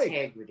 you're right.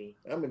 Integrity.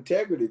 I'm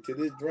integrity to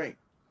this drink.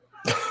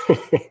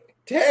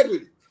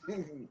 Integrity.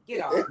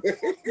 Get off.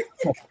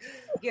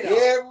 Get off.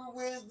 Every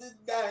Wednesday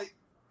night.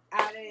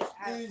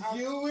 It's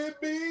you and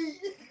me.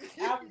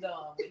 I'm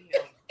done with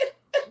him.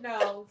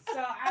 No,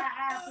 so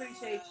I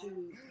appreciate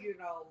you,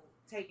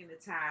 taking the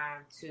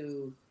time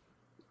to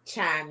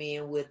chime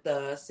in with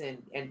us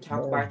and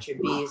talk about your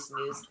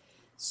business.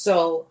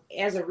 So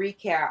as a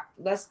recap,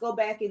 let's go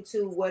back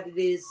into what it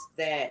is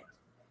that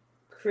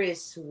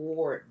Chris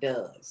Ward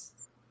does.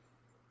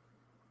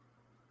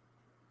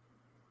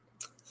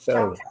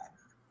 So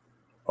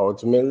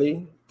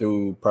ultimately,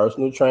 through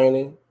personal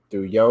training,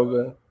 through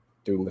yoga,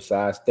 through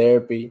massage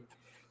therapy,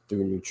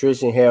 through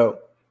nutrition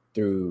help,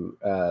 through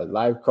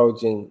life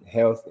coaching,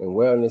 health and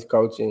wellness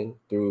coaching,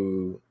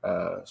 through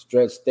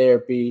stretch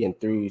therapy, and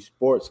through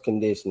sports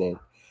conditioning.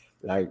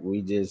 Like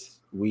we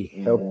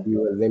help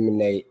you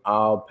eliminate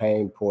all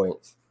pain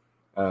points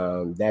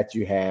that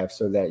you have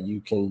so that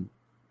you can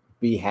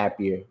be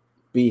happier,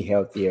 be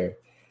healthier,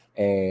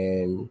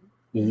 and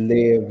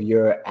live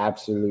your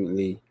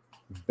absolutely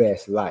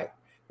best life.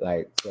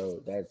 Like,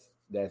 so that's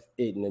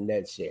it in a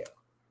nutshell.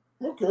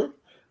 Okay.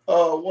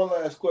 One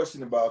last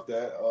question about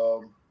that.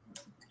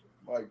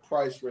 Like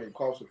price range,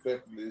 cost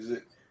effective. Is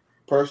it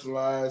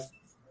personalized?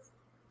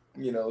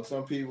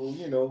 Some people,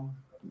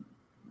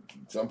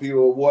 some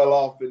people are well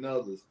off than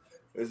others.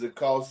 Is it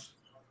cost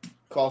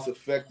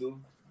effective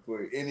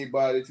for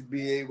anybody to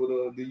be able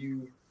to do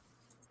you?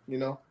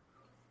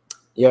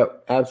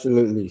 Yep,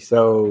 absolutely.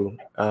 So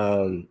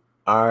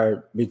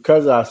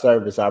because our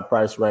service, our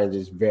price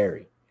ranges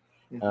vary.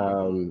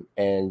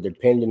 And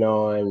depending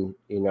on,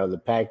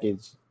 the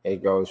package,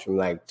 it goes from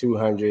like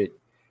 200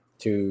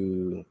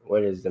 to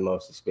what is the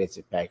most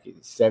expensive package?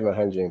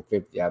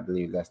 750, I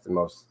believe that's the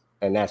most,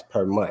 and that's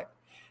per month.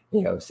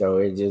 So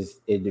it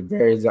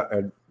varies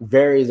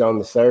on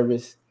the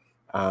service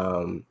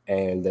and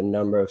the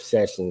number of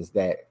sessions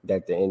that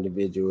the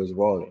individual is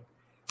wanting.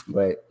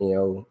 But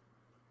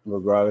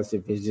regardless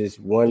if it's just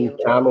one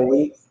time a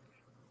week,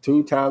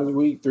 2 times a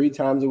week, 3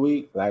 times a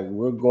week, like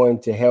we're going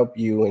to help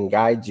you and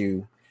guide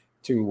you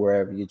to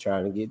wherever you're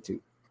trying to get to.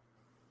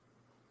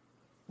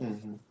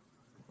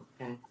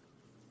 Okay.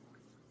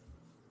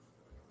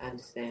 I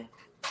understand.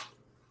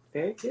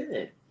 Very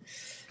good.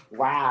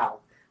 Wow.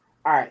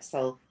 All right.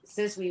 So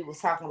since we was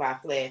talking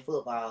about flag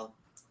football,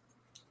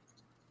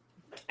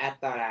 I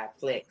thought I'd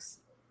flex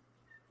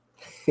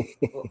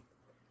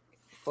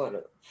for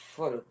the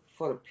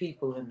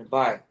people in the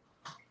bar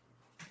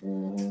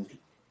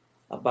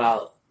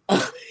about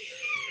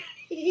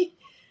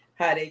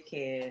how they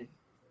can,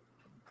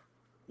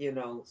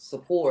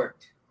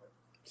 support.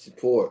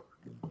 Support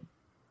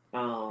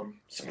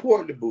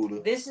the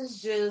Buddha. This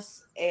is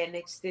just an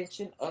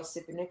extension of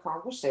Sipping in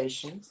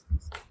Conversations,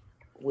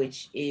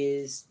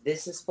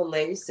 this is for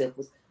Lady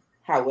Sippers.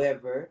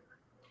 However,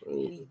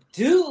 we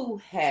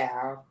do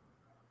have.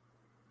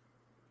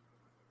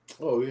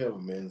 Oh, we have a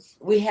men's.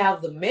 We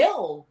have the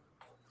male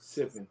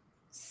sipping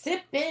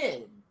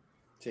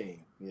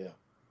team. Yeah.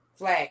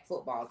 Flag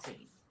football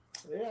team.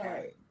 Yeah.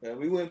 Right. And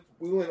we went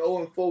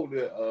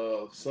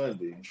 0-4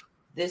 Sunday.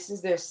 This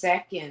is their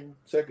second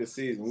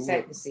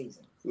season.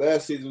 Season.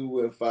 Last season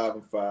we went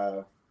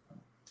 5-5.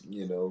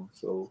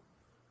 So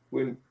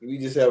we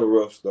just have a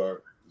rough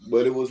start,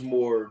 but it was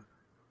more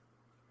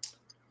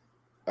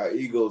our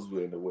egos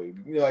were in the way.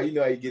 You know how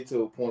you get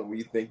to a point where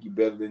you think you're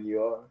better than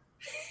you are.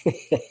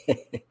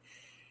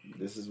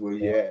 This is where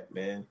you're at,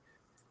 man.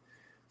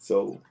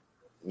 So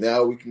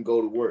now we can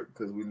go to work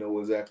because we know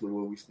exactly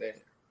where we stand.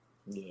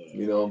 Yeah.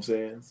 You know what I'm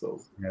saying?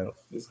 So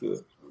it's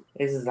good.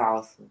 This is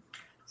awesome.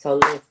 So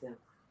listen,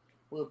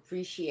 we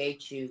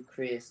appreciate you,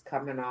 Chris,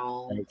 coming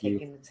on,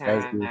 taking the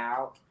time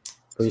out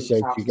to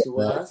talk to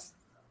us.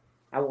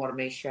 I want to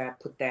make sure I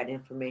put that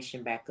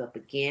information back up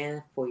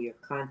again for your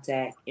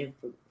contact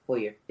the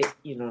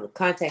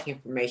contact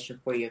information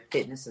for your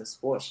fitness and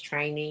sports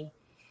training.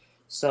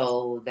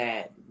 So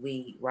that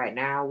we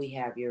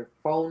have your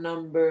phone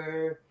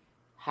number,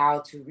 how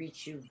to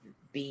reach you,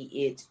 be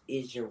it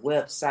is your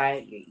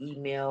website, your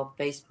email,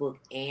 Facebook,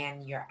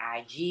 and your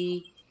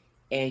IG.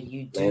 And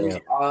you do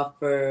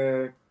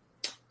offer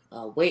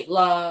weight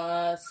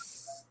loss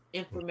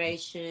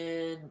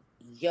information,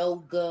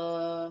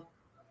 yoga,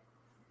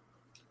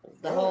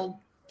 the whole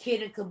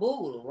kit and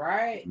caboodle,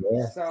 right?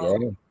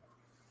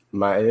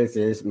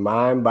 It's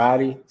mind,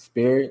 body,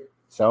 spirit,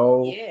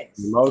 soul,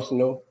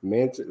 emotional,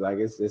 mental, like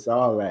it's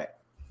all that.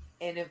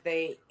 And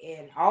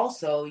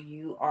also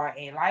you are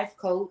a life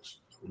coach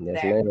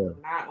that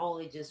not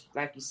only just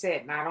like you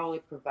said, not only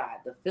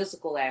provide the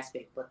physical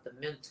aspect but the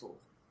mental.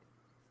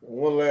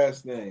 One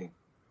last thing.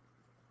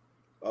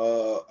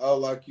 I'd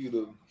like you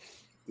to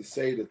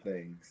say the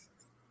things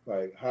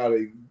like how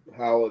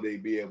will they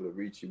be able to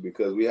reach you,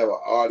 because we have an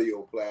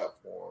audio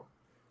platform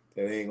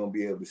that ain't gonna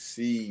be able to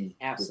see.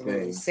 Absolutely. The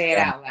things. Say it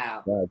out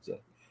loud. Gotcha.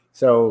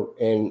 So,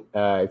 and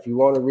if you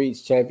want to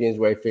reach Champions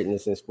Way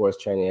Fitness and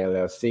Sports Training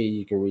LLC,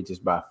 you can reach us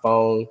by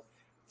phone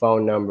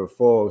number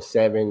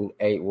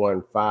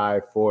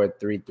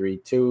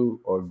 407-815-4332,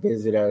 or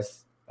visit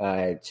us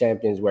at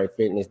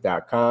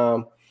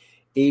championswayfitness.com.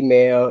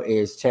 Email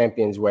is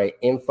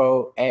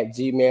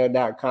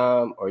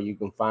championswayinfo@gmail.com, or you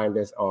can find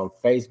us on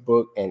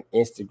Facebook and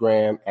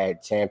Instagram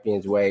at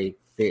Champions Way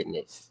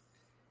Fitness.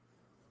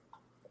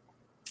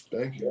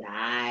 Thank you.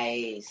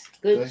 Nice.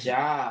 Good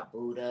job,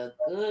 Buddha.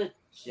 Good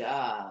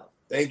job.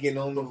 Thinking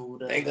on my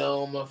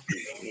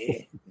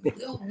feet.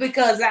 Yeah.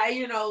 Because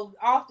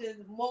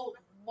often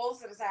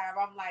most of the time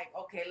I'm like,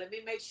 okay, let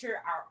me make sure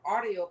our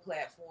audio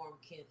platform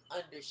can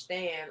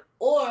understand.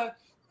 Or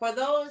for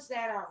those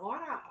that are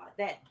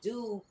that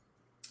do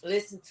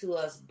listen to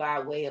us by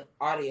way of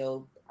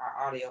audio,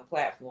 our audio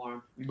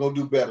platform. We're going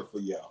to do better for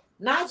y'all.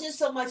 Not just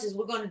so much as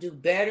we're going to do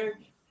better,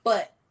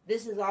 but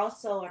this is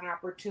also an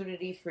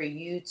opportunity for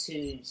you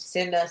to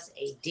send us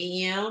a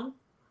DM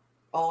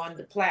on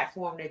the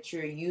platform that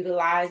you're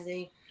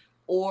utilizing,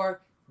 or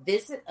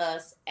visit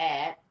us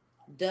at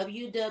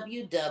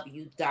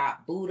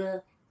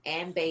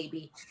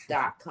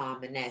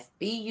www.buddhaandbaby.com, and that's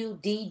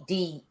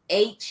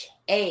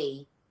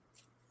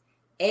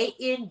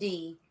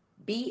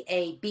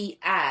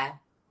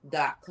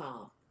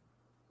BUDDHAANDBABI.com.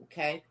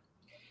 Okay,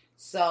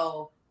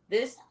 so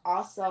this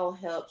also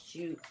helps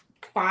you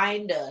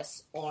find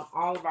us on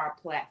all of our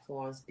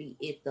platforms, be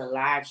it the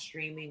live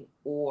streaming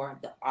or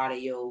the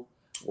audio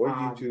Or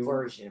YouTube.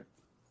 version.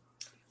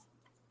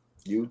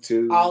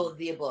 YouTube. All of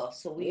the above.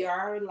 So we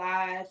are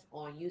live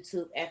on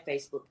YouTube and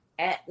Facebook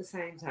at the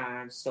same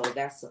time. So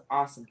that's an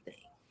awesome thing.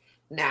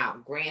 Now,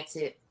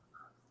 granted,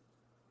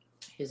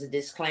 here's a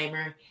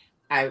disclaimer.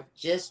 I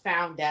just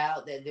found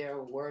out that there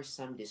were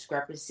some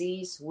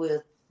discrepancies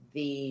with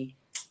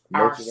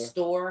our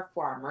store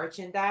for our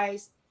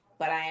merchandise,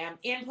 but I am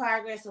in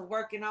progress of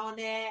working on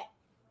that.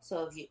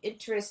 So if you're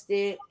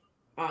interested,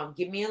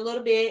 give me a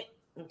little bit.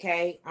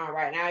 Okay.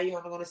 Right now you're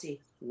only going to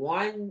see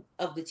one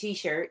of the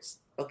t-shirts.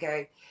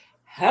 Okay.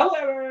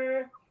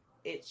 However,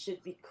 it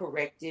should be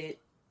corrected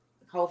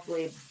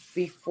hopefully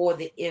before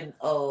the end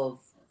of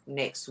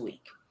next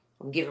week.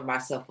 I'm giving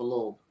myself a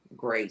little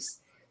grace.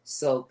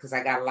 So, because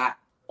I got a lot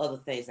of other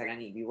things that I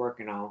need to be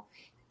working on.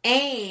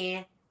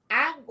 And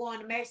I'm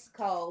going to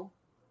Mexico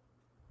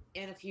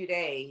in a few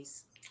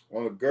days.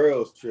 On a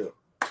girls' trip.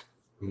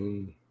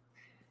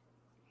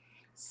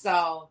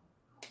 So,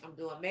 I'm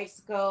doing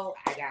Mexico.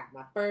 I got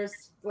my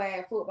first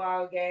flag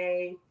football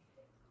game.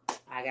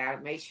 I got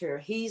to make sure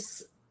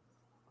he's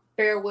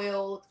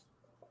farewelled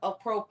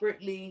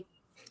appropriately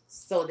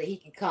so that he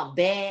can come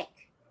back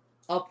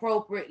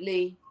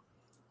appropriately,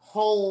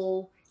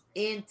 whole,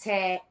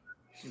 intact,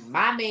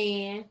 my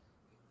man,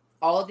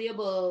 all the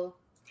above.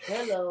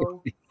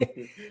 Hello.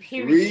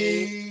 Period.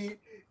 Read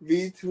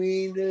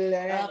between the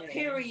lines.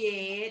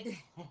 Period.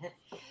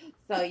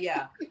 So,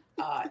 yeah.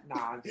 No,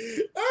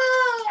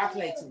 I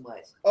play too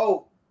much.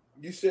 Oh,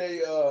 you say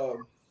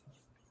your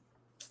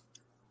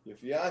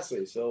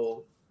fiance,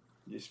 so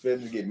you're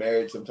expecting to get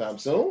married sometime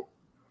soon?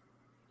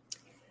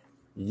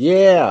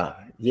 Yeah.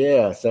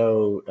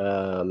 So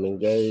I'm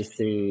engaged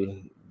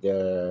to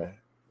the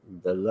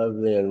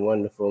lovely and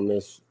wonderful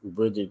Miss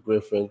Bridget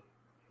Griffin.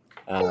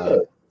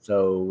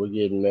 So we're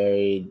getting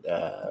married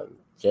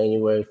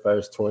January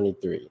 1st,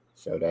 23.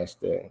 So that's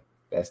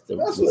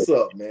what's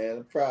up, man.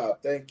 I'm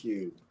proud. Thank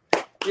you.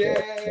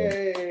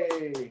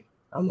 Yay!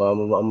 I'm a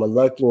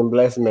lucky and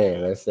blessed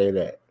man. Let's say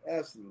that.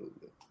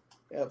 Absolutely.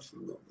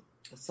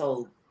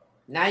 So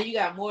now you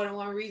got more than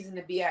one reason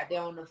to be out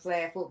there on the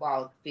flag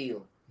football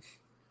field.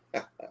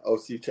 Oh,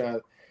 she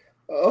trying.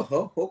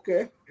 Oh,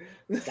 okay.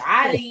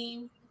 Got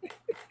him.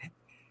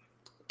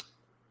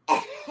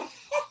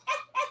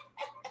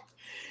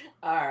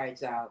 All right,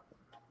 y'all.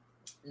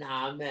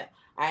 Nah,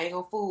 I ain't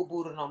gonna fool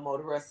Buddha no more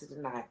the rest of the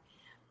night.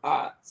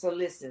 So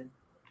listen,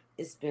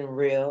 it's been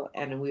real,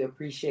 and we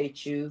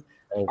appreciate you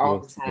all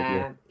the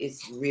time.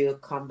 It's real.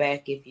 Come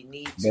back if you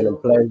need to. Been a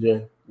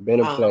pleasure.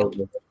 Been an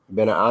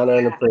honor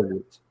and a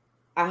privilege.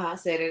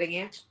 Say that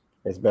again.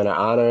 It's been an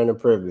honor and a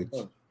privilege.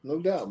 No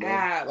doubt,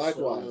 man.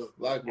 Likewise.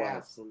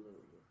 Absolutely.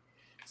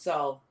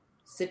 So,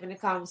 sipping the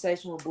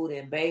conversation with Buddha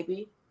and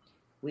Baby,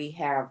 we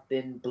have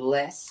been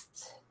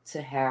blessed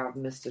to have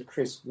Mr.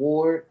 Chris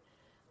Ward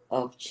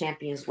of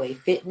Champions Way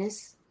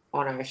Fitness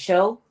on our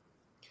show.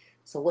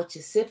 So what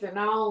you sipping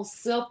on,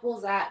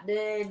 Simples out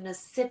there in the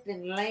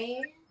sipping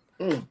land.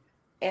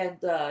 And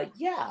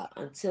yeah,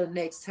 until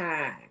next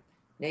time.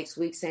 Next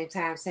week, same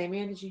time, same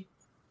energy.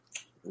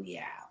 We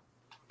out.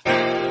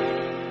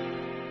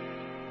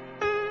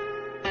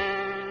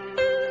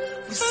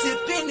 We're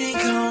sipping in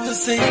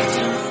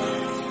conversation.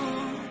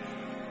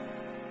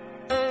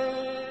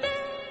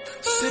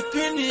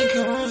 Sipping in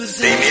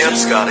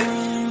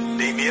conversation.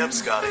 Beam me up,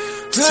 Scotty.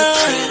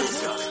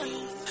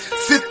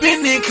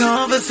 Sipping in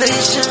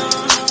conversation.